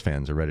Chicago Cubs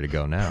fans are ready to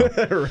go now.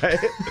 Right?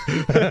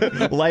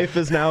 Life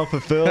is now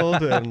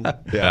fulfilled. And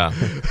yeah.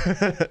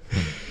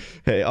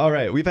 Hey, all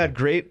right. We've had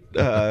great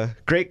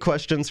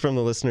questions from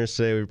the listeners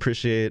today. We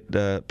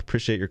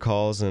appreciate your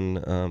calls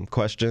and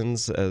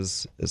questions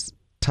as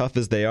tough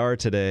as they are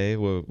today.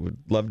 We'd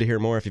love to hear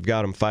more if you've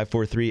got them.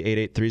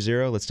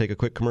 543-8830. Let's take a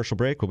quick commercial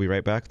break. We'll be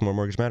right back with more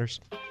Mortgage Matters.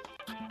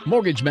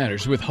 Mortgage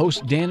Matters with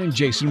hosts Dan and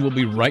Jason will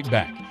be right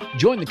back.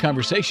 Join the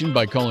conversation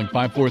by calling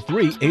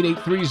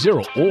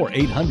 543-8830 or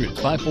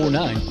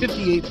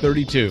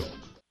 800-549-5832.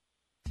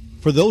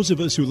 For those of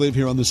us who live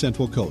here on the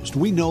Central Coast,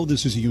 we know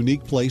this is a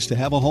unique place to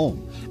have a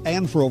home.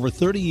 And for over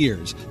 30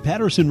 years,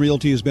 Patterson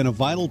Realty has been a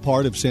vital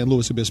part of San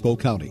Luis Obispo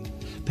County.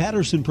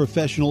 Patterson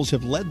professionals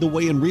have led the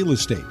way in real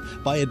estate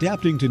by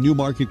adapting to new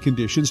market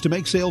conditions to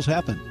make sales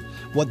happen.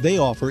 What they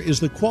offer is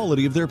the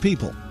quality of their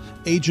people,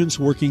 agents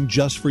working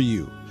just for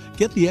you.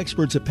 Get the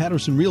experts at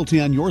Patterson Realty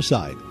on your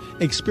side.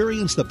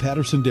 Experience the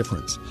Patterson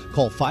difference.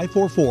 Call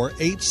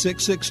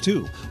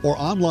 544-8662 or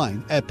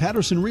online at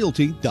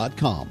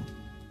pattersonrealty.com.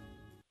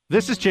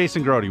 This is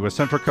Jason Grody with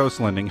Central Coast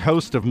Lending,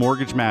 host of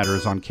Mortgage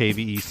Matters on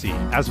KVEC.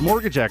 As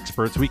mortgage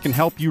experts, we can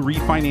help you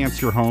refinance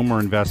your home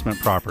or investment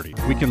property.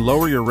 We can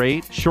lower your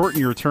rate, shorten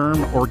your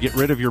term, or get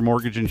rid of your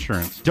mortgage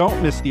insurance.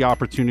 Don't miss the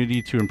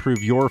opportunity to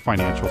improve your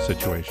financial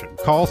situation.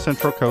 Call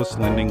Central Coast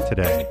Lending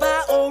today.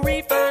 Buy or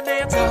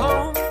refinance a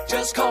home,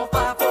 just call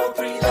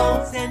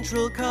 543-LOAN.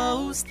 Central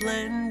Coast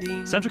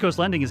Lending. Central Coast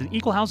Lending is an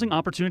equal housing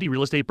opportunity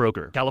real estate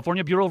broker.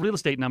 California Bureau of Real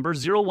Estate number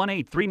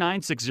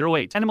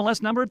 018399608.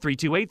 NMLS number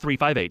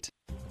 328358.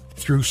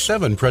 Through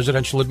 7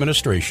 presidential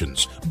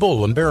administrations,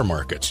 bull and bear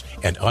markets,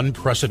 and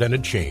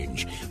unprecedented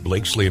change,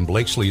 Blakesley &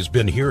 Blakesley has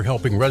been here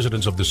helping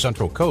residents of the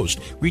Central Coast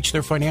reach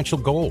their financial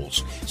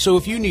goals. So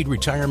if you need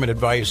retirement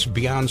advice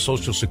beyond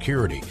Social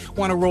Security,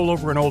 want to roll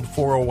over an old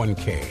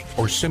 401k,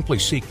 or simply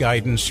seek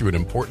guidance through an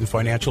important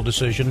financial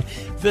decision,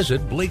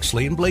 visit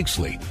Blakesley &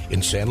 Blakesley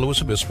in San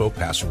Luis Obispo,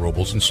 Paso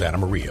Robles, and Santa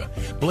Maria.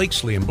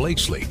 Blakesley &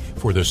 Blakesley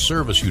for the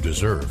service you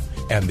deserve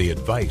and the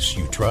advice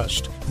you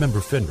trust. Member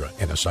FINRA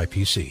and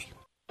SIPC.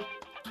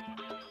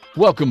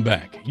 Welcome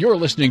back. You're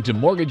listening to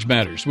Mortgage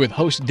Matters with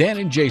hosts Dan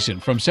and Jason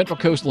from Central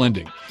Coast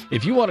Lending.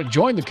 If you want to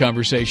join the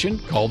conversation,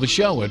 call the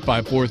show at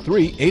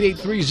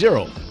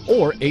 543-8830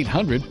 or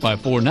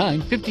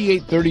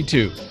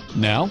 800-549-5832.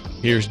 Now,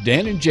 here's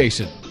Dan and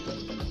Jason.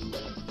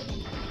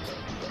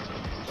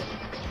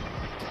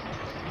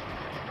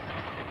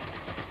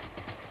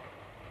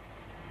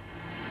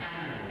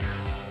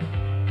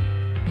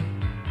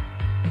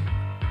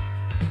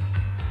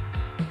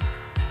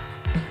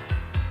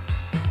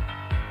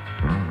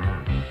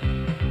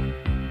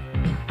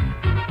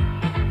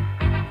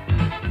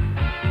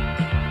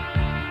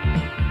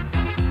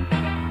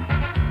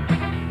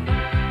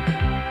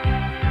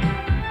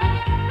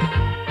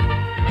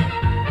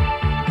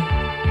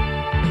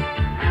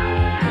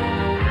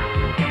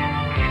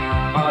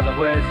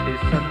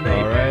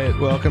 All right,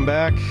 welcome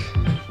back.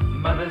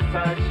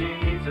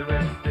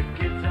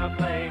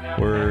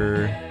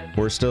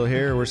 We're still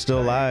here. We're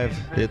still live.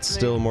 It's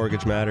still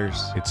Mortgage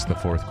Matters. It's the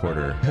fourth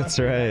quarter. That's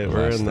right.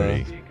 We're in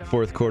the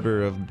fourth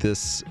quarter of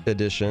this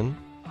edition.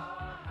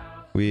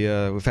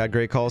 We've had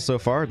great calls so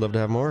far. I'd love to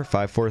have more.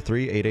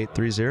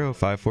 543-8830.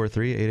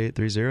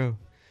 543-8830.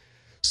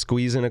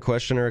 Squeeze in a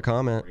question or a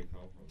comment.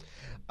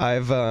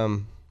 I've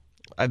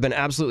been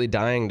absolutely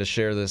dying to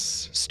share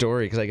this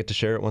story because I get to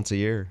share it once a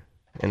year,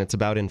 and it's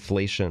about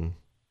inflation.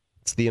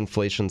 It's the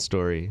inflation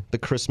story, the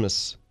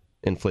Christmas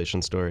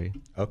inflation story.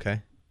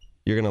 Okay.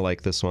 You're gonna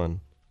like this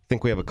one. I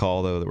think we have a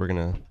call though that we're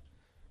gonna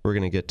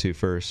get to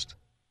first.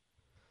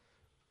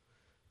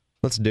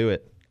 Let's do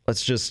it.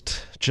 Let's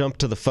just jump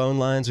to the phone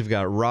lines. We've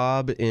got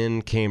Rob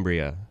in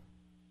Cambria.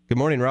 Good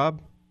morning, Rob.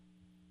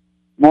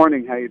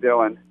 Morning. How you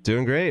doing?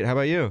 Doing great. How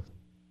about you?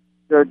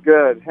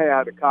 Good. Hey, I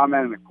had a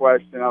comment and a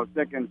question. I was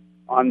thinking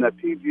on the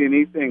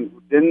PG&E thing,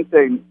 didn't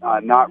they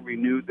not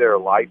renew their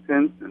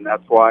license, and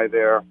that's why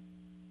they're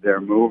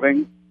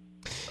moving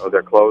or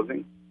they're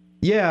closing?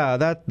 Yeah,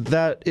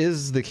 that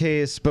is the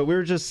case. But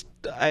we're just,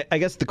 I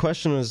guess the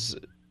question was,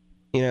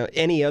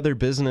 any other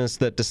business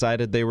that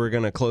decided they were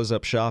going to close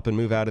up shop and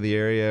move out of the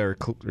area or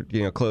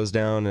close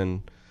down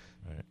and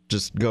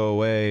just go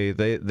away,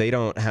 they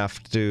don't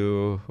have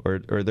to,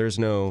 or there's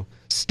no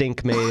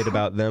stink made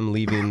about them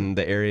leaving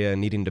the area and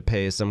needing to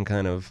pay some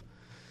kind of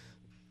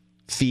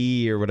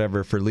fee or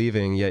whatever for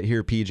leaving. Yet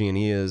here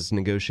PG&E is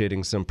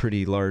negotiating some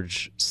pretty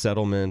large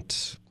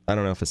settlement. I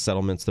don't know if a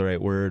settlement's the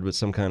right word, but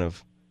some kind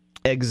of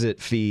exit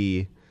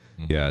fee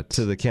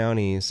to the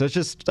county. So it's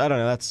just, I don't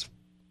know.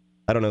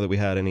 I don't know that we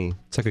had any.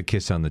 It's like a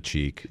kiss on the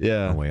cheek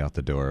on the way out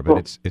the door, but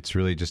Cool. it's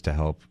really just to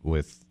help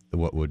with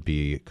what would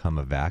become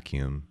a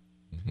vacuum.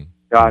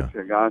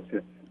 Gotcha.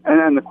 And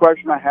then the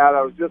question I had,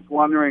 I was just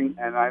wondering,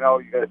 and I know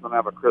you guys don't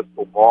have a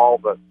crystal ball,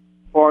 but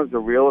as far as the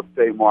real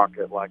estate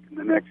market, like in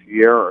the next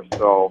year or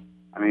so,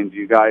 I mean, do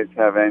you guys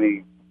have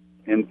any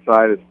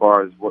insight as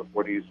far as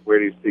where do you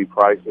see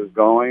prices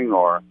going,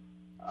 or?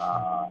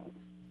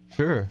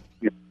 Sure.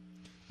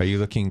 Are you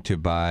looking to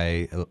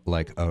buy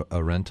like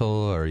a rental,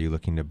 or are you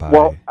looking to buy?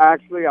 Well,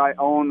 actually, I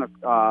own a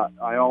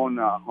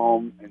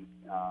home,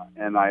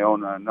 and I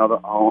own another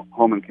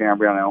home in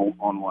Cambria, and I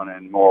own one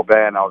in Morro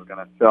Bay, and I was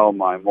going to sell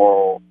my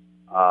Morro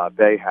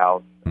Bay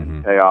house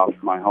and pay off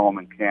my home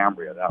in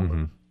Cambria. That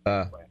was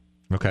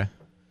okay.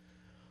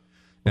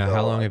 Now,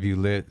 how long have you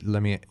lived?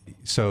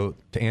 So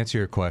to answer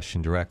your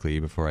question directly,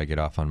 before I get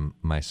off on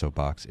my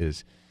soapbox,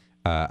 is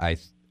I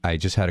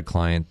just had a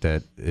client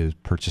that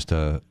purchased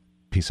a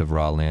piece of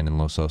raw land in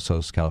Los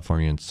Osos,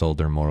 California, and sold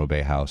their Morro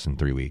Bay house in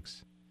 3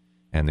 weeks,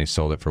 and they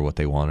sold it for what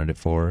they wanted it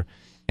for,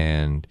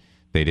 and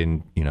they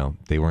didn't,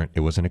 it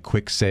wasn't a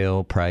quick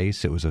sale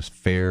price. It was a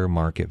fair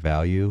market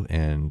value,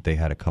 and they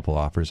had a couple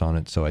offers on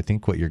it. So I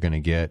think what you're going to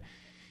get,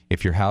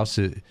 if your house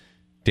is,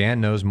 Dan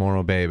knows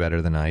Morro Bay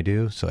better than I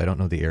do, so I don't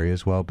know the area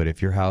as well, but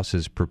if your house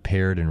is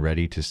prepared and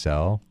ready to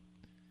sell,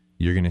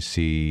 you're going to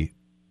see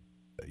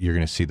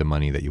the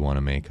money that you want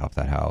to make off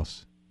that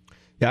house.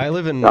 Yeah, I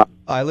live in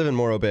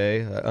Morro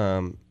Bay,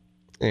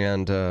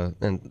 and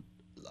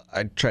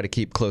I try to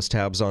keep close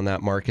tabs on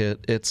that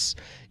market.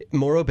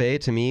 Morro Bay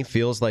to me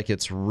feels like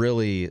it's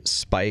really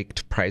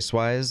spiked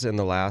price-wise in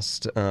the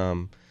last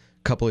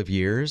couple of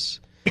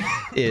years.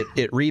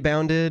 It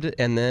rebounded,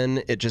 and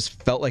then it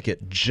just felt like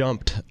it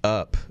jumped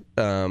up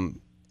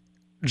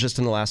just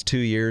in the last 2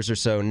 years or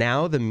so.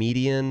 Now the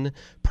median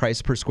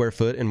price per square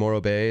foot in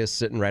Morro Bay is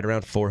sitting right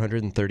around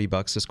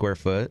 $430 a square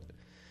foot.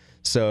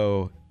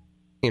 So,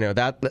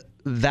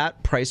 that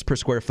price per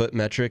square foot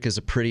metric is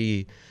a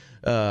pretty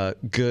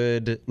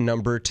good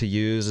number to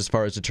use as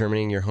far as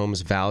determining your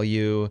home's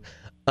value,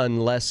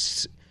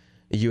 unless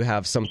you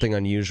have something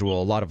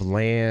unusual, a lot of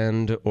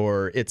land,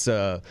 or it's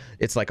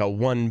like a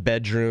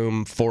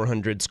 1-bedroom,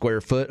 400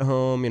 square foot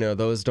home.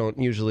 Those don't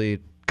usually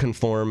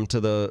conform to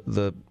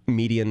the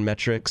median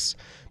metrics.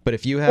 But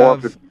if you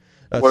have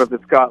what if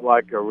it's got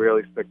like a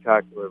really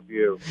spectacular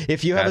view?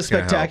 If you have a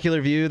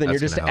spectacular view, then you're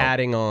just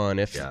adding on.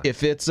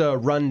 If it's a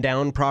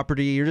run-down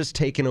property, you're just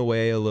taking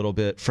away a little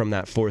bit from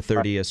that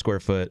 $430 a square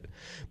foot.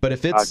 But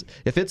if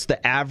it's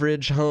the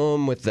average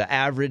home with the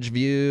average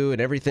view and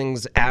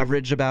everything's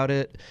average about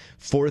it,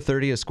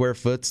 $430 a square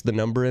foot's the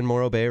number in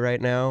Morro Bay right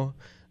now.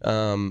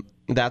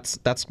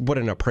 That's what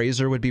an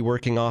appraiser would be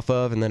working off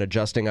of, and then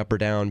adjusting up or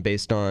down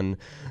based on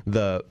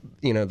the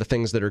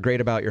things that are great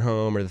about your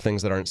home or the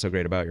things that aren't so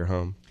great about your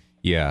home.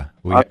 Yeah.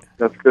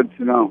 That's good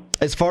to know.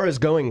 As far as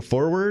going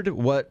forward,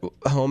 what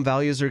home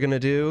values are going to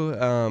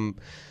do,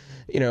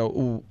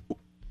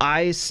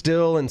 I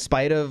still, in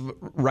spite of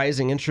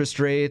rising interest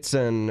rates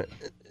and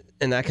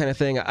that kind of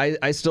thing,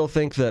 I still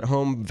think that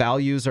home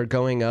values are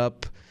going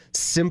up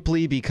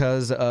simply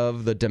because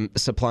of the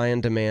supply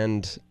and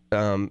demand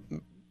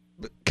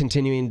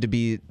continuing to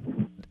be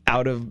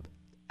out of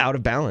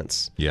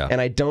balance. Yeah. And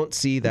I don't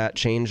see that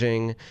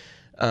changing.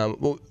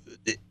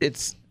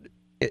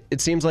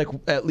 It seems like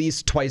at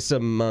least twice a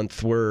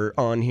month we're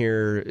on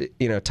here,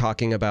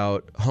 talking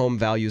about home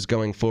values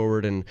going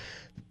forward, and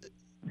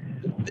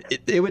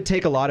it would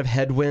take a lot of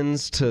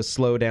headwinds to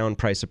slow down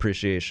price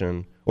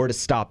appreciation, or to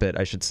stop it,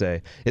 I should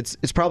say.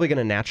 It's probably going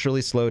to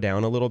naturally slow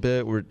down a little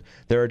bit.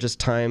 There are just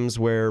times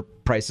where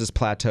prices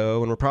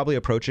plateau, and we're probably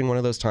approaching one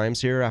of those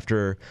times here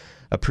after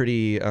a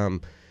pretty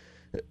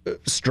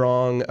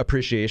strong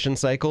appreciation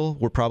cycle.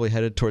 We're probably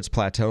headed towards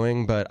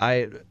plateauing, but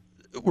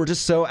we're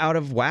just so out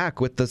of whack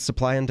with the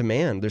supply and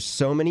demand. There's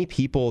so many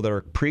people that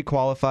are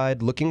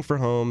pre-qualified, looking for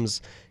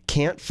homes,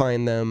 can't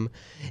find them,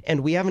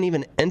 and we haven't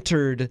even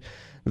entered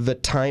the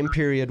time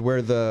period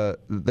where the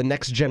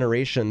next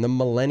generation, the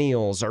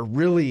millennials, are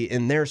really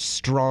in their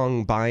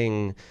strong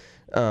buying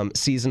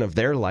season of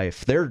their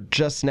life. They're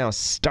just now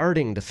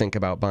starting to think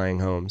about buying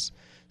homes.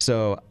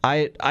 So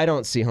I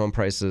don't see home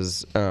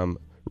prices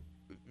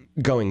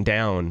going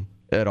down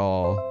at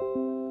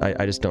all.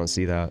 I just don't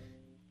see that.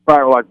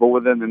 Right, but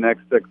within the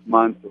next 6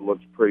 months, it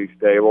looks pretty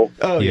stable.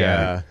 Oh,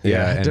 yeah.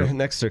 And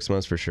next 6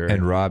 months for sure.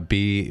 And Rob,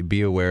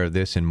 be aware of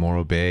this. In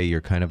Morro Bay, you're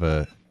kind of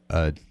a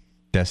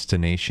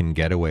destination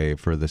getaway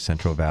for the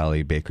Central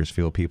Valley,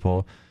 Bakersfield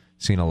people.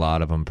 Seen a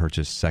lot of them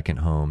purchase second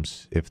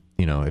homes if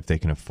they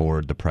can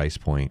afford the price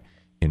point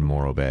in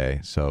Morro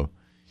Bay. So,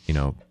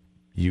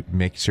 you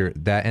make sure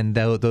that, and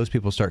those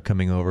people start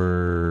coming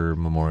over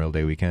Memorial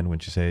Day weekend,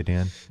 wouldn't you say,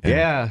 Dan? And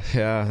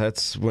yeah,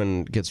 that's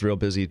when it gets real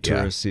busy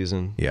tourist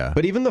season. Yeah.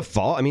 But even the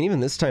fall,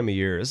 even this time of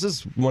year, this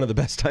is one of the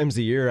best times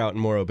of year out in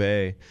Morro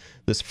Bay,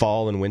 this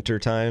fall and winter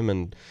time.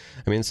 And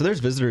so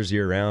there's visitors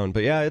year round.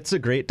 But yeah, it's a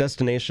great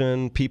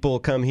destination. People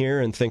come here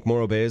and think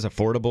Morro Bay is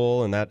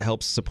affordable, and that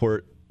helps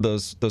support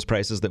those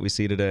prices that we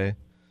see today.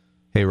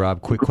 Hey, Rob,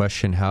 quick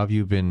question. How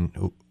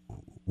long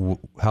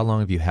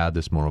have you had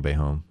this Morro Bay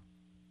home?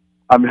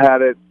 I've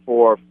had it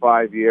for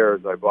 5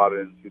 years. I bought it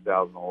in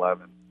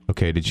 2011.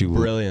 Okay, did you...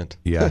 Brilliant.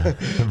 Yeah.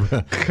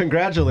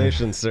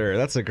 Congratulations, sir.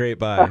 That's a great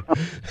buy.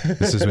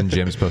 This is when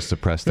Jim's supposed to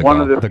press the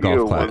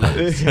golf clap.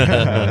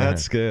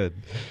 That's good.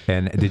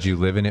 And did you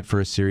live in it for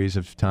a series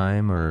of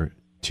time or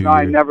 2 No,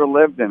 years? I never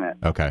lived in it.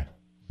 Okay.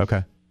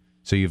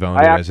 So you've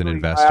owned it as an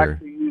investor. I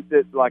actually used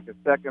it like a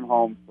second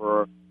home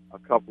for a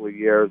couple of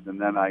years,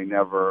 and then I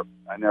never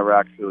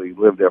actually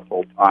lived there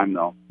full time,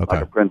 though,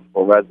 like a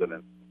principal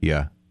resident.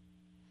 Yeah.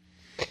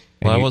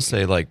 Well, I will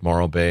say, like,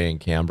 Morro Bay and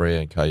Cambria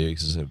and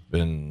Cayugas have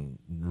been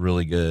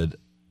really good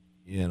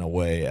in a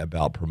way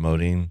about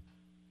promoting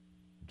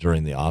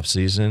during the off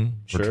season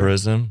for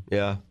tourism.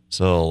 Yeah.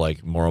 So,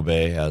 like, Morro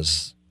Bay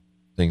has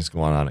things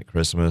going on at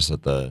Christmas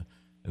and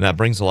that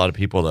brings a lot of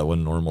people that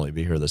wouldn't normally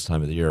be here this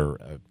time of the year.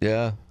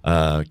 Yeah.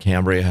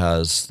 Cambria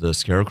has the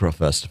Scarecrow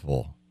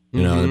Festival.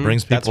 It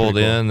brings people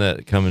in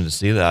that come in to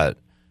see that.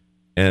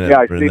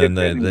 And,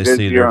 then they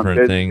see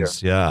different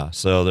things. Yeah.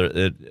 So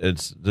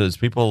there's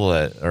people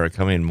that are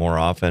coming more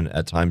often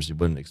at times you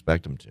wouldn't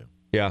expect them to.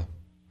 Yeah.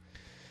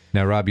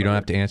 Now, Rob, you don't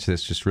have to answer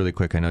this. Just really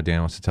quick. I know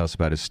Dan wants to tell us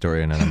about his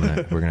story, and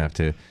we're gonna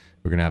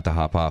have to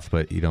hop off.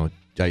 But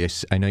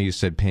I know you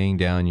said paying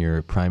down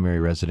your primary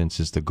residence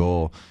is the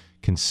goal.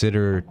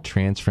 Consider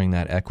transferring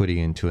that equity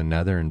into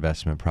another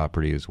investment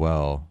property as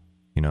well.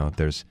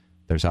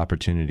 There's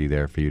opportunity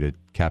there for you to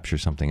capture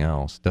something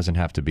else. Doesn't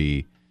have to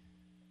be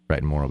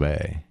right in Morro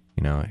Bay.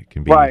 It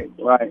can be right.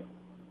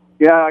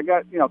 Yeah, I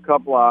got a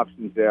couple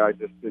options there. I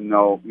just didn't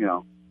know.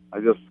 I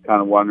just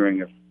kind of wondering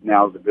if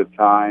now's a good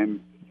time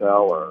to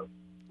sell or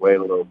wait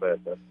a little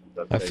bit.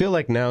 I feel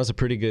like now is a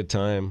pretty good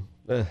time.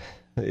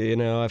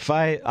 If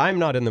I'm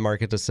not in the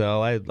market to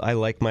sell, I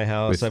like my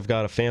house. I've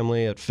got a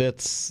family. It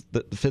fits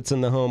in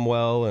the home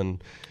well,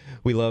 and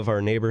we love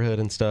our neighborhood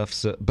and stuff.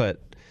 So,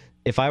 but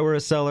if I were a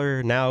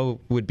seller,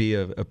 now would be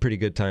a pretty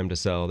good time to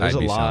sell. There's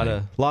a lot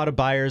of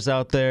buyers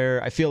out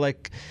there. I feel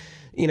like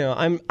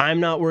I'm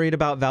not worried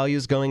about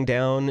values going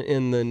down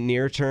in the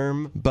near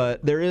term,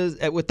 but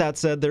with that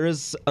said, there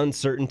is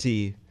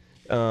uncertainty,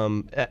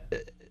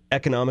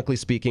 economically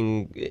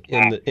speaking,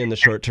 in the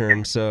short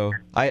term. So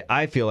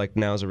I feel like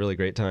now is a really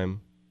great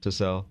time to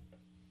sell.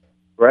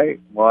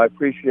 Great. Well, I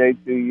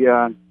appreciate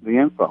the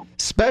info.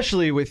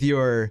 Especially with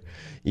your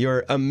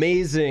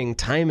amazing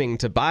timing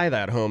to buy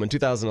that home in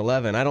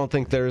 2011. I don't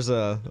think there's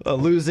a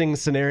losing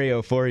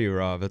scenario for you,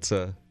 Rob. It's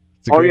a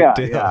great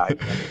deal. Yeah.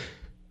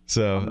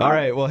 So, all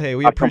right. Well, hey,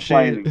 we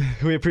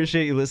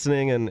appreciate you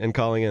listening and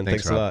calling in.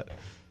 Thanks a lot.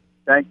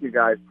 Thank you,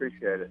 guys.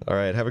 Appreciate it. All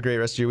right. Have a great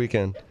rest of your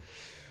weekend.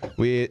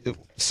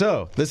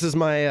 So this is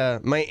my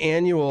my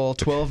annual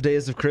 12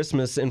 Days of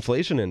Christmas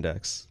inflation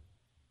index.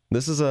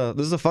 This is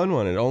a fun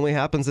one. It only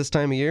happens this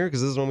time of year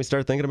because this is when we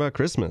start thinking about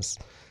Christmas.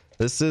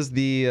 This is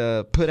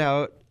the put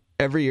out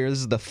every year. This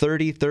is the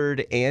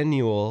 33rd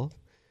annual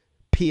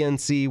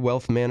PNC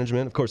Wealth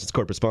Management. Of course, it's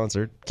corporate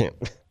sponsored. Can't.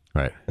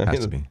 Right. Has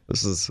to be.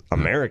 This is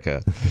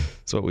America.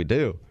 That's what we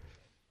do.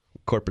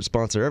 Corporate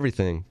sponsor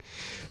everything.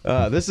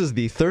 This is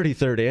the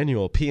 33rd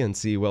annual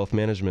PNC Wealth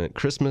Management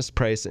Christmas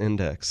Price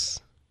Index.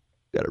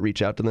 Got to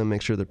reach out to them,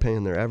 make sure they're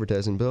paying their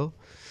advertising bill.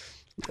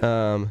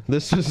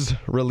 This was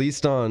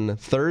released on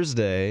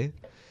Thursday,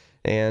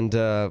 and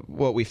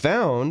what we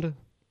found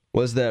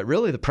was that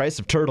really the price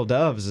of turtle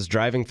doves is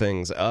driving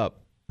things up.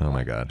 Oh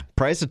my God.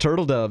 Price of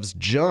turtle doves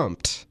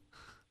jumped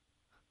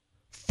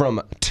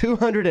from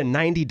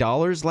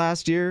 $290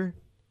 last year.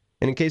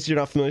 And in case you're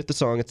not familiar with the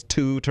song, it's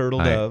Two Turtle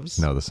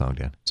Doves. I know the song,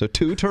 Dan. So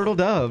 2 turtle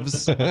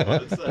doves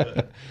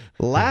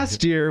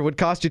last year would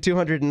cost you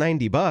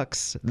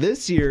 $290.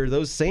 This year,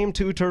 those same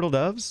 2 turtle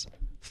doves,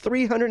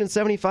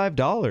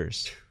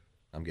 $375.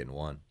 I'm getting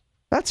one.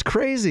 That's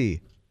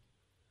crazy.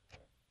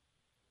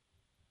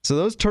 So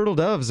those turtle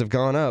doves have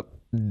gone up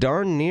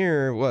darn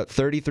near,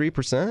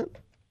 33%?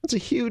 That's a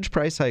huge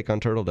price hike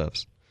on turtle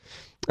doves.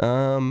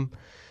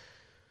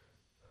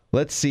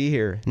 Let's see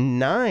here.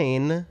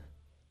 9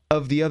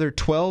 of the other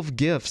 12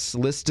 gifts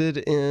listed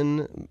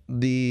in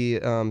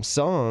the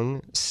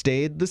song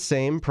stayed the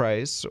same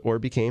price or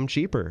became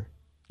cheaper.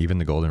 Even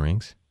the golden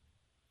rings?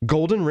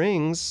 Golden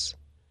rings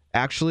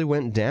actually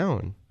went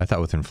down. I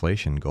thought with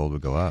inflation, gold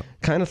would go up.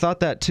 Kind of thought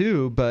that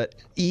too, but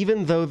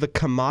even though the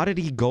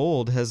commodity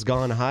gold has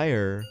gone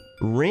higher,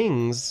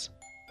 rings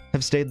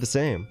have stayed the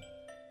same.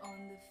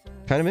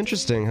 Kind of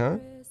interesting, huh?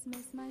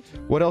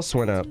 What else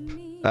went up?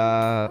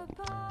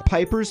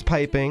 Pipers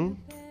piping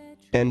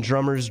and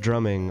drummers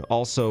drumming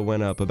also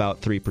went up about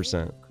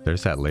 3%.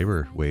 There's that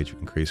labor wage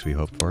increase we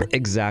hoped for.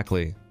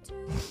 Exactly.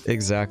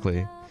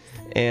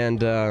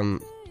 And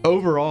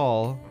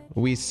overall,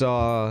 we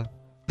saw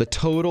the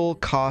total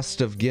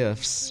cost of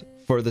gifts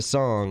for the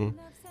song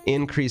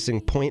increasing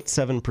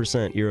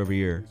 0.7% year over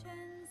year.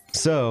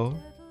 So,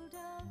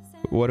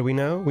 what do we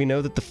know? We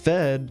know that the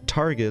Fed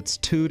targets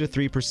 2 to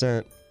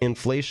 3%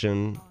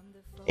 inflation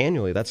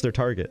annually. That's their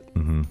target.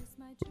 Mm-hmm.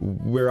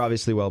 We're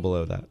obviously well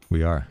below that.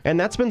 We are. And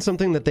that's been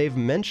something that they've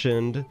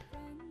mentioned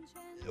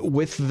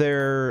with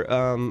their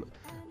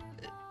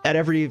at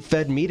every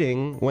Fed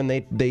meeting when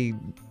they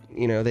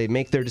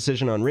make their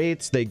decision on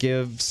rates. They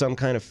give some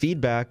kind of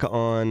feedback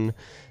on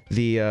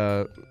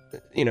the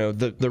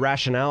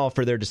rationale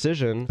for their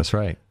decision. That's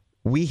right.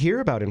 We hear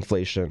about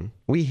inflation.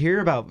 We hear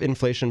about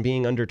inflation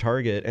being under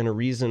target and a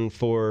reason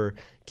for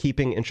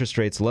keeping interest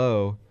rates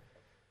low.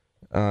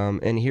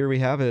 And here we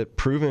have it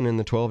proven in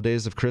the 12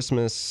 Days of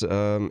Christmas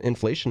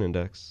inflation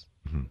index.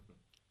 Mm-hmm.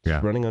 Yeah.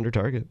 It's running under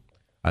target.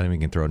 I think we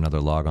can throw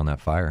another log on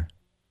that fire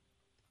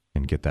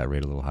and get that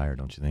rate a little higher,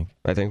 don't you think?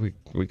 I think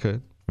we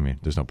could. I mean,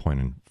 there's no point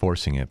in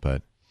forcing it,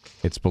 but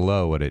it's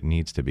below what it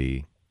needs to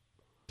be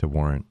to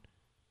warrant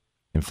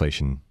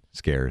inflation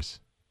scares.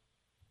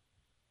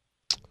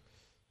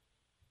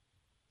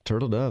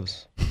 Turtle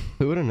doves.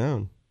 Who would have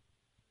known?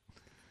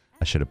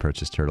 I should have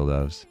purchased turtle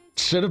doves.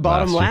 Should have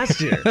bought them last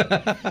year.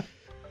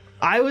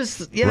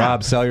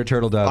 Rob, sell your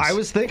turtle doves. I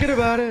was thinking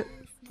about it.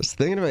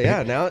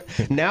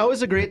 Now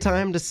is a great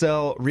time to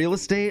sell real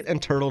estate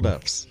and turtle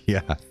doves.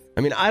 Yeah.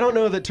 I mean, I don't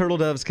know that turtle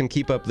doves can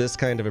keep up this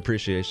kind of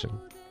appreciation.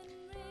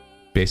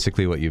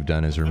 Basically, what you've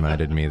done is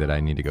reminded me that I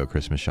need to go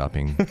Christmas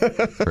shopping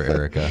for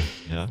Erica.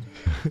 Yeah.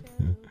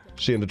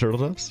 She into turtle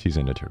doves? She's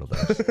into turtle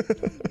doves.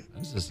 I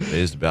was just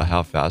amazed about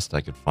how fast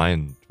I could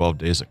find 12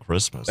 Days of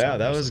Christmas. Yeah,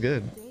 that was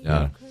good.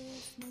 Yeah.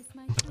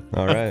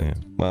 All right. Yeah.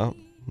 Well,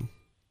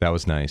 that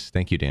was nice.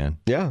 Thank you, Dan.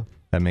 Yeah.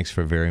 That makes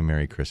for a very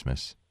Merry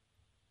Christmas.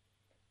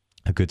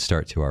 A good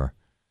start to our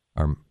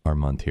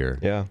month here.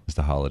 Yeah. As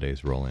the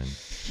holidays roll in.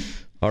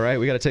 All right,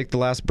 we got to take the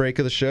last break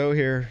of the show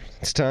here.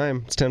 It's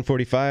time. It's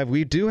 10:45.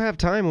 We do have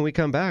time when we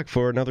come back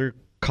for another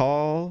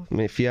call.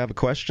 If you have a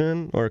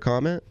question or a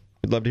comment,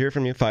 we'd love to hear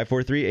from you.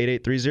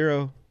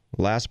 543-8830.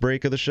 Last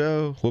break of the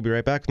show. We'll be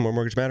right back with more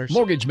Mortgage Matters.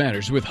 Mortgage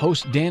Matters with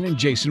hosts Dan and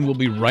Jason will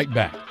be right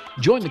back.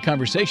 Join the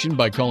conversation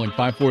by calling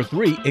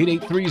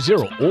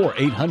 543-8830 or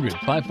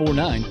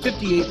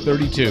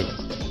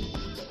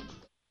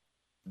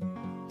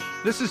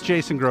 800-549-5832. This is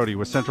Jason Grody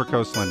with Central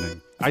Coast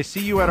Lending. I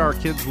see you at our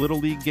kids' Little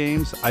League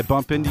games. I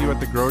bump into you at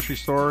the grocery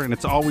store, and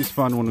it's always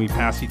fun when we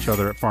pass each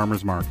other at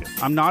farmers market.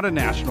 I'm not a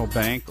national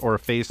bank or a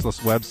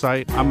faceless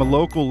website. I'm a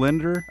local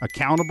lender,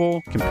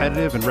 accountable,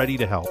 competitive, and ready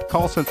to help.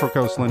 Call Central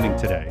Coast Lending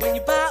today. When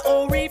you buy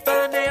or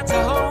refinance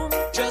a home,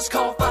 just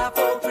call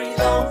 543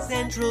 Loan.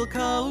 Central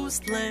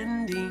Coast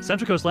Lending.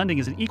 Central Coast Lending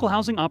is an equal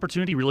housing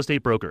opportunity real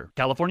estate broker.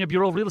 California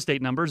Bureau of Real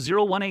Estate number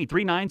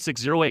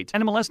 018-39608.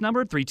 NMLS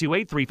number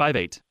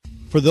 328358.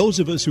 For those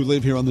of us who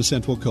live here on the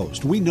Central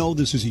Coast, we know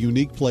this is a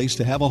unique place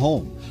to have a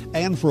home.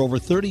 And for over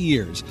 30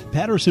 years,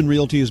 Patterson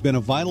Realty has been a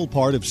vital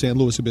part of San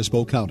Luis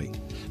Obispo County.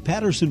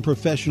 Patterson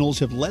professionals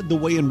have led the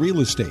way in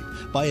real estate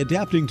by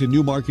adapting to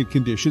new market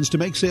conditions to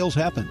make sales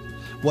happen.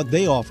 What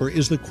they offer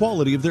is the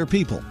quality of their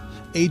people,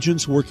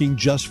 agents working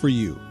just for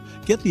you.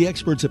 Get the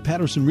experts at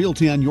Patterson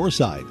Realty on your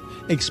side.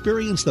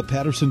 Experience the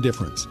Patterson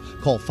difference.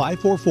 Call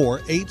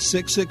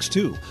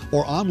 544-8662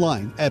 or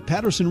online at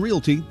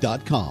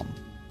pattersonrealty.com.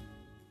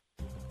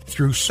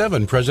 Through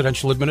 7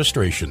 presidential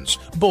administrations,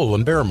 bull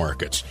and bear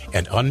markets,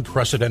 and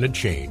unprecedented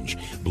change,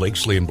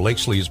 Blakesley &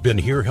 Blakesley has been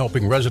here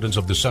helping residents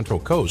of the Central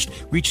Coast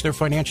reach their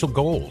financial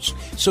goals.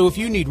 So if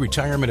you need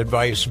retirement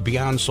advice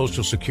beyond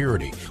Social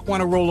Security,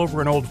 want to roll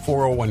over an old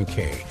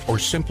 401k, or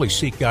simply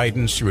seek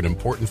guidance through an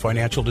important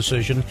financial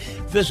decision,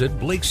 visit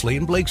Blakesley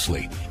 &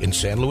 Blakesley in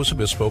San Luis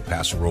Obispo,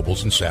 Paso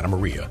Robles, and Santa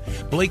Maria.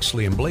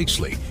 Blakesley &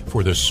 Blakesley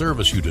for the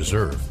service you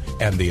deserve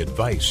and the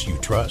advice you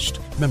trust.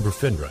 Member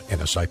FINRA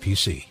and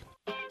SIPC.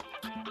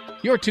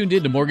 You're tuned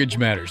in to Mortgage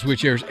Matters,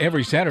 which airs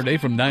every Saturday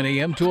from 9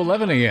 a.m. to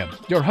 11 a.m.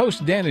 Your hosts,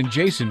 Dan and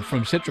Jason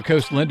from Central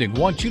Coast Lending,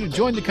 want you to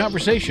join the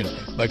conversation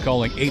by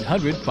calling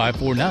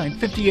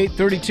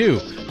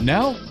 800-549-5832.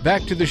 Now,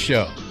 back to the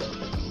show.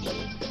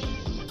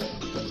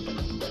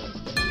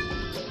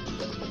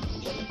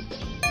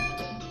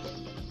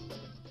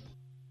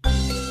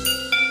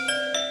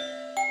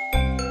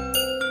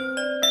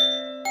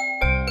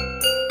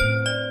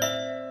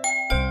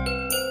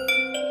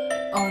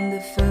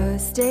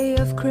 Day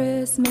of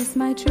Christmas,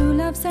 my true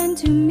love sent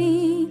to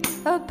me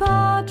a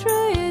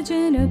partridge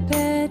in a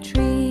pear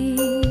tree.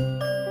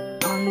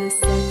 On the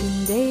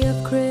second day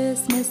of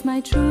Christmas,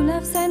 my true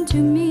love sent to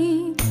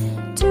me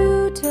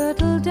 2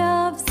 turtle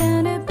doves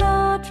and a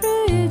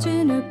partridge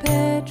in a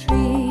pear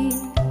tree.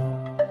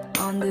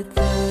 On the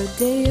third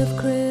day of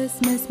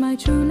Christmas, my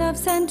true love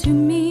sent to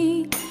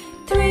me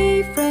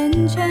 3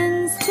 French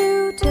hens,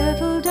 2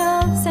 turtle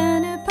doves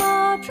and a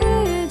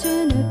partridge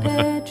in a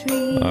pear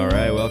tree. All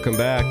right, welcome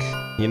back.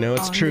 You know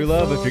it's true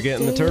love if you're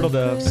getting the turtle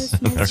doves.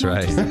 That's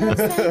right.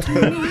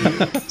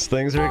 These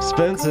things are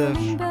expensive.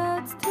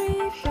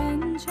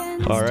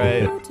 All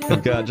right,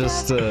 we've got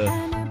just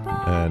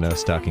no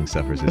stocking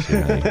stuffers this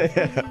year.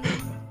 Yeah.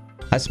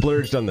 I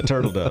splurged on the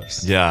turtle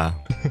doves. Yeah.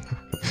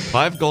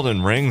 5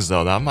 golden rings,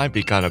 though. That might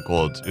be kind of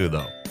cool, too,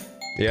 though.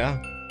 Yeah.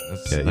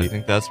 I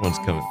think that's what's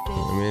coming.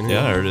 I mean,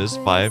 yeah, there it is.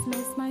 5.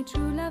 There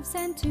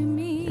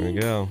we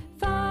go.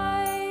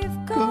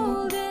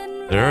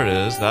 There it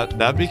is.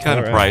 That'd be kind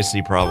of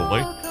pricey,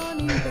 probably.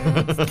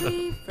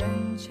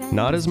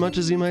 Not as much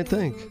as you might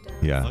think.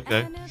 Yeah.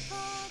 Okay.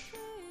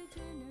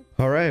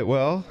 All right.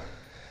 Well,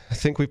 I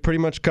think we pretty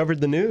much covered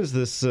the news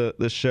this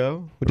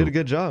show. We did a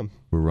good job.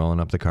 We're rolling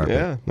up the carpet.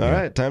 Yeah. All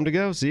right. Time to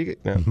go. See you.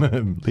 No.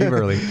 Leave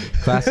early.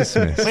 Class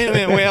dismissed. Wait a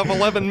minute. We have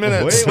 11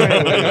 minutes.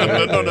 Wait.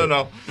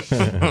 No.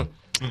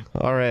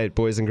 All right,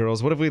 boys and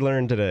girls. What have we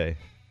learned today?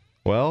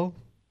 Well,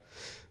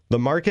 the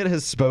market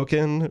has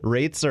spoken.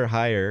 Rates are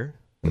higher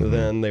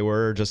than they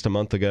were just a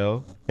month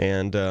ago.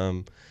 And,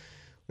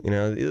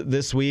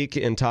 this week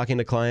in talking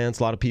to clients,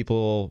 a lot of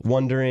people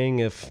wondering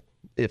if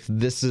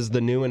this is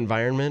the new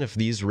environment, if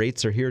these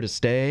rates are here to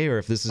stay, or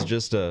if this is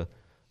just a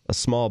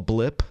small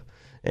blip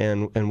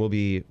and we'll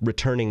be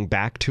returning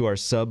back to our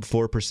sub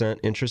 4%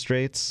 interest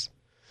rates.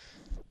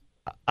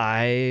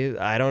 I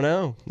don't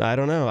know.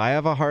 I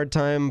have a hard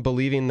time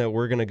believing that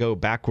we're going to go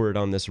backward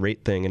on this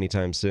rate thing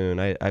anytime soon.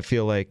 I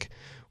feel like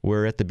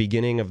we're at the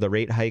beginning of the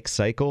rate hike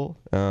cycle.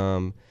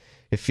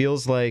 It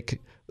feels like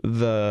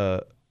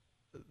this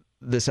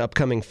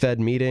upcoming Fed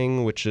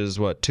meeting, which is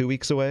 2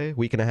 weeks away,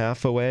 week and a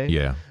half away.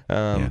 Yeah.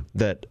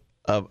 That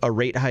a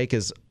rate hike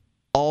is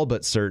all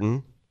but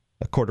certain,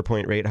 a 1/4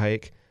 point rate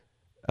hike.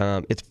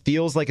 It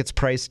feels like it's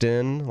priced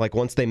in. Like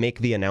once they make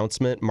the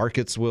announcement,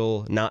 markets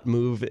will not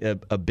move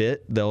a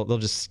bit. They'll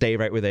just stay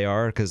right where they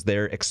are because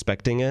they're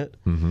expecting it.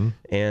 Mm-hmm.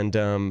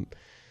 And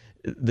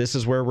this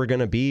is where we're going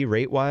to be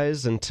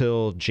rate-wise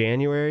until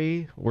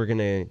January. We're going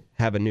to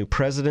have a new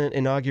president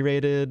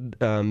inaugurated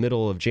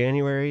middle of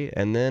January.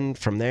 And then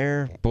from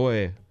there,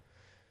 boy,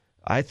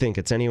 I think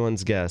it's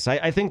anyone's guess.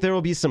 I think there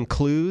will be some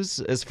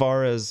clues as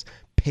far as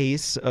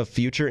pace of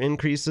future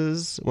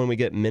increases when we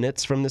get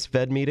minutes from this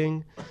Fed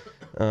meeting.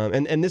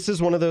 And this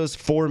is one of those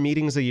 4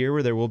 meetings a year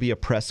where there will be a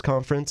press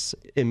conference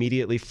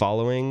immediately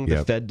following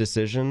the Fed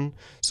decision.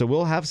 So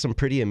we'll have some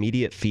pretty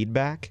immediate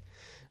feedback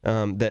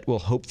that will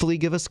hopefully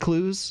give us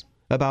clues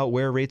about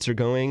where rates are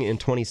going in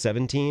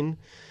 2017.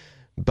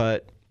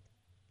 But,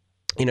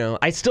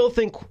 I still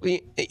think,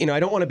 I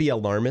don't want to be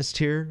alarmist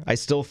here. I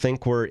still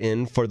think we're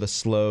in for the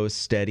slow,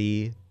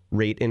 steady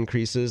rate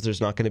increases.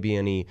 There's not going to be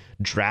any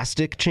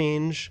drastic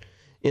change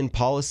in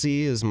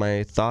policy is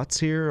my thoughts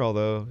here,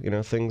 although,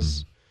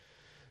 things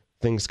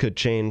could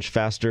change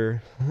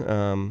faster.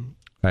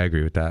 I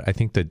agree with that. I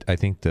think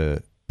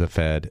the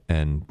Fed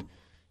and,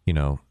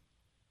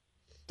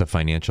 the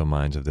financial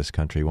minds of this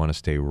country want to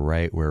stay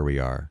right where we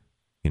are.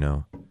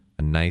 A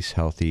nice,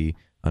 healthy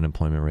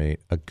unemployment rate,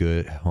 a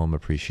good home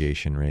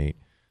appreciation rate,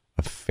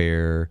 a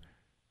fair.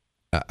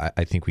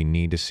 I think we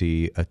need to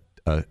see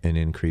an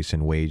increase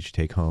in wage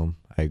take home.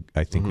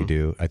 I think we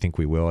do. I think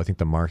we will. I think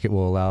the market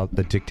will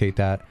dictate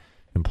that.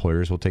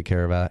 Employers will take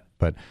care of that.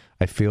 But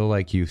I feel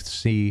like you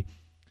see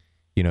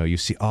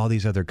all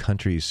these other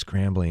countries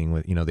scrambling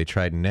with, they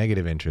tried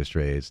negative interest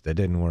rates. That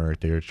didn't work.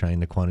 They're trying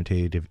the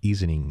quantitative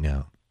easing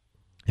now.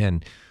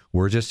 And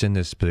we're just in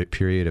this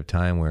period of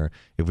time where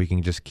if we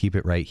can just keep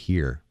it right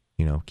here,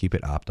 keep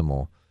it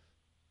optimal,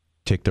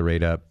 tick the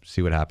rate up,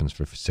 see what happens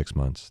for 6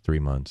 months, 3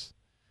 months.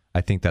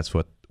 I think that's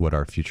what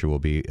our future will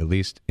be, at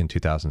least in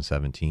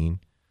 2017,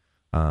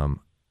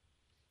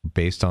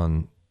 based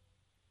on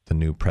the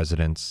new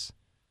president's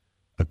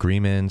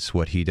agreements,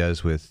 what he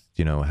does with,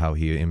 how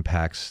he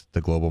impacts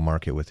the global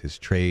market with his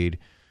trade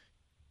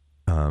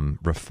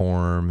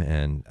reform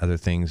and other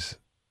things.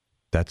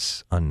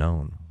 That's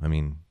unknown. I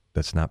mean,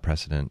 that's not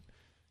precedent.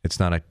 It's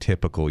not a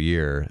typical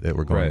year that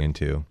we're going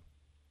into.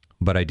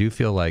 But I do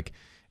feel like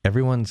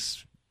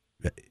everyone's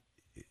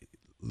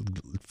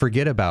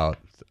forget about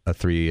a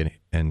 3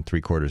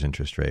 3/4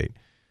 interest rate.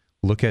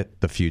 Look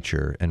at the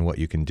future and what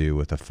you can do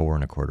with a 4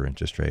 1/4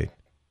 interest rate.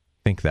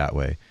 Think that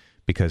way,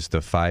 because the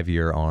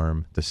 5-year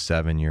ARM, the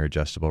 7-year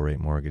adjustable rate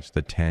mortgage,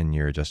 the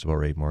 10-year adjustable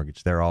rate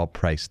mortgage, they're all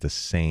priced the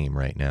same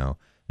right now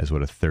as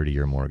what a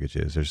 30-year mortgage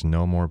is. There's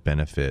no more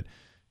benefit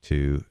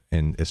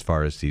as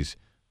far as these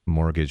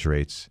mortgage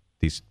rates,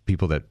 these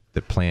people that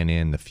plan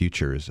in the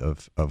futures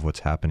of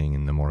what's happening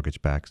in the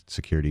mortgage-backed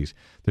securities.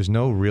 There's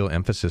no real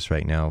emphasis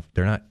right now.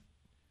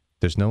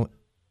 There's no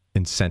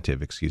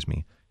incentive,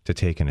 to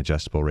take an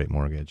adjustable rate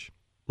mortgage.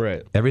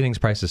 Right. Everything's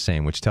priced the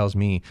same, which tells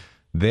me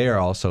they are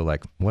also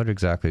like, what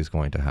exactly is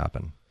going to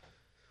happen?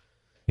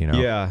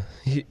 Yeah.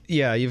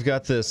 You've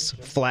got this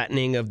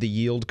flattening of the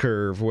yield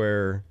curve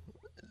where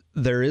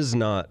there is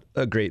not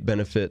a great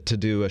benefit to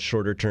do a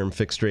shorter term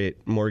fixed rate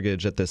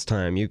mortgage at this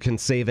time. You can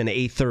save an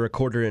 1/8 or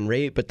 1/4 in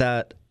rate, but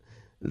that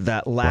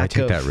lack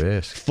of that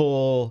risk?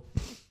 Full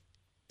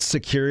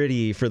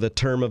security for the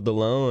term of the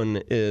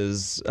loan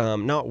is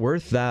not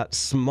worth that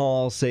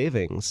small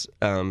savings,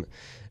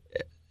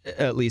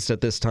 at least at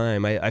this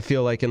time. I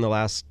feel like in the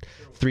last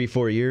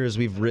 3-4 years,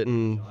 we've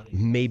written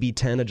maybe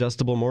 10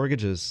 adjustable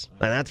mortgages,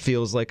 and that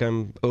feels like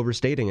I'm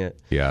overstating it.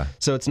 Yeah.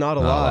 So it's not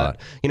a lot.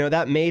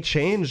 That may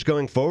change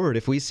going forward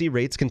if we see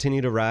rates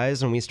continue to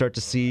rise and we start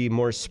to see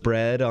more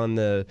spread on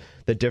the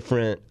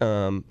different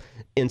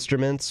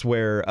instruments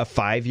where a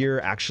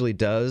 5-year actually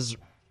does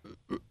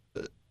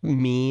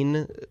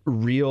mean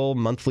real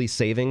monthly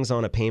savings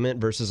on a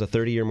payment versus a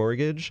 30-year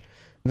mortgage,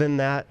 then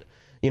that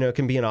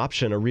can be an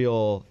option, a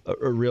real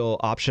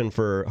option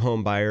for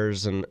home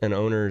buyers and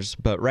owners.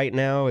 But right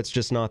now, it's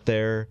just not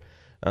there.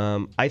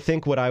 I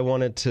think what I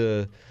wanted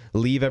to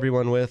leave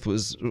everyone with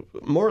was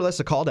more or less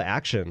a call to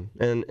action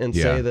and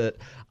say that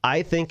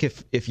I think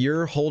if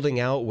you're holding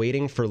out,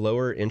 waiting for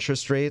lower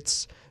interest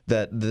rates,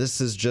 that this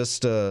is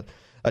just a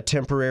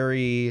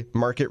temporary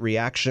market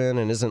reaction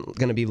and isn't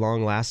going to be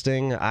long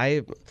lasting.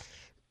 I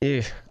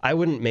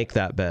wouldn't make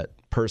that bet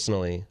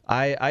personally.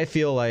 I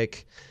feel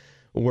like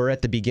we're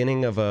at the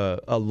beginning of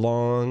a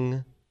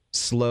long,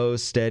 slow,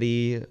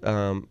 steady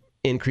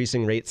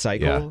increasing rate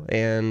cycle. Yeah.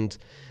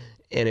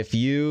 And if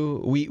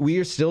we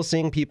are still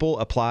seeing people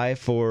apply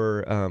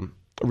for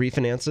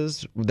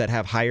refinances that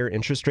have higher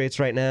interest rates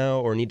right now,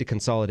 or need to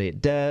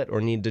consolidate debt,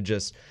 or need to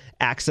just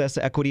access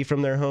equity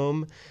from their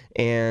home.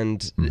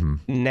 And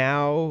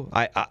now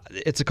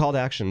it's a call to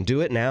action.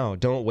 Do it now.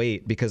 Don't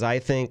wait, because I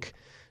think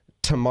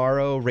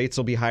tomorrow rates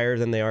will be higher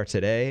than they are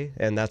today,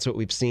 and that's what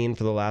we've seen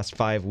for the last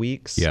 5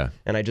 weeks. Yeah.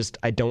 And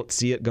I don't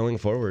see it going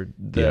forward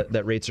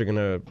that rates are going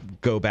to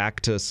go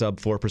back to sub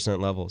 4%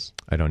 levels.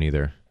 I don't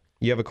either.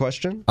 You have a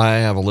question? I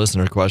have a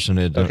listener question.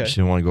 Okay. She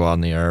didn't want to go out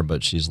on the air,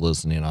 but she's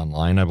listening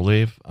online, I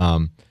believe.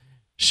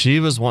 She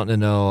was wanting to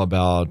know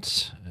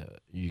about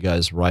you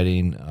guys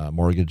writing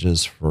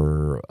mortgages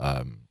for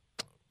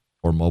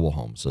mobile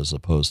homes as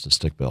opposed to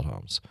stick-built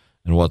homes,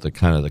 and what the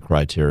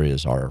criteria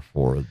are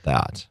for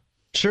that.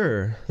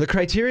 Sure. The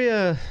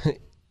criteria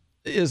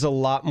is a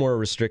lot more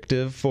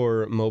restrictive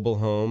for mobile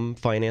home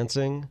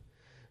financing.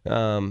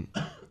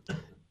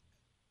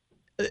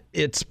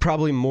 It's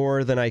probably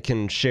more than I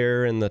can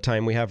share in the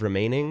time we have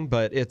remaining,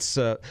 but it's,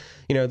 I'll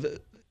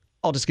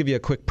just give you a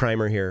quick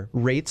primer here.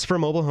 Rates for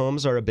mobile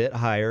homes are a bit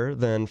higher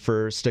than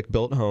for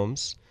stick-built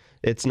homes.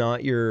 It's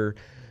not your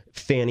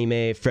Fannie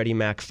Mae, Freddie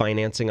Mac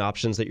financing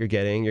options that you're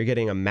getting. You're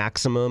getting a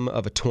maximum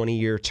of a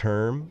 20-year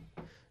term.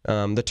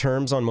 The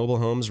terms on mobile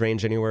homes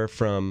range anywhere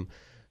from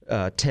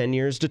 10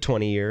 years to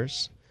 20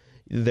 years.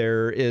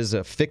 There is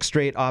a fixed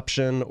rate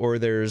option, or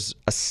there's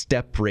a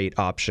step rate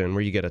option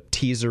where you get a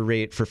teaser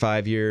rate for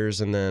 5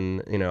 years and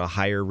then a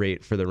higher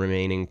rate for the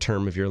remaining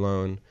term of your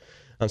loan.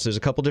 So there's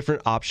a couple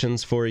different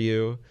options for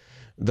you.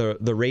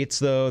 The rates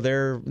though,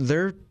 they're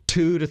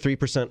 2 to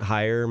 3%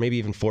 higher, maybe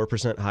even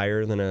 4%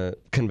 higher than a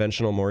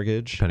conventional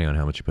mortgage, depending on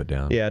how much you put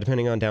down. Yeah,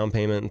 depending on down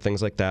payment and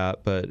things like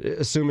that. But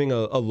assuming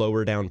a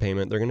lower down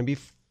payment, they're going to be,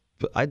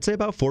 I'd say,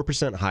 about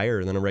 4%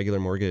 higher than a regular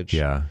mortgage.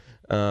 Yeah.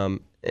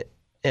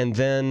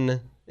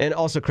 And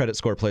also credit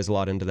score plays a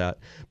lot into that.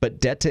 But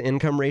debt to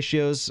income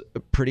ratios,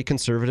 pretty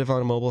conservative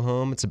on a mobile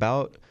home. It's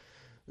about,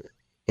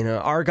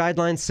 our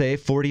guidelines say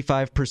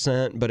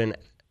 45%, but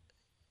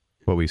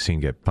what we've seen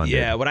get funded.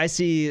 Yeah, what I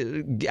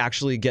see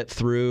actually get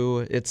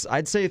through,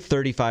 I'd say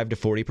 35 to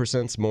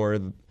 40% is more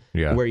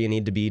where you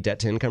need to be debt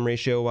to income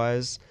ratio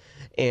wise.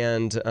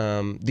 And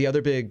the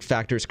other big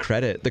factor is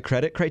credit. The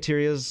credit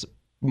criteria is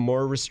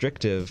more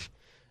restrictive.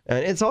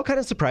 And it's all kind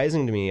of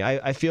surprising to me.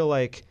 I feel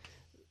like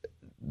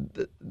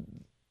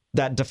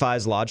that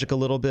defies logic a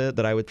little bit,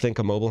 that I would think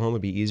a mobile home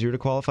would be easier to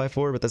qualify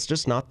for, but that's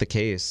just not the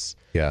case.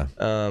 Yeah.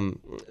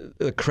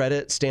 The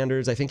credit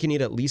standards, I think you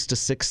need at least a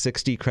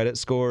 660 credit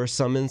score.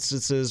 Some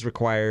instances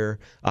require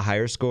a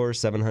higher score,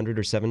 700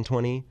 or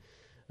 720.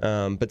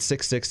 But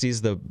 660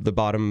 is the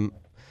bottom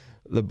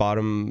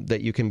that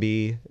you can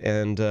be.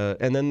 And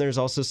then there's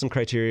also some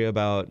criteria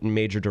about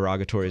major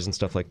derogatories and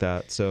stuff like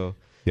that. So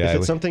if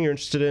it's something you're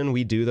interested in,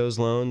 we do those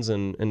loans,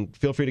 and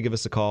feel free to give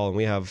us a call. And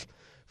we have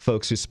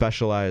folks who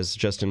specialize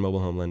just in mobile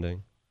home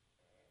lending.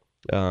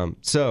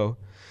 So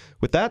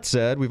with that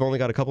said, we've only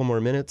got a couple more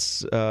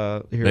minutes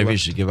here. Maybe you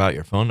should give out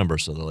your phone number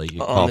so that you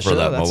can call for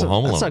that mobile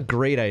home loan. That's a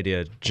great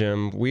idea,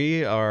 Jim.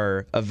 We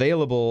are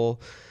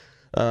available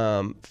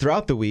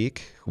throughout the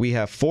week. We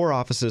have 4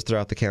 offices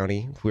throughout the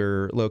county.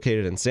 We're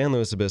located in San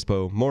Luis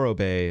Obispo, Morro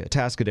Bay,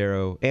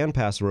 Atascadero, and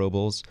Paso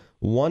Robles.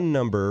 One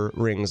number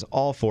rings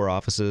all 4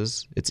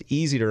 offices. It's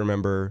easy to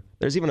remember.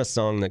 There's even a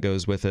song that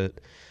goes with it.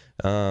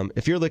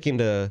 If you're looking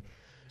to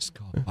just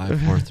call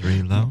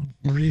 543-LOAN.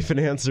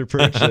 Refinance or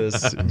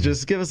purchase,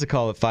 just give us a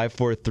call at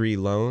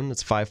 543-LOAN.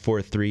 It's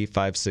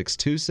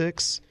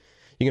 543-5626.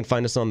 You can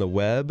find us on the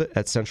web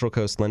at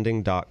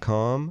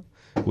centralcoastlending.com.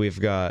 We've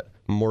got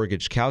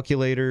mortgage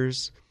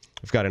calculators.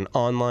 We've got an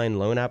online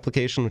loan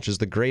application, which is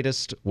the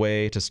greatest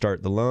way to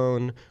start the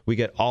loan. We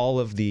get all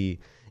of the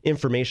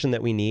information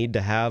that we need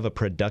to have a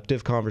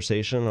productive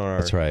conversation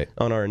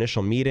on our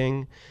initial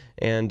meeting.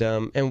 And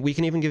we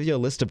can even give you a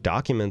list of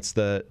documents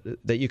that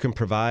you can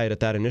provide at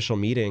that initial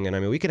meeting. And I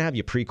mean, we can have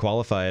you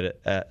pre-qualified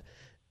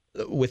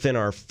within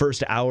our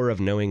first hour of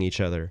knowing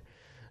each other.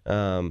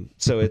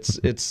 So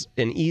it's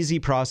an easy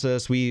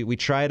process. We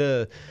try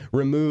to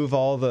remove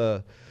all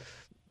the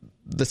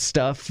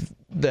stuff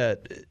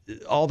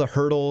all the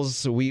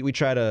hurdles. We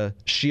try to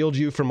shield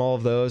you from all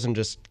of those and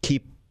just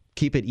keep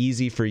it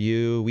easy for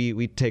you.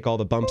 We take all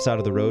the bumps out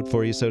of the road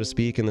for you, so to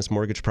speak, in this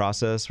mortgage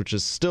process, which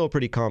is still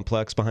pretty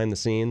complex behind the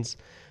scenes.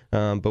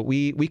 But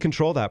we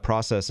control that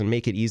process and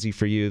make it easy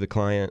for you, the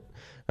client,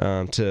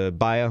 to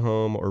buy a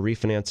home or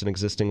refinance an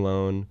existing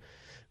loan.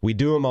 We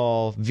do them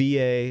all: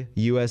 VA,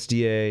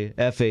 USDA,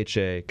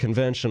 FHA,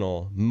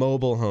 conventional,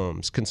 mobile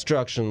homes,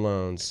 construction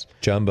loans,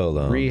 jumbo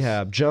loans,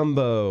 rehab,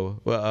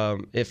 jumbo.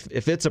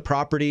 If it's a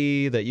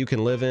property that you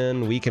can live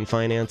in, we can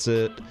finance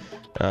it.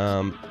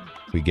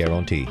 We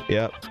guarantee.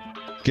 Yep.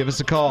 Give us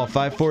a call,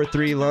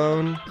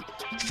 543-LOAN,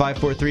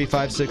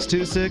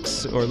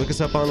 543-5626, or look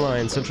us up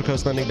online,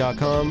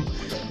 centralcoastlending.com.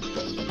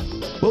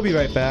 We'll be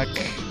right back.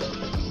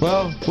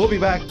 Well, we'll be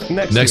back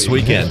next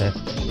weekend.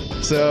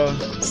 So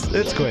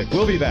it's quick.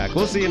 We'll be back.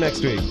 We'll see you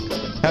next week.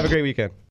 Have a great weekend.